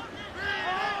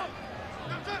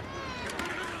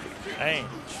 Ainge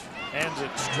hands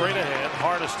it straight ahead.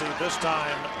 Hardesty this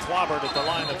time clobbered at the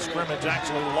line of scrimmage,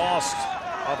 actually lost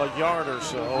of a yard or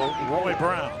so. Roy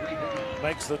Brown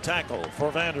makes the tackle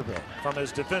for Vanderbilt from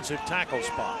his defensive tackle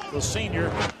spot. The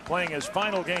senior, playing his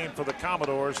final game for the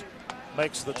Commodores,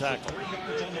 makes the tackle.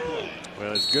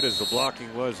 Well, as good as the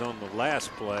blocking was on the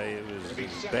last play, it was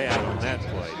bad on that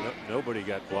play. Nobody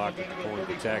got blocked at the point of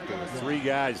attack. There were 3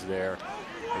 guys there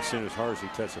as soon as Hardesty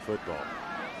touched the football.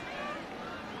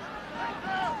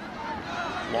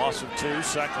 Loss of 2,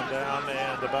 second down,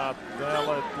 and about,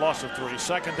 well, loss of 3,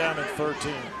 second down and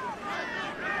 13.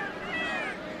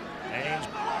 Ainge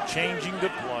changing the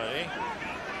play.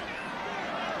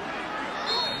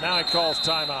 And now he calls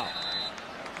timeout.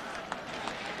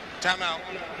 Timeout.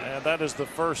 And that is the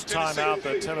first timeout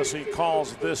that Tennessee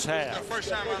calls this half.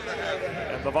 First timeout of the half.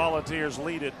 And the Volunteers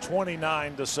lead it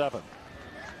 29-7.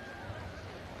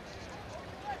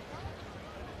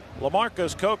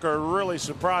 LaMarcus Coker really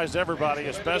surprised everybody,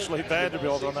 especially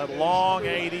Vanderbilt, on that long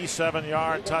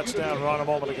 87-yard touchdown run a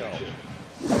moment ago.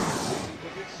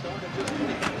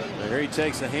 There he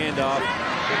takes the handoff.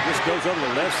 It just goes over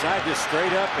the left side, just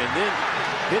straight up, and then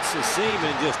hits the seam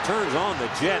and just turns on the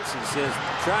jets and says,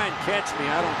 try and catch me.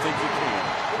 I don't think you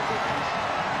can.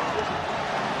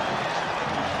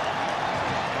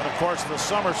 Of course, the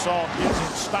somersault gives him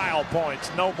style points.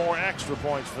 No more extra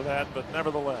points for that, but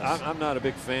nevertheless. I'm not a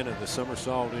big fan of the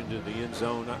somersault into the end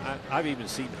zone. I've even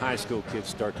seen high school kids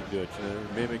start to do it. You know,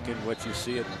 they're mimicking what you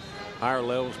see at higher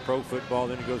levels, pro football,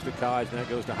 then it goes to college, and that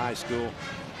goes to high school.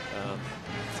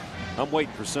 I'm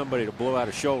waiting for somebody to blow out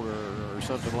a shoulder or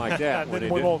something like that. Then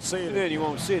we won't see it. Then you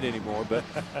won't see it anymore. But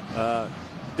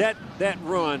that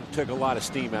run took a lot of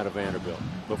steam out of Vanderbilt.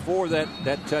 Before that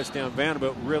touchdown,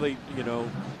 Vanderbilt really, you know,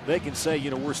 they can say,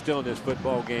 you know, we're still in this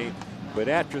football game. But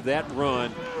after that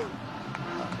run,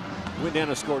 went down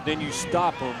and scored, then you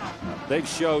stop them. They've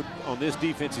showed on this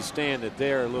defensive stand that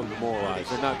they're a little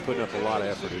demoralized. They're not putting up a lot of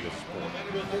effort at this point.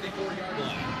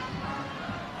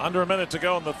 Under a minute to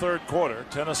go in the third quarter.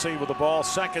 Tennessee with the ball,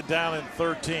 second down and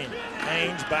 13.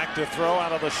 Ainge back to throw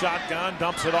out of the shotgun,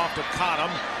 dumps it off to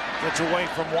Cottom. Gets away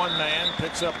from one man,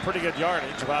 picks up pretty good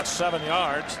yardage, about 7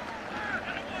 yards.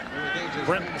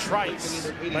 Brenton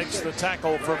Trice makes the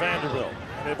tackle for Vanderbilt.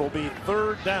 And it will be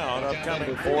third down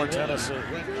upcoming for Tennessee.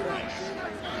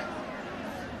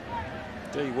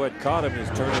 Tell you what caught him is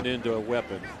turning into a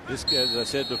weapon. This guy, as I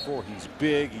said before, he's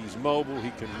big, he's mobile,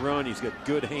 he can run, he's got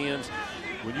good hands.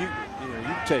 When you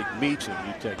take Meacham,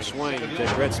 you take Swain, you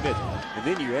take Brett Smith, and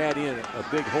then you add in a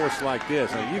big horse like this,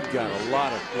 and you've got a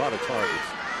lot of targets.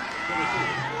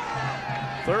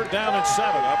 3rd down and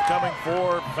 7 upcoming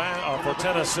for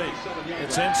Tennessee.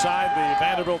 It's inside the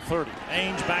Vanderbilt 30.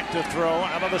 Ainge back to throw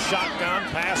out of the shotgun.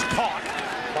 Pass caught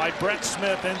by Brett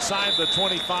Smith inside the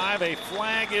 25. A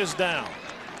flag is down.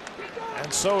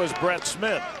 And so is Brett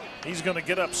Smith. He's going to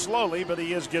get up slowly, but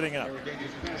he is getting up.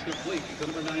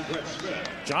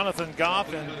 Jonathan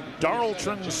Goff and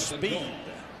Darlton Speed,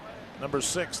 number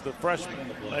 6, the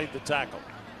freshman, made the tackle.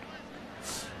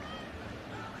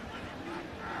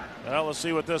 Well, let's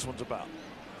see what this one's about.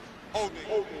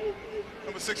 Holding.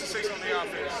 Number 66 on the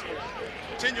offense.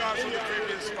 10 yards from the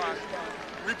previous spot.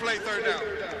 Replay 3rd down.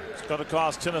 It's going to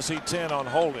cost Tennessee 10 on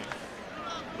holding.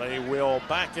 They will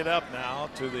back it up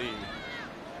now to the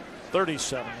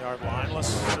 37-yard line.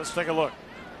 Let's take a look.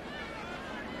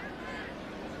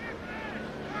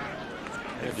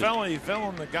 He fell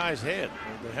on the guy's head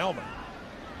with the helmet.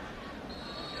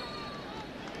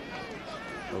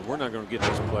 But we're not going to get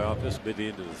this playoff. This will be the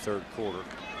end of the 3rd quarter.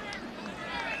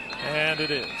 And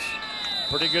it is.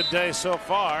 Pretty good day so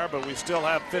far, but we still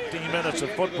have 15 minutes of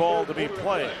football to be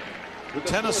played.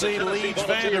 Tennessee leads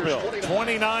Vanderbilt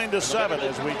 29-7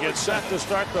 as we get set to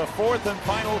start the 4th and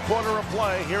final quarter of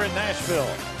play here in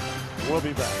Nashville. We'll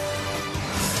be back.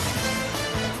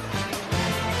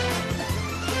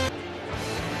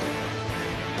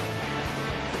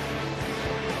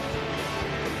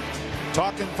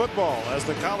 Talking football as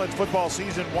the college football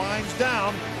season winds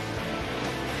down.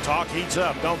 Talk heats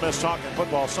up. Don't miss Talking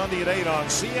Football Sunday at 8 on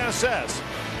CSS.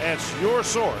 It's your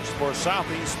source for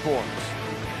Southeast sports.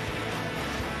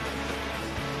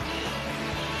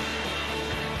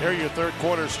 Here are your 3rd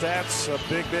quarter stats. A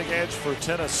big edge for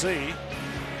Tennessee.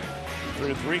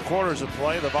 Through 3 quarters of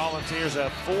play, the Volunteers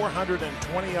have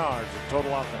 420 yards of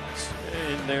total offense.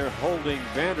 And they're holding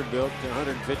Vanderbilt to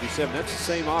 157. That's the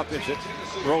same offense that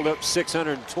rolled up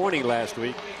 620 last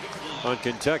week on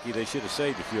Kentucky. They should have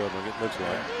saved a few of them, it looks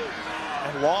like.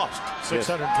 And lost.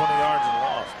 620 yards and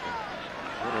lost.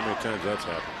 I wonder how many times that's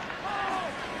happened.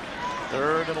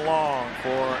 3rd and long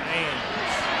for Ainge.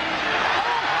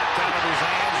 Knocked out of his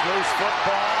hands, loose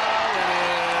football. It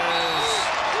is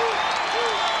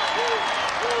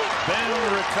been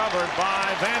recovered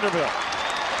by Vanderbilt.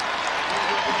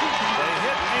 They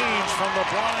hit Ainge from the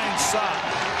blind side,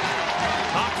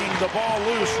 knocking the ball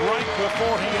loose right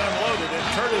before he unloaded it.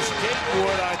 Curtis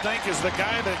Gatewood, I think, is the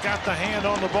guy that got the hand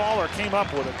on the ball or came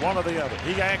up with it, one or the other.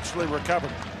 He actually recovered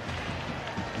it.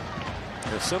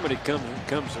 If somebody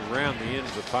comes around the end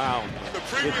of the pile, The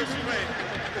previous play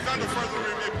is under further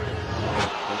review.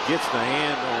 and gets the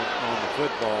hand on the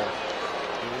football,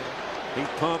 he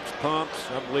pumps.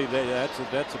 I believe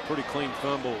that's a pretty clean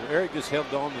fumble. Eric just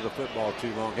held on to the football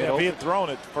too long. Yeah, if he had thrown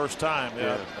it the first time, he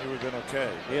would have been okay.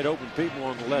 He had open people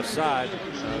on the left side.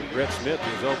 Brett Smith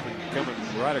was open, coming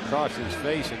right across his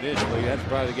face initially. That's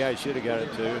probably the guy he should have got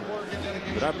it to.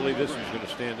 But I believe this one's going to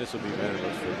stand. This will be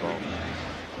Vanderbilt's football.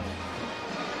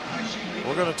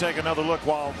 We're going to take another look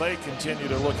while they continue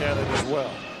to look at it as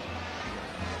well.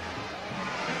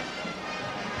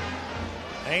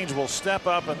 Ainge will step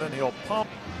up and then he'll pump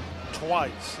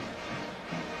twice.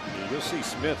 You'll see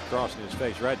Smith crossing his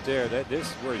face right there. This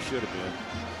is where he should have been.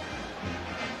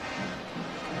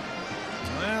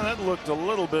 Well, that looked a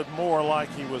little bit more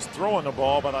like he was throwing the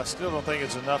ball, but I still don't think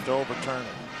it's enough to overturn it.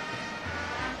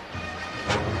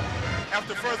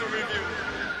 After further review,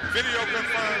 video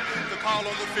confirms the call on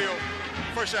the field.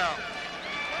 First out.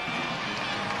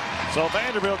 So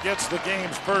Vanderbilt gets the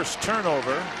game's first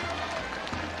turnover.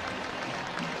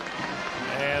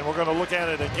 And we're going to look at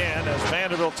it again as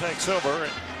Vanderbilt takes over.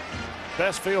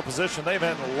 Best field position they've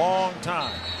had in a long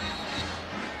time.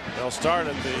 They'll start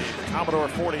at the Commodore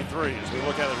 43 as we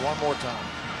look at it one more time.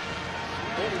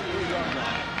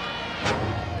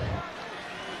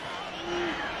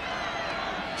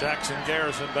 Jackson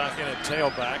Garrison back in at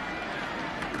tailback.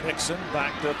 Nixon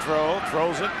back to throw,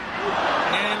 throws it,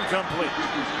 incomplete.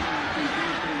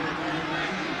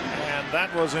 And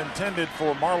that was intended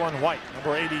for Marlon White,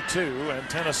 number 82, and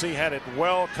Tennessee had it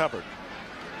well covered.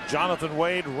 Jonathan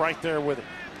Wade right there with it.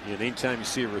 Yeah, anytime you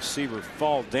see a receiver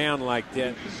fall down like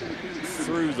that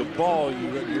through the ball,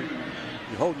 you're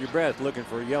holding your breath looking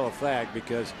for a yellow flag,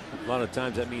 because a lot of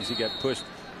times that means he got pushed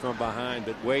from behind.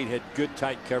 But Wade had good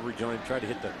tight coverage on him, tried to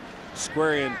hit the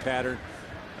square end pattern,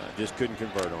 just couldn't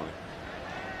convert on it.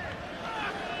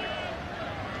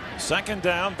 Second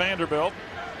down, Vanderbilt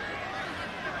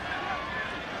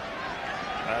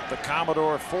at the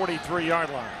Commodore 43-yard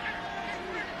line.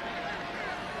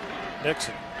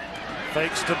 Nixon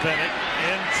fakes to Bennett,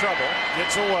 in trouble,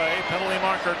 gets away, penalty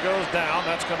marker goes down.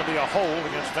 That's going to be a hold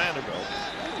against Vanderbilt.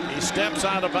 He steps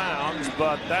out of bounds,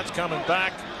 but that's coming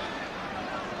back.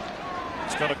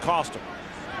 It's going to cost him.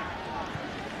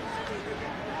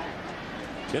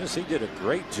 Tennessee did a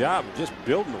great job of just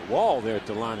building a wall there at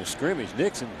the line of scrimmage.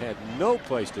 Nixon had no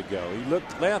place to go. He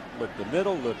looked left, looked the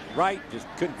middle, looked right, just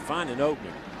couldn't find an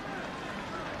opening.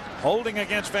 Holding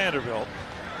against Vanderbilt.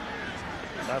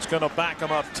 That's going to back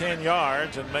him up 10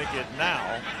 yards and make it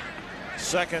now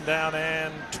 2nd down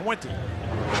and 20.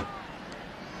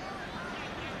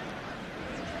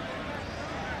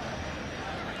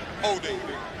 Holding.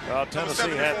 Well,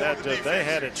 Tennessee had that. They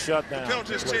had it shut down. The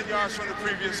penalty is 10 yards from the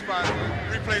previous spot.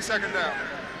 Replay 2nd down.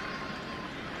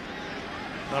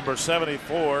 Number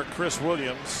 74, Chris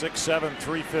Williams, 6'7",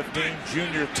 315,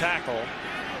 junior tackle.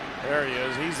 There he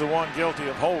is. He's the one guilty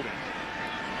of holding.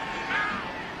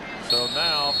 So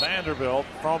now Vanderbilt,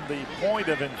 from the point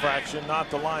of infraction, not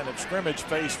the line of scrimmage,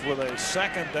 faced with a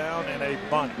 2nd down and a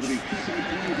bunch.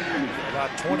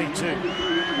 About 22.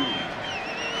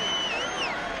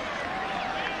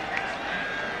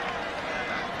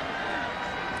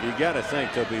 You got to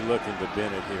think they'll be looking to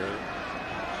Bennett here.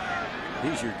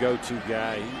 He's your go-to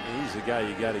guy. He's the guy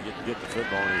you got to get the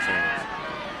football in his hands.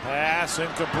 Pass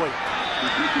incomplete.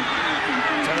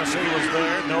 Tennessee was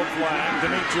there, no flag.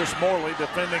 Demetrius Morley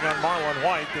defending on Marlon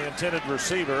White, the intended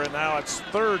receiver, and now it's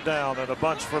 3rd down and a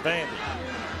bunch for Vandy.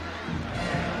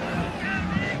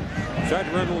 Tried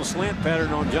to run a little slant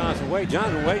pattern on Jonathan Wade.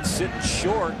 Jonathan Wade's sitting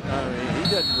short. He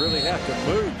doesn't really have to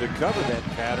move to cover that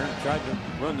pattern. Tried to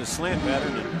run the slant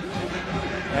pattern and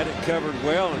had it covered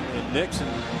well, and Nixon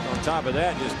on top of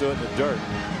that just threw it in the dirt.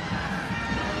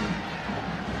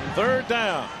 3rd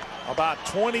down, about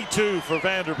 22 for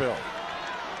Vanderbilt.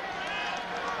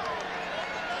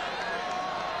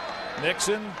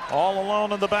 Nixon all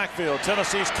alone in the backfield.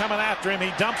 Tennessee's coming after him. He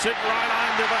dumps it right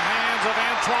into the hands of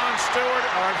Antoine Stewart,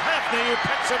 or Hefney, who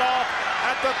picks it off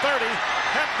at the 30.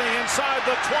 Hefney inside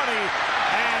the 20,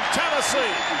 and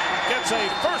Tennessee gets a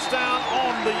 1st down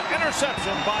on the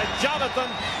interception by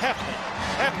Jonathan Hefney.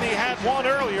 Hefney had one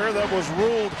earlier that was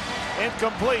ruled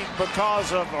incomplete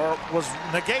because of, or was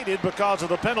negated because of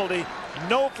the penalty.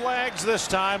 No flags this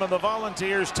time, and the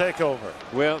Volunteers take over.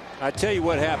 Well, I tell you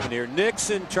what happened here.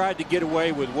 Nixon tried to get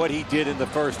away with what he did in the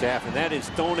 1st half, and that is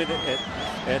throwing it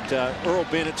at Earl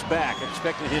Bennett's back,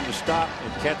 expecting him to stop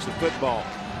and catch the football.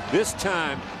 This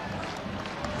time,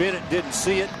 Bennett didn't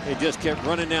see it. It just kept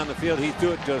running down the field. He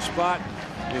threw it to a spot.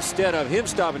 Instead of him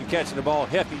stopping and catching the ball,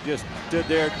 Hefty just stood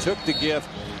there, took the gift,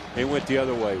 and went the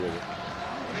other way with it.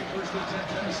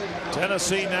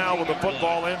 Tennessee now with the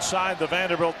football inside the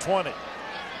Vanderbilt 20.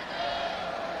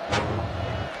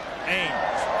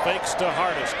 Ames fakes to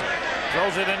Hardesty,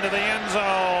 throws it into the end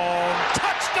zone.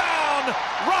 Touchdown,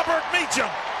 Robert Meacham.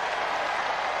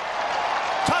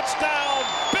 Touchdown,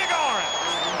 Big Orange.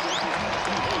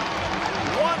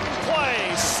 One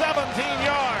play, 17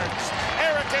 yards.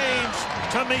 Eric Ames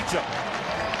to Meacham.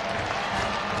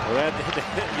 Well,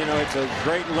 it's a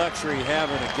great luxury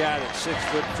having a guy that's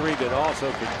 6'3" that also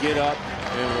could get up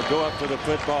and will go up for the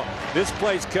football. This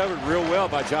play's covered real well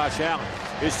by Josh Allen.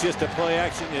 It's just a play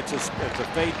action. It's a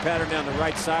fade pattern down the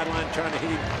right sideline, trying to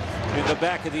hit him in the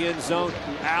back of the end zone.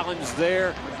 Allen's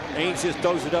there. Ames just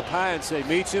throws it up high and say,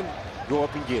 Meacham, go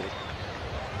up and get it.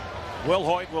 Will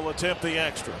Hoyt will attempt the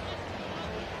extra.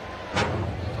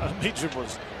 Meacham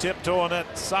was tiptoeing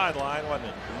that sideline, wasn't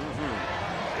it?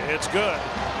 It's good.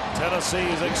 Tennessee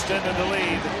is extended the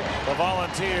lead. The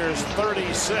Volunteers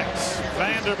 36,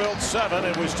 Vanderbilt 7,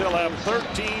 and we still have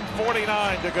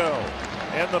 13:49 to go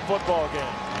in the football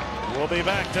game. We'll be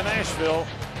back to Nashville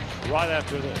right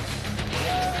after this.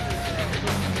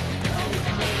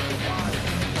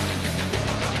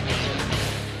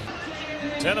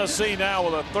 Tennessee now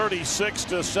with a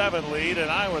 36-7 lead, and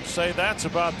I would say that's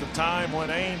about the time when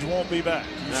Ainge won't be back.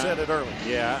 You said it earlier.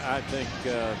 Yeah, I think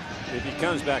if he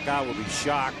comes back, I will be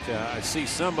shocked. I see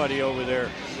somebody over there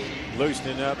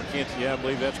loosening up. I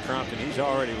believe that's Crompton. He's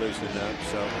already loosening up,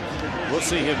 so we'll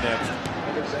see him next.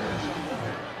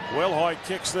 Will Hoyt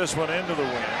kicks this one into the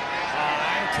wind.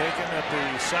 High, taken at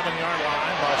the 7-yard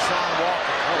line by Sean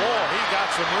Walker. Oh, he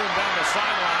got some room down the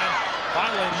sideline.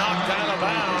 Finally knocked out of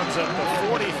bounds at the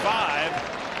 45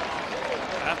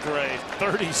 after a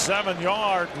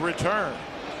 37-yard return.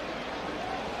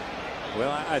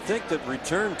 Well, I think the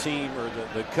return team, or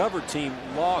the cover team,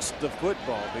 lost the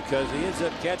football because he ends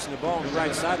up catching the ball on the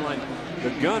right sideline.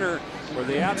 The gunner, or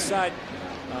the outside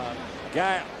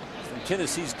guy from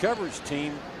Tennessee's coverage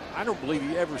team, I don't believe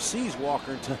he ever sees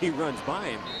Walker until he runs by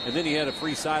him, and then he had a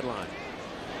free sideline.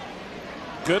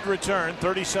 Good return,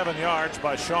 37 yards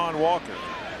by Sean Walker.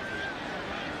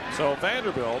 So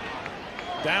Vanderbilt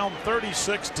down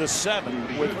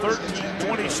 36-7 with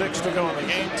 13:26 to go in the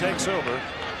game, takes over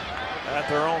at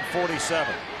their own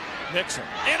 47. Nixon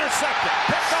intercepted,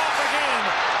 picked off again.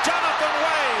 Jonathan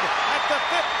Wade at the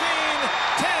 15,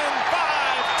 10,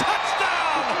 5,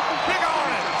 touchdown, Big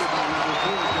Orange.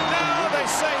 Now they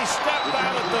say stepped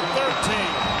out at the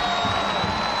 13.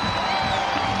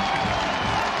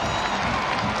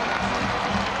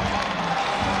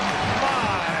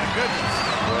 My goodness.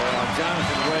 Well,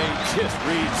 Jonathan Wade just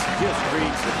reads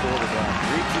the quarterback.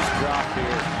 Reads his drop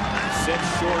here, sets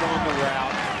short on the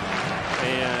route,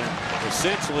 and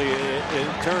essentially it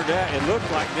turned out, it looked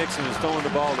like Nixon is throwing the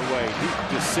ball to Wade. He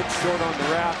just sits short on the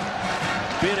route.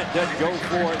 Bennett doesn't go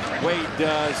for it. Wade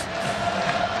does.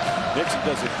 Nixon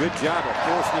does a good job of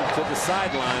forcing him to the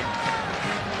sideline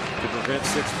to prevent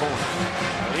 6 points.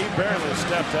 He barely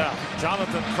stepped out.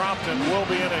 Jonathan Crompton will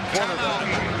be in at quarterback.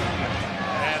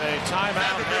 And a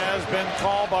timeout has been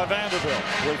called by Vanderbilt.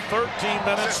 With 13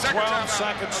 minutes, 12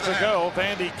 seconds to go,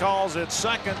 Vandy calls its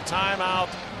second timeout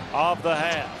of the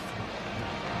half.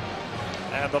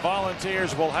 And the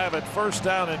Volunteers will have it first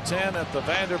down and 10 at the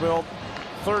Vanderbilt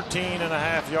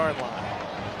 13.5-yard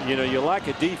line. You know, you like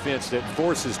a defense that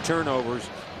forces turnovers,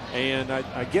 and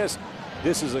I guess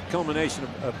this is a culmination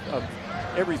of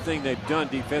everything they've done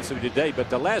defensively today, but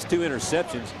the last 2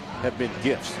 interceptions have been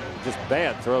gifts, just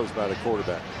bad throws by the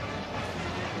quarterback.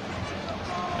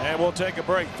 And we'll take a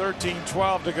break.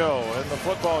 13-12 to go in the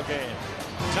football game.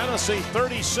 Tennessee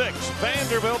 36,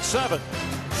 Vanderbilt 7.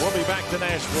 We'll be back to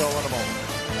Nashville in a moment.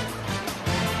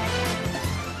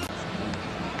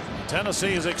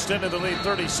 Tennessee has extended the lead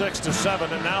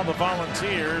 36-7, and now the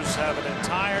Volunteers have an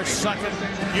entire second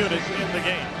unit in the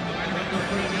game.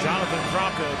 Jonathan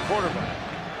Crompton at quarterback.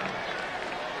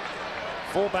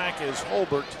 Fullback is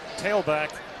Holbert.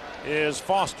 Tailback is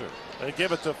Foster. They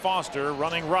give it to Foster,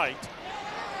 running right.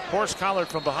 Horse collared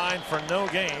from behind for no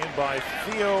gain by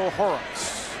Theo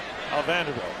Horace of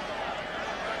Vanderbilt.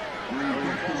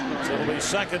 So it'll be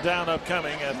second down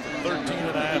upcoming at the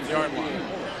 13.5-yard line.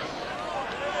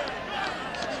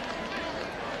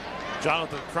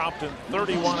 Jonathan Crompton,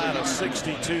 31 out of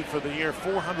 62 for the year,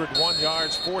 401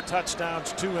 yards, 4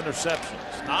 touchdowns, 2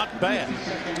 interceptions. Not bad.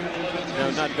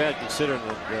 No, not bad considering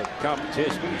the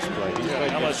competition he's played. He's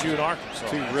played LSU and Arkansas.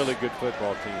 2 really good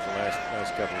football teams the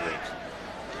last couple of weeks.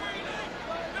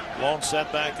 Lone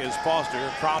setback is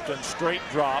Foster. Crompton straight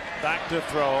drop, back to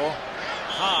throw,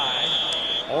 high,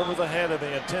 over the head of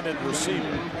the intended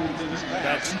receiver.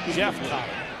 That's Jeff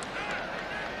Cotter.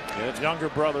 Yeah, younger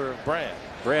brother of Brad.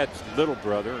 Brad's little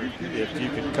brother, if you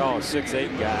can call a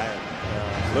 6'8" guy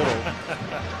little.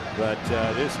 But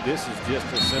this is just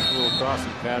a simple little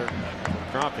crossing pattern from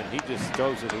Crompton. He just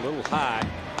throws it a little high.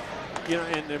 You know,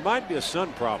 and there might be a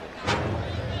sun problem.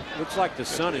 Looks like the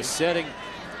sun is setting.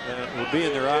 Will be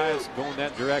in their eyes going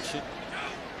that direction.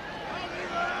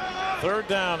 Third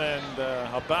down and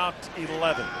about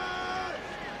 11.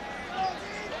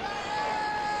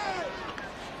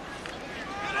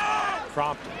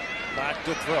 Crompton back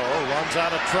to throw, runs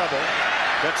out of trouble.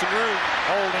 Got some room.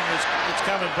 Holding is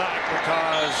coming back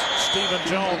because Stephen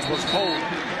Jones was holding.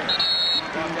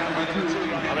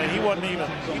 I mean,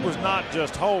 he was not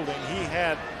just holding. He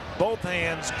had both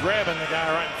hands grabbing the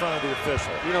guy right in front of the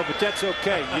official. You know, but that's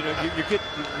okay. You know, you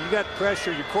got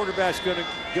pressure. Your quarterback's going to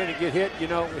get hit. You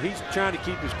know, he's trying to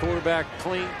keep his quarterback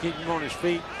clean, keep him on his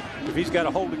feet. If he's got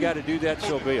to hold the guy to do that,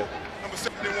 so be it. Number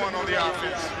 71 on the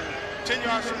offense. 10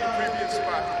 yards from the previous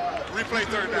spot. Replay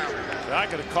third down. I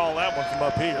could have called that one from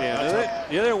up here. Yeah,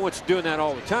 the other one's doing that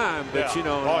all the time. But, yeah. you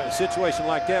know, in a situation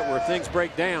like that where things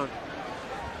break down.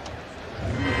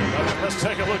 Let's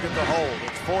take a look at the hold.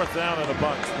 It's 4th down and a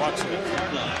bunch. Watch it.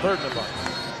 3rd and a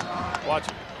bunch. Watch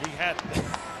it. He had.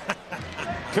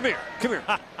 Come here.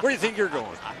 Where do you think you're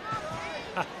going?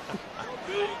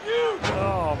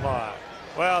 Oh my.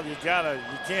 Well, you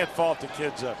can't fault the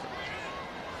kid's effort.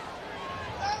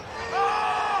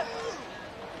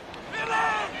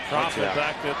 Crompton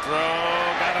back to throw.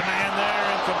 Got a man there,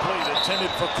 incomplete.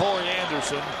 Intended for Corey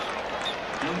Anderson.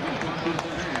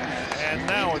 And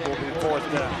now it will be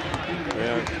 4th down.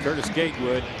 Well, Curtis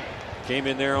Gatewood came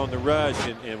in there on the rush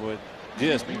and would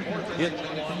just hit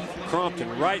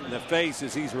Crompton right in the face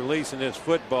as he's releasing this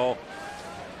football.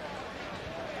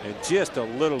 And just a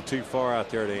little too far out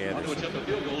there to Anderson.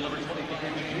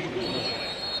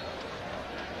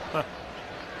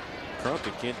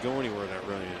 Crompton can't go anywhere without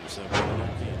running into something.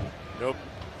 Nope.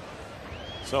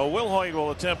 So Wilhoit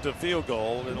will attempt a field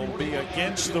goal. It'll be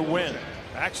against the wind.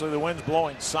 Actually, the wind's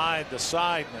blowing side to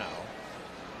side now.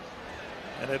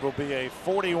 And it will be a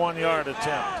 41-yard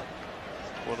attempt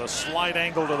with a slight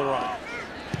angle to the right.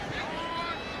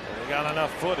 He got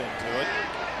enough foot into it,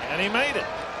 and he made it.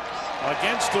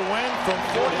 Against the wind from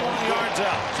 41 yards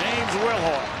out. James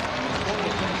Wilhoit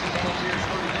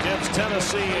gives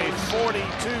Tennessee a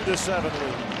 42-7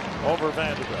 lead over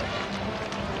Vanderbilt.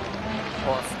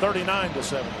 Or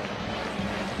 39-7 lead.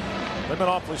 They've been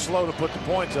awfully slow to put the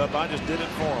points up. I just did it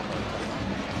for them.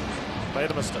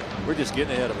 Made a mistake. We're just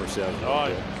getting ahead of ourselves. Oh,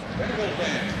 yeah.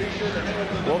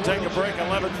 We'll take a break.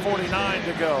 11:49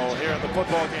 to go here in the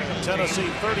football game. Tennessee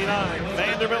 39,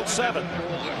 Vanderbilt 7.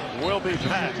 We'll be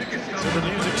back to the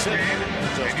Music City.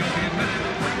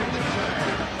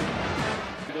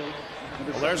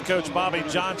 Well, there's Coach Bobby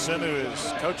Johnson, who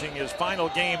is coaching his final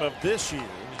game of this year.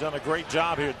 He's done a great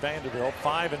job here at Vanderbilt.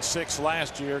 5-6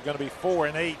 last year, going to be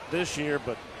 4-8 this year.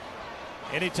 But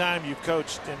anytime you've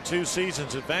coached in 2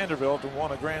 seasons at Vanderbilt and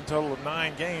won a grand total of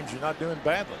 9 games, you're not doing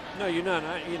badly. No, you're not.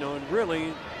 You know, and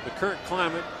really, the current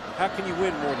climate, how can you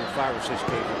win more than 5 or 6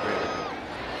 games at Vanderbilt?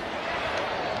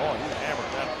 Boy, he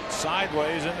hammered that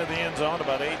sideways into the end zone,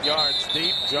 about 8 yards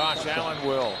deep. Josh Allen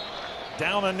will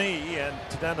down a knee, and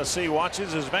Tennessee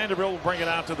watches as Vanderbilt will bring it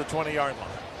out to the 20-yard line.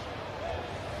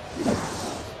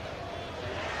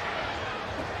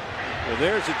 Well,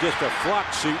 there's just a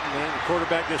flock shooting, and the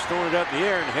quarterback just throwing it up in the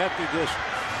air, and Hefty just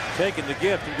taking the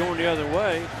gift and going the other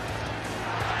way.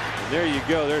 And there you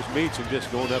go. There's Meacham just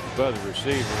going up above the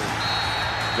receiver.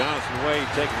 Jonathan Wade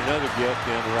taking another gift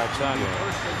down the right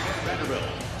sideline.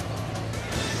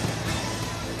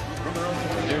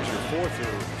 There's your fourth. Is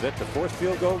that the 4th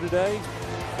field goal today?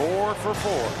 4 for 4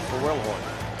 for Wilhoit.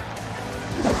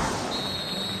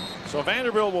 So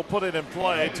Vanderbilt will put it in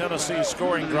play. Tennessee's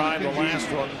scoring drive, the last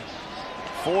one.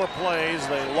 4 plays.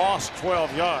 They lost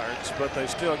 12 yards, but they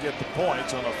still get the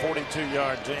points on a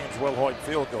 42-yard James Wilhoit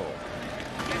field goal.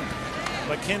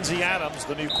 Mackenzie Adams,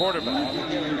 the new quarterback.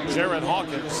 Jared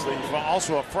Hawkins,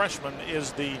 also a freshman,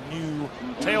 is the new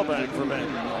tailback for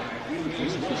Vanderbilt.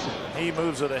 He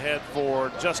moves it ahead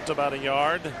for just about a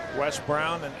yard. Wes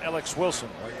Brown and Alex Wilson,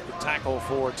 the tackle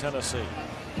for Tennessee.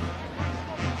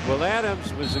 Well,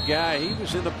 Adams was a guy, he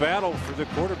was in the battle for the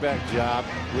quarterback job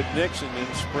with Nixon in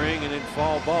spring and in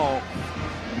fall ball.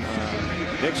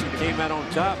 Nixon came out on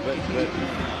top, but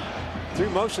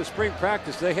through most of spring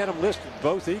practice, they had him listed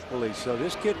both equally. So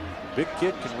this kid, big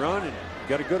kid, can run and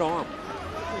got a good arm.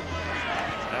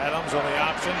 Adams on the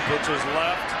option, pitches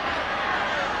left.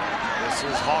 This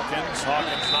is Hawkins.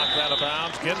 Hawkins knocked out of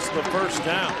bounds, gets the first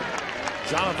down.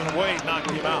 Jonathan Wade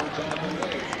knocked him out,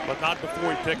 but not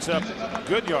before he picks up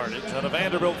good yardage on a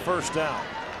Vanderbilt first down.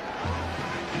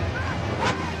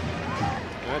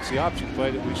 That's the option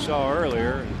play that we saw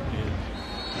earlier.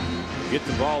 Get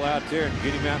the ball out there and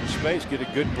get him out in space, get a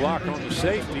good block on the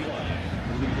safety.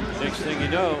 Next thing you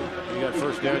know, you got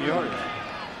first down yardage.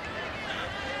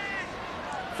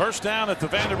 First down at the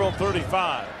Vanderbilt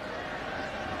 35.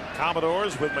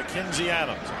 Commodores with Mackenzie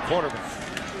Adams, quarterback.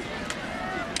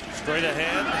 Straight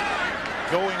ahead,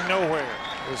 going nowhere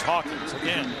is Hawkins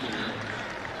again.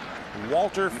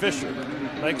 Walter Fisher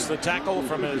makes the tackle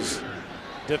from his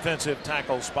defensive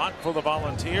tackle spot for the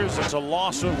Volunteers. It's a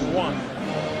loss of 1.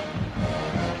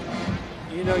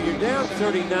 You know, you're down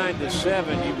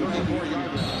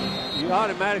 39-7. You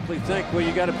automatically think, well,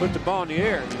 you got to put the ball in the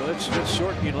air. You know, let's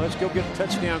shorten. You know, let's go get a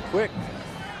touchdown quick.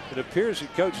 It appears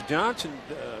that Coach Johnson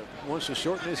wants to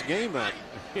shorten this game up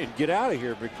and get out of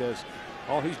here because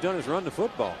all he's done is run the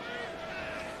football.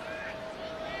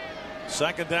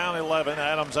 Second down, 11.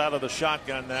 Adams out of the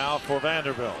shotgun now for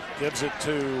Vanderbilt. Gives it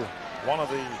to one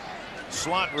of the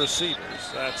slot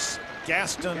receivers. That's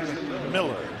Gaston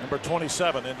Miller, number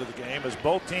 27, into the game as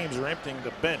both teams are emptying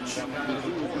the bench,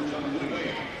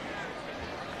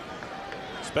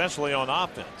 especially on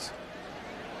offense.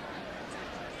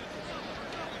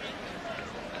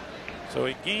 So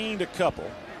he gained a couple.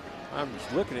 I'm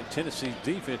just looking at Tennessee's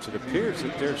defense. It appears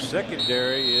that their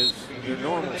secondary is their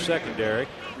normal secondary.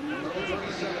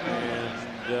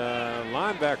 And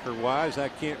linebacker-wise, I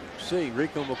can't see.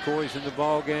 Rico McCoy's in the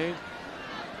ball game.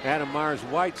 Adam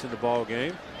Myers-White's in the ball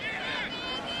game.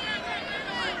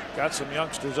 Got some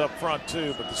youngsters up front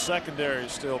too, but the secondary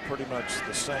is still pretty much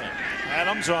the same.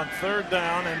 Adams on third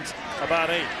down and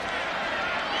about 8.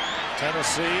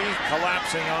 Tennessee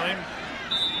collapsing on him.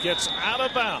 Gets out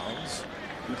of bounds.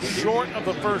 Short of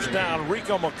the first down.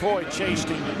 Rico McCoy chased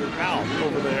him out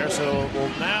over there, so it will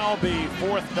now be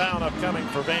 4th down upcoming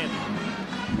for Vandy.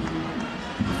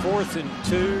 4th and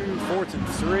 2, 4th and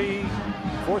 3,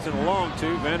 4th and a long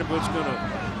 2. Vanderbilt's going to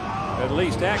at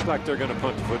least act like they're going to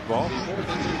punt the football.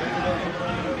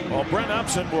 Well, Brent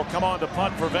Upson will come on to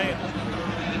punt for Vandy.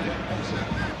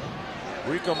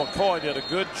 Rico McCoy did a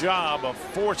good job of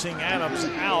forcing Adams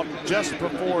out just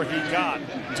before he got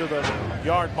to the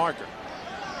yard marker.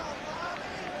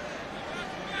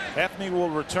 Hefney will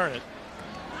return it.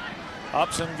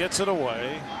 Upson gets it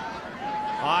away.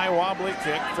 High wobbly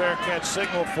kick, fair catch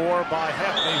signaled for by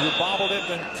Hefney, who bobbled it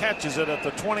and catches it at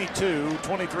the 22,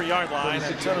 23-yard line,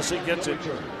 and Tennessee gets it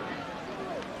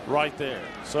right there.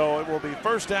 So it will be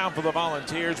first down for the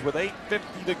Volunteers with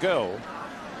 8:50 to go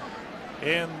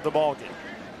in the ballgame.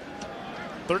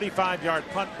 35-yard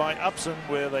punt by Upson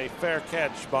with a fair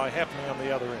catch by Hefney on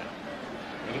the other end.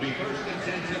 It'll be first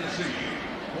and 10 Tennessee.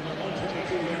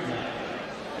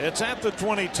 It's at the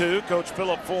 22. Coach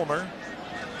Philip Fulmer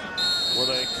with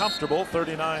a comfortable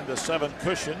 39-7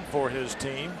 cushion for his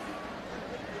team.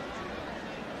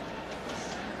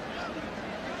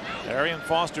 Arian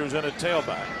Foster's in at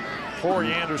tailback.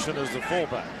 Corey Anderson is the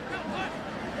fullback.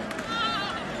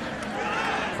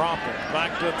 Crompton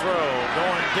back to throw,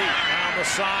 going deep down the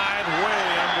side, way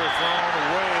underthrown,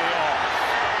 way off.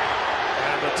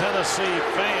 And the Tennessee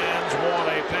fans want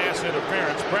a pass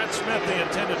interference. Brett Smith, the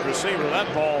intended receiver,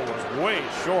 that ball was way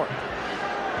short.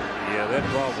 Yeah, that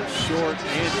ball was short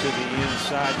and to the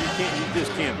inside. You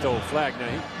just can't throw a flag.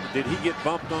 Now, did he get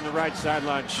bumped on the right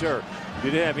sideline? Sure.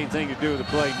 Did it have anything to do with the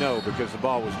play? No, because the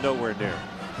ball was nowhere near.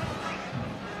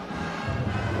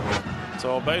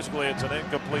 So basically, it's an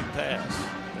incomplete pass.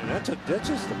 And that's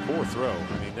just a poor throw.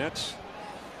 I mean, that's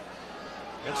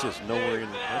just nowhere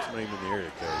in. That's not even in the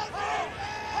area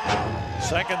code.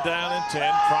 Second down and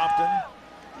 10. Crompton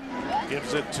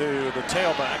gives it to the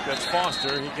tailback. That's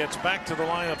Foster. He gets back to the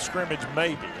line of scrimmage,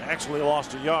 maybe. Actually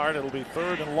lost a yard. It'll be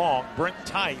third and long. Brent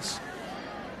Tice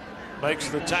makes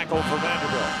the tackle for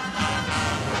Vanderbilt.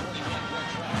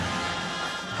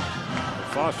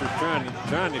 Foster's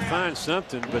trying to find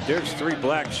something, but there's three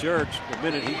black shirts. The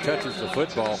minute he touches the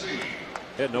football,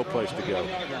 had no place to go.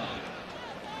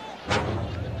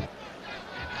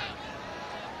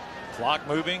 Clock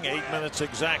moving, 8 minutes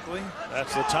exactly.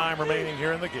 That's the time remaining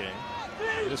here in the game.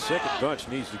 This second bunch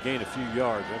needs to gain a few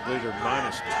yards. I believe they're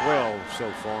 -12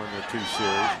 so far in their two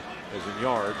series, as in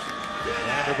yards.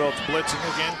 Vanderbilt's blitzing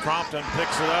again. Crompton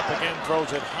picks it up again,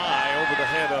 throws it high over the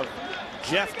head of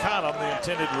Jeff Cottom, the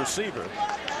intended receiver.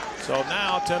 So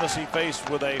now Tennessee faced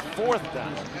with a fourth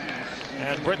down.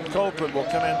 And Britton Colquitt will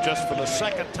come in just for the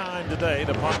second time today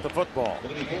to punt the football.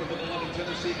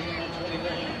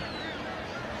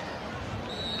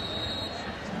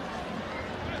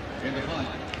 In the punt,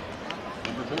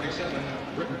 number 47,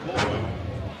 Britton Colquitt.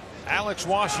 Alex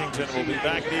Washington will be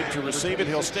back deep to receive it.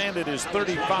 He'll stand at his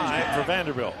 35 for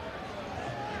Vanderbilt.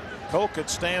 Colquitt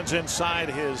stands inside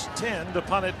his 10 to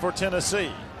punt it for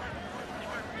Tennessee.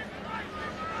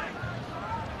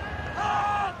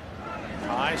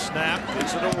 High snap,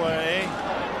 gets it away.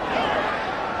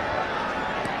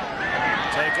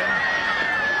 Taken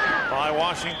by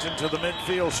Washington to the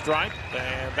midfield stripe,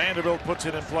 and Vanderbilt puts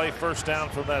it in play, first down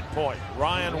from that point.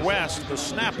 Ryan West, the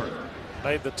snapper,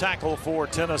 made the tackle for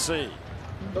Tennessee.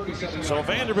 So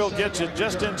Vanderbilt gets it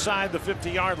just inside the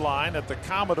 50-yard line at the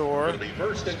Commodore,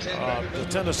 the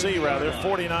Tennessee rather,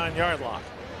 49-yard line.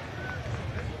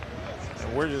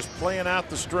 And we're just playing out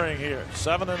the string here.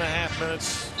 7.5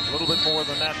 minutes, a little bit more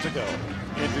than that to go.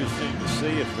 Interesting to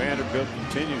see if Vanderbilt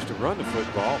continues to run the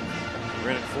football. They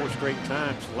ran it 4 straight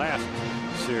times last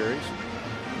series.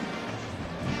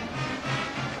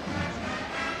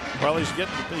 Well, he's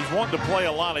wanting to play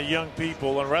a lot of young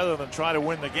people, and rather than try to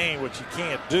win the game, which he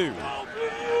can't do,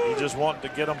 he just wanted to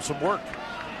get them some work.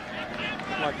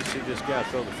 I'd like to see this guy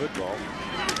throw the football.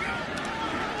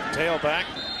 Tailback,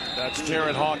 that's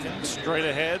Jared Hawkins, straight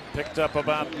ahead, picked up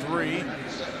about 3.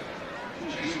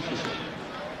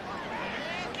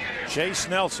 Chase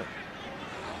Nelson,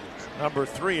 number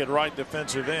 3 at right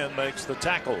defensive end, makes the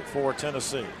tackle for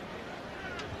Tennessee.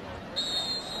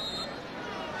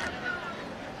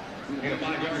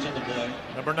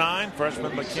 Number 9,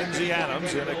 freshman Mackenzie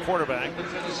Adams in at quarterback.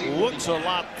 Looks a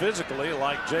lot physically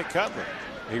like Jay Cutler.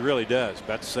 He really does.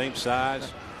 About the same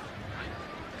size.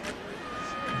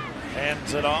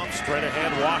 Hands it off straight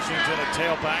ahead. Washington at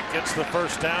tailback gets the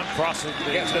first down, crossing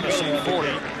the Tennessee 40.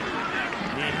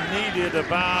 He needed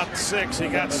about 6. He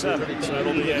got 7. So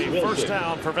it'll be a first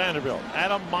down for Vanderbilt.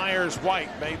 Adam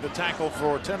Myers-White made the tackle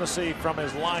for Tennessee from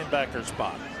his linebacker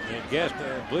spot. And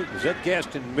was that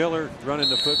Gaston Miller running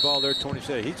the football there?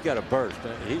 27. He's got a burst.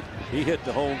 He hit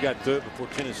the hole and got through it before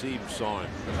Tennessee even saw him.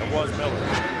 That was Miller.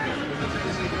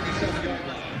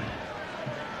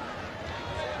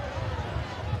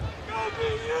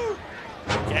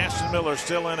 Jason Miller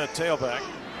still in at tailback.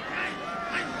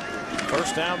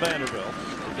 First down, Vanderbilt.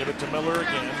 Give it to Miller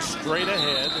again, straight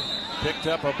ahead. Picked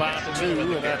up about 2,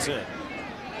 and that's it.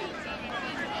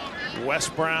 Wes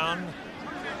Brown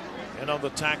in on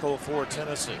the tackle for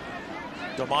Tennessee.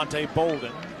 DeMonte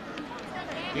Bolden,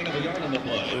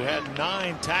 who had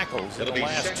 9 tackles in the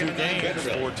last 2 games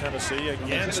for Tennessee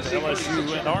against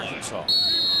LSU and Arkansas.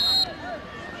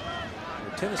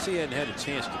 Well, Tennessee hadn't had a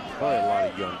chance to play a lot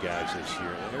of young guys this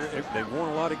year. They've won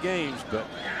a lot of games, but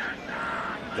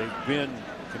they've been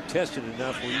contested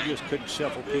enough where you just couldn't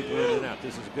shuffle people in and out.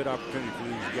 This is a good opportunity for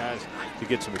these guys to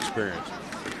get some experience.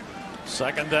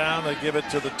 Second down, they give it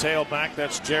to the tailback.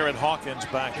 That's Jared Hawkins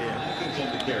back in.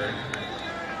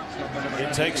 He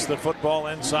takes the football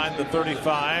inside the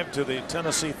 35 to the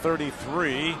Tennessee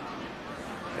 33.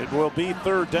 It will be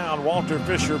third down. Walter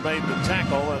Fisher made the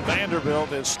tackle, and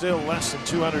Vanderbilt is still less than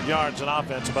 200 yards in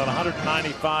offense, about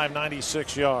 195,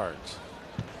 96 yards.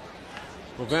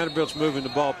 Well, Vanderbilt's moving the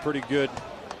ball pretty good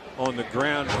on the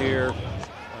ground here,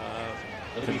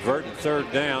 converting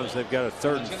third downs. They've got a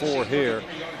 3rd and 4 here.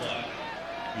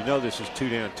 You know this is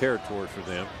 2-down territory for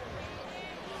them.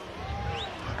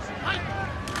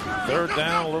 Third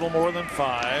down, a little more than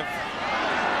 5.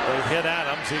 They hit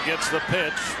Adams. He gets the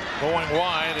pitch. Going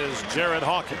wide is Jared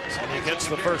Hawkins, and he gets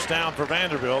the first down for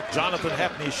Vanderbilt. Jonathan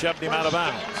Hepney shoved him out of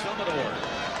bounds.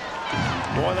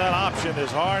 Boy, that option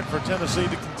is hard for Tennessee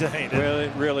to contain. Well,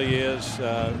 it really is.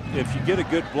 If you get a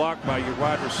good block by your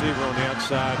wide receiver on the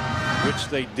outside, which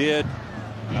they did,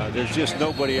 there's just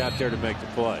nobody out there to make the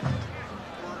play.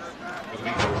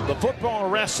 The football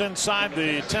rests inside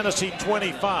the Tennessee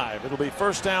 25. It'll be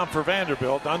first down for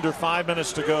Vanderbilt. Under 5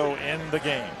 minutes to go in the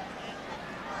game.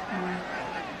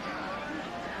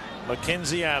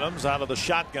 Mackenzie Adams out of the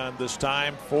shotgun this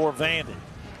time for Vandy.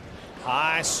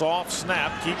 High, soft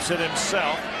snap, keeps it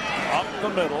himself up the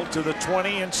middle to the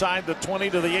 20, inside the 20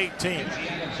 to the 18.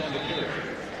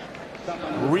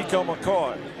 Rico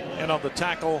McCoy in on the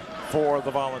tackle for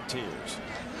the Volunteers.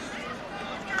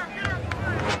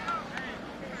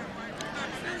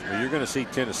 Well, you're going to see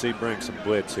Tennessee bring some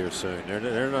blitz here soon.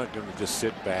 They're not going to just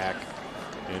sit back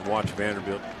and watch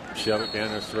Vanderbilt shove it down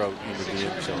their throat into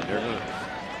the end zone.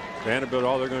 Vanderbilt,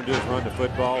 all they're going to do is run the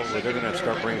football. They're going to have to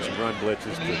start bringing some run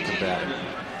blitzes to combat it.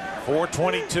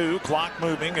 4:22, clock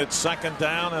moving. It's second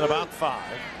down and about 5.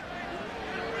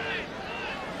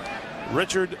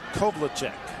 Richard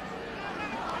Kovlicek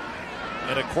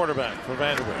and a quarterback for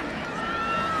Vanderbilt.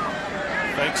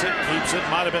 Fakes it, keeps it.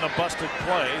 Might have been a busted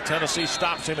play. Tennessee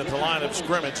stops him at the line of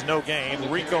scrimmage. No gain.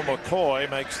 Rico McCoy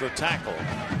makes the tackle.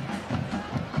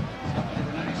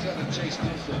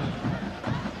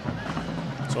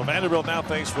 So Vanderbilt now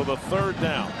faced with a third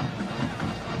down.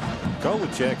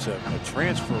 Kovlicek's a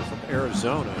transfer from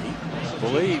Arizona. He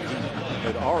believed he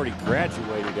had already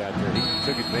graduated out there. He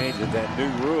took advantage of that new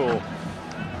rule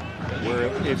where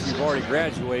if you've already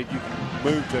graduated, you can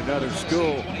move to another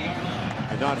school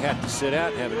and not have to sit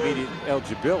out and have immediate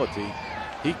eligibility.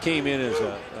 He came in as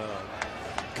a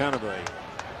kind of a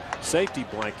safety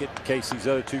blanket in case these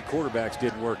other 2 quarterbacks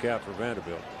didn't work out for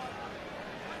Vanderbilt.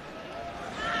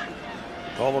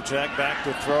 Kovlicek back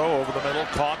to throw over the middle,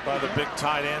 caught by the big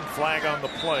tight end. Flag on the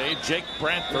play. Jake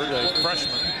Brantford, a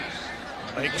freshman,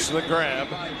 makes the grab.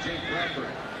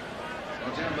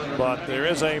 But there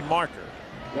is a marker,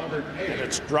 and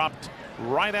it's dropped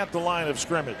right at the line of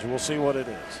scrimmage. We'll see what it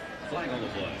is. Flag on the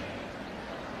play.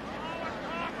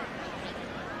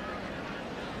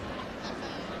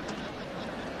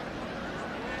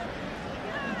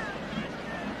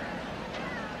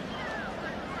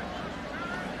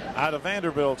 Out of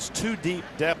Vanderbilt's 2-deep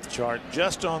depth chart,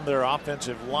 just on their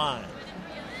offensive line,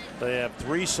 they have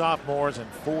 3 sophomores and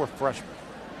 4 freshmen.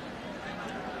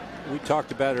 We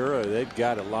talked about it earlier. They've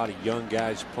got a lot of young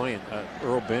guys playing.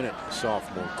 Earl Bennett,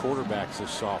 sophomore. Quarterback's a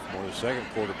sophomore. The second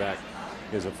quarterback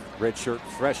is a redshirt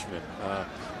freshman.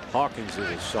 Hawkins is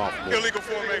a sophomore. Illegal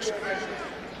formation.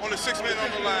 Only 6 men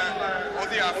on the line on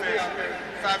the offense.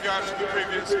 5 yards from the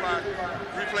previous spot.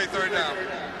 Replay third down.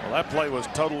 Well, that play was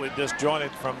totally disjointed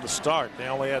from the start. They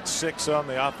only had 6 on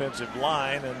the offensive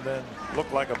line and then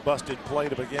looked like a busted play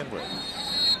to begin with.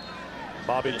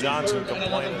 Bobby Johnson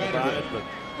complaining about it, but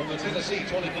From the Tennessee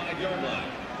 25-yard line.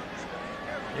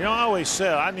 you know, I always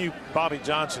said I knew Bobby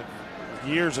Johnson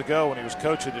years ago when he was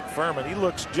coaching at Furman. He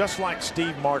looks just like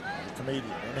Steve Martin, the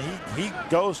comedian. And he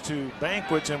goes to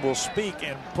banquets and will speak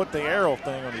and put the arrow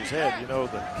thing on his head, you know,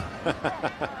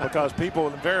 because people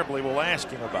invariably will ask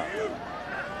him about it.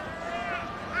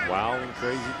 Wild and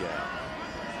crazy guy.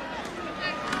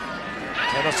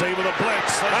 Tennessee with a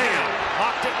blitz. They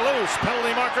knocked it loose.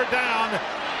 Penalty marker down.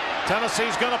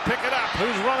 Tennessee's going to pick it up.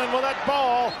 Who's running with that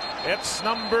ball? It's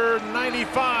number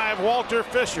 95, Walter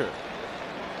Fisher.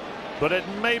 But it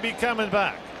may be coming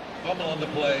back. Fumble on the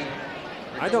play.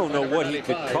 I don't know what he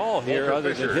could call here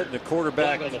other than hitting the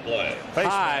quarterback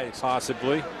high,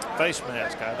 possibly. Face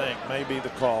mask, I think, may be the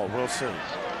call. We'll see.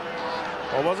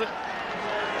 What was it?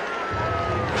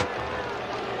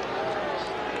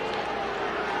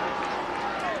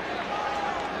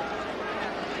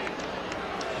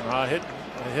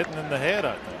 Hitting in the head,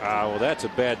 I think. Well, that's a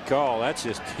bad call. That's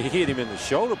just, he hit him in the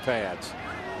shoulder pads.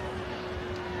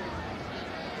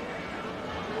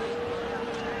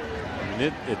 I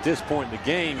mean, at this point in the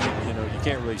game, you know, you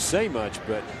can't really say much,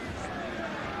 but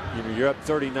you know, you're up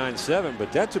 39-7,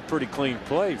 but that's a pretty clean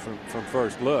play from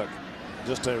first look.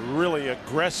 Just a really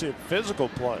aggressive physical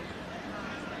play.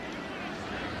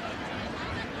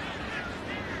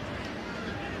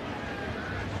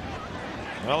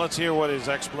 Well, let's hear what his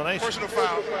explanation. Personal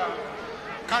foul.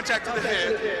 Contact to the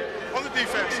head on the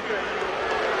defense.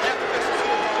 After this,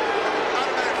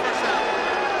 automatic first down.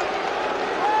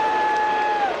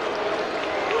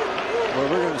 Well,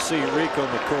 we're going to see Rico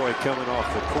McCoy coming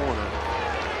off the corner,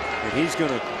 and he's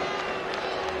going to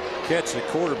catch the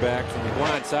quarterback from the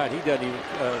blind side. He doesn't even,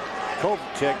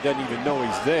 Kovalchuk doesn't even know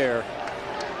he's there.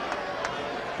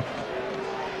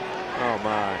 Oh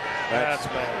my, that's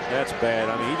bad. That's bad.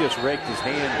 I mean, he just raked his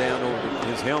hand down over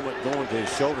his helmet going to his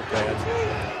shoulder pads.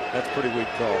 That's a pretty weak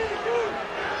call.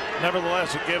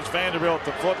 Nevertheless, it gives Vanderbilt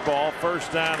the football.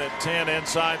 First down at 10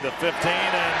 inside the 15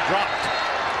 and dropped.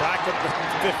 Back at the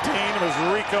 15 was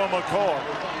Rico McCoy.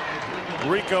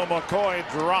 Rico McCoy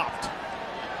dropped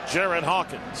Jared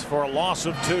Hawkins for a loss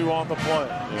of 2 on the play.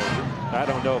 Yeah, I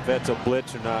don't know if that's a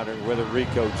blitz or not, or whether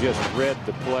Rico just read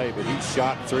the play, but he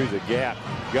shot through the gap.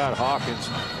 Got Hawkins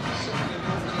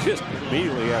just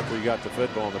immediately after he got the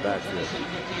football in the backfield.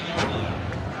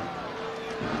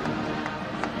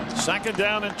 Second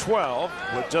down and 12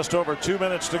 with just over 2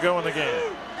 minutes to go in the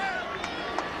game.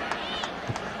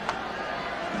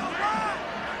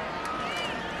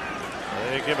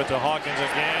 They give it to Hawkins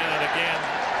again and again.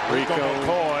 Rico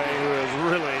McCoy, who is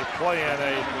really playing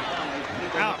a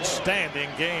outstanding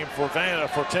game for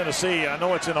Tennessee. I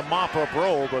know it's in a mop-up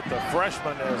role, but the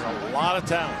freshman has a lot of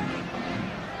talent.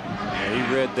 Yeah, he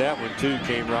read that one too.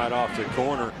 Came right off the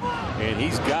corner, and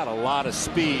he's got a lot of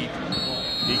speed.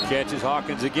 He catches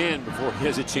Hawkins again before he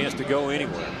has a chance to go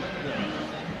anywhere.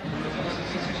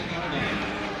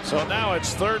 So now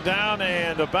it's third down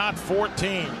and about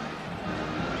 14.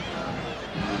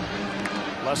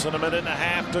 Less than a minute and a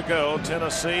half to go.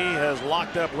 Tennessee has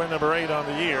locked up win number 8 on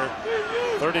the year,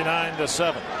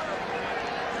 39-7.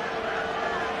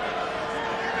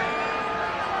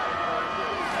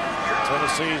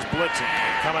 Tennessee's blitzing,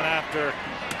 coming after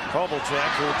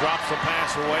Kovalchuk, who drops the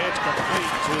pass away. It's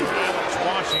complete to Adams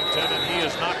Washington, and he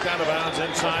is knocked out of bounds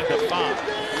inside the 5.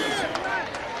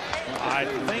 I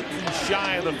think he's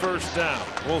shy of the first down.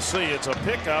 We'll see. It's a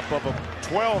pickup of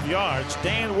 12 yards.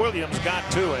 Dan Williams got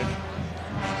to it.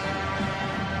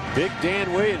 Big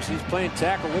Dan Williams, he's playing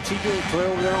tackle. What's he doing play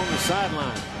over there on the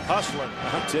sideline? Hustling.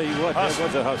 I'll tell you what, that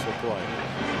was a hustle play.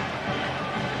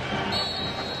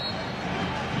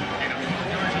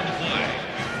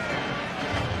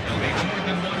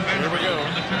 Here we go.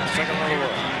 Second on the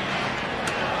row.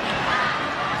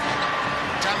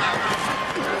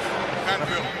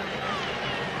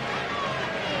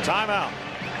 Timeout.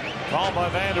 Called by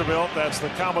Vanderbilt. That's the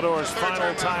Commodores'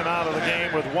 final timeout of the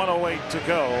game with 1:08 to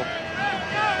go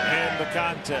in the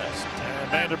contest. And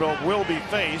Vanderbilt will be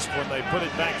faced when they put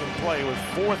it back in play with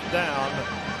 4th down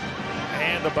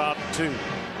and about 2.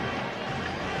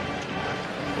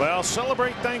 Well,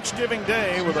 celebrate Thanksgiving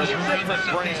Day with a different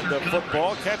brand of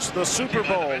football. Catch the Super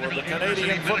Bowl of the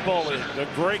Canadian Football League, the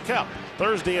Grey Cup,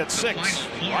 Thursday at 6,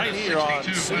 right here on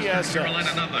CSS.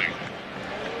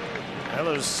 Well,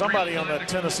 there's somebody on that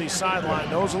Tennessee sideline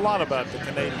knows a lot about the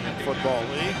Canadian Football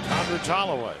League. Condridge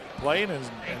Holloway played and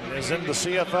is in the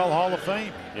CFL Hall of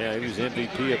Fame. Yeah, he was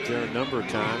MVP up there a number of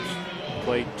times.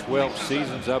 Played 12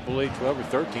 seasons, I believe, 12 or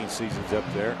 13 seasons up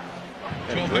there.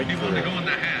 Had a great career.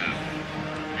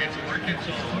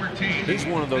 He's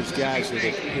one of those guys that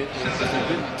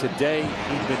today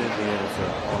he'd been in the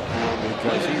NFL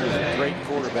because he was a great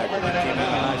quarterback when he came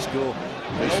out of high school.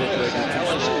 They said, "You're too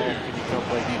slow. Can you come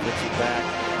play defensive back?"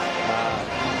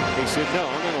 He said, "No,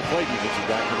 I'm not going to play defensive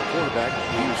back. I'm a quarterback."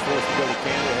 He was forced to go to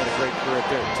Canada, had a great career up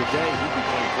there. Today he'd be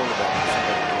playing quarterback.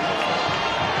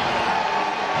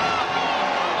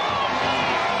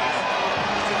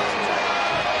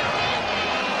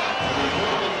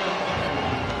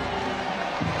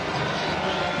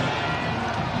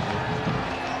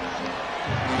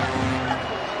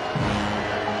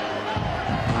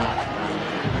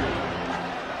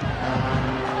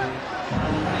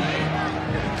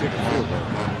 kick a field goal.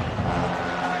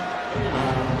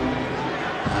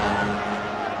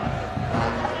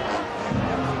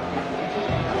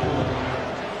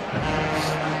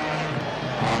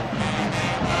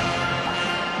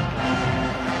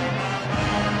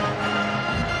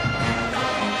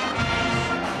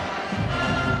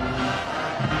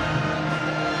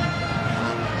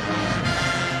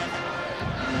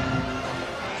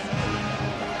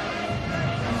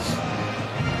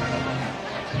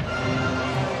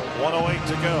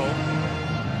 To go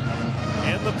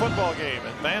in the football game,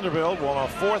 and Vanderbilt, on a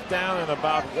 4th down and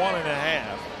about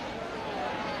 1.5,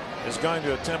 is going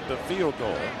to attempt a field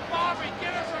goal.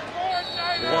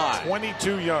 Why?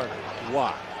 22-yarder.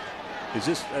 Why? Is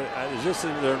this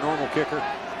their normal kicker?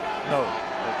 No,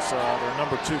 it's their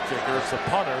number 2 kicker. It's the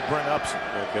punter, Brent Upson.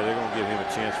 Okay, they're going to give him a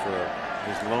chance for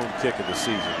his lone kick of the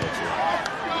season. That's it.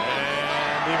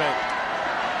 And he made it.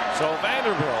 So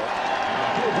Vanderbilt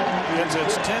gets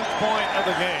its 10th point of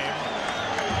the game.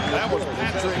 That was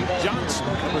Patrick Johnson,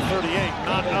 number 38,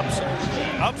 not Upson.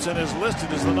 Upson is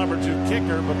listed as the number 2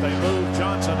 kicker, but they moved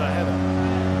Johnson ahead of him.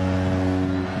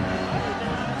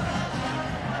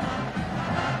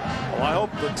 Well, I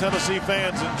hope the Tennessee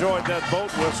fans enjoyed that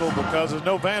boat whistle, because there's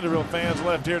no Vanderbilt fans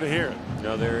left here to hear it.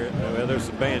 No, there's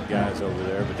some band guys over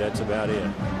there, but that's about it.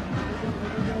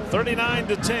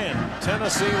 39-10.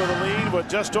 Tennessee with a lead with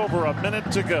just over a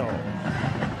minute to go.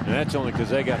 And that's only because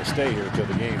they got to stay here until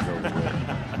the game's over with.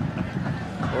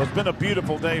 Well, it's been a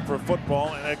beautiful day for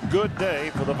football and a good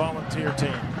day for the Volunteer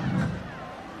team.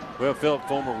 Well, Philip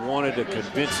Fulmer wanted a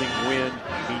convincing win.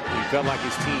 He felt like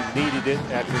his team needed it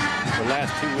after the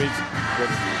last 2 weeks. The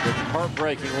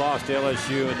heartbreaking loss to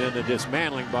LSU and then the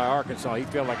dismantling by Arkansas. He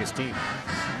felt like his team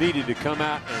needed to come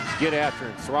out and get after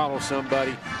and throttle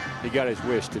somebody. He got his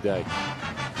wish today.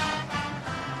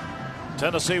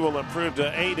 Tennessee will improve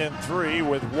to 8-3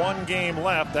 with 1 game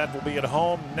left. That will be at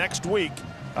home next week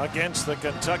against the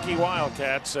Kentucky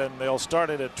Wildcats, and they'll start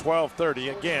it at 12:30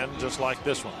 again, just like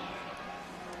this one.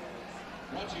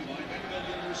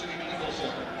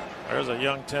 There's a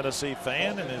young Tennessee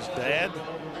fan and his dad.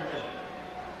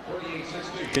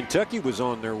 Kentucky was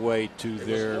on their way to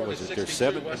their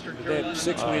 7th? They had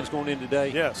 6 wins going in today.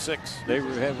 Yeah, 6. They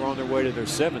were on their way to their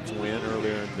 7th win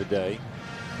earlier in the day.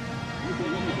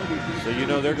 So you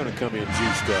know they're going to come in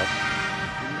juiced up.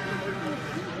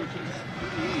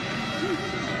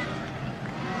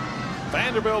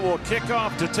 Vanderbilt will kick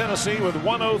off to Tennessee with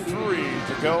 1:03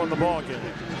 to go in the ball game.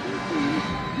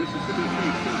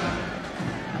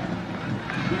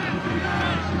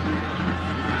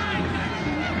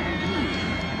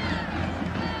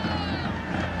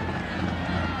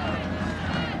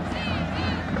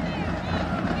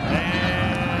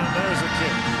 And there's a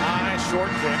kick. High,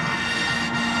 short kick.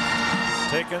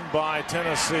 Taken by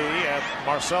Tennessee at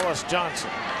Marcellus Johnson,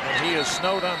 and he is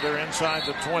snowed under inside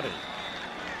the 20.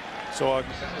 So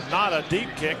not a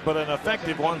deep kick, but an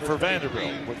effective one for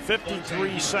Vanderbilt. With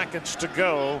 53 seconds to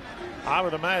go, I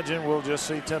would imagine we'll just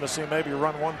see Tennessee maybe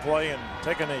run one play and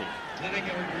take a knee.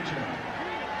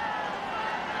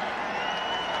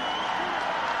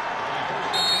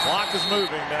 Clock is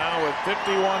moving now with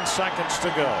 51 seconds to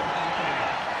go.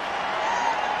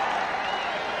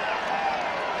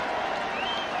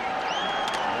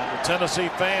 Tennessee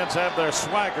fans have their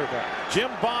swagger back. Jim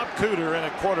Bob Cooter in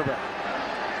at quarterback.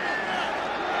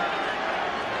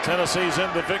 Tennessee's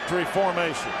in the victory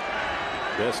formation.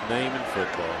 Best name in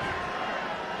football.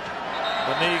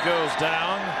 The knee goes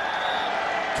down.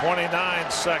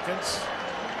 29 seconds.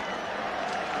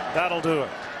 That'll do it.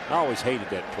 I always hated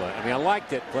that play. I mean, I like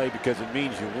that play because it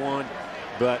means you won,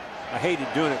 but I hated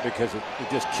doing it because it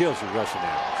just kills your rushing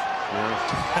hours. You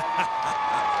know?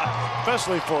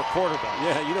 Especially for a quarterback.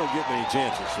 Yeah, you don't get many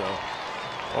chances. So,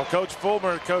 well, Coach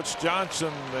Fulmer and Coach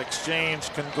Johnson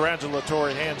exchanged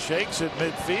congratulatory handshakes at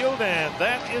midfield, and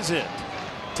that is it.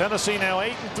 Tennessee now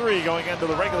 8-3 going into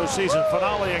the regular season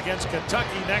finale against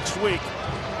Kentucky next week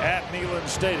at Neyland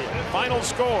Stadium. Final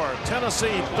score: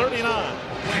 Tennessee 39,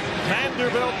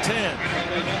 Vanderbilt 10.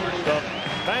 The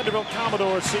Vanderbilt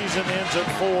Commodore season ends at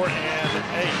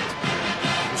 4-8.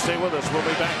 Stay with us. We'll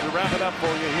be back to wrap it up for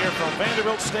you here from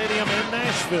Vanderbilt Stadium in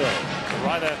Nashville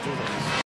right after this.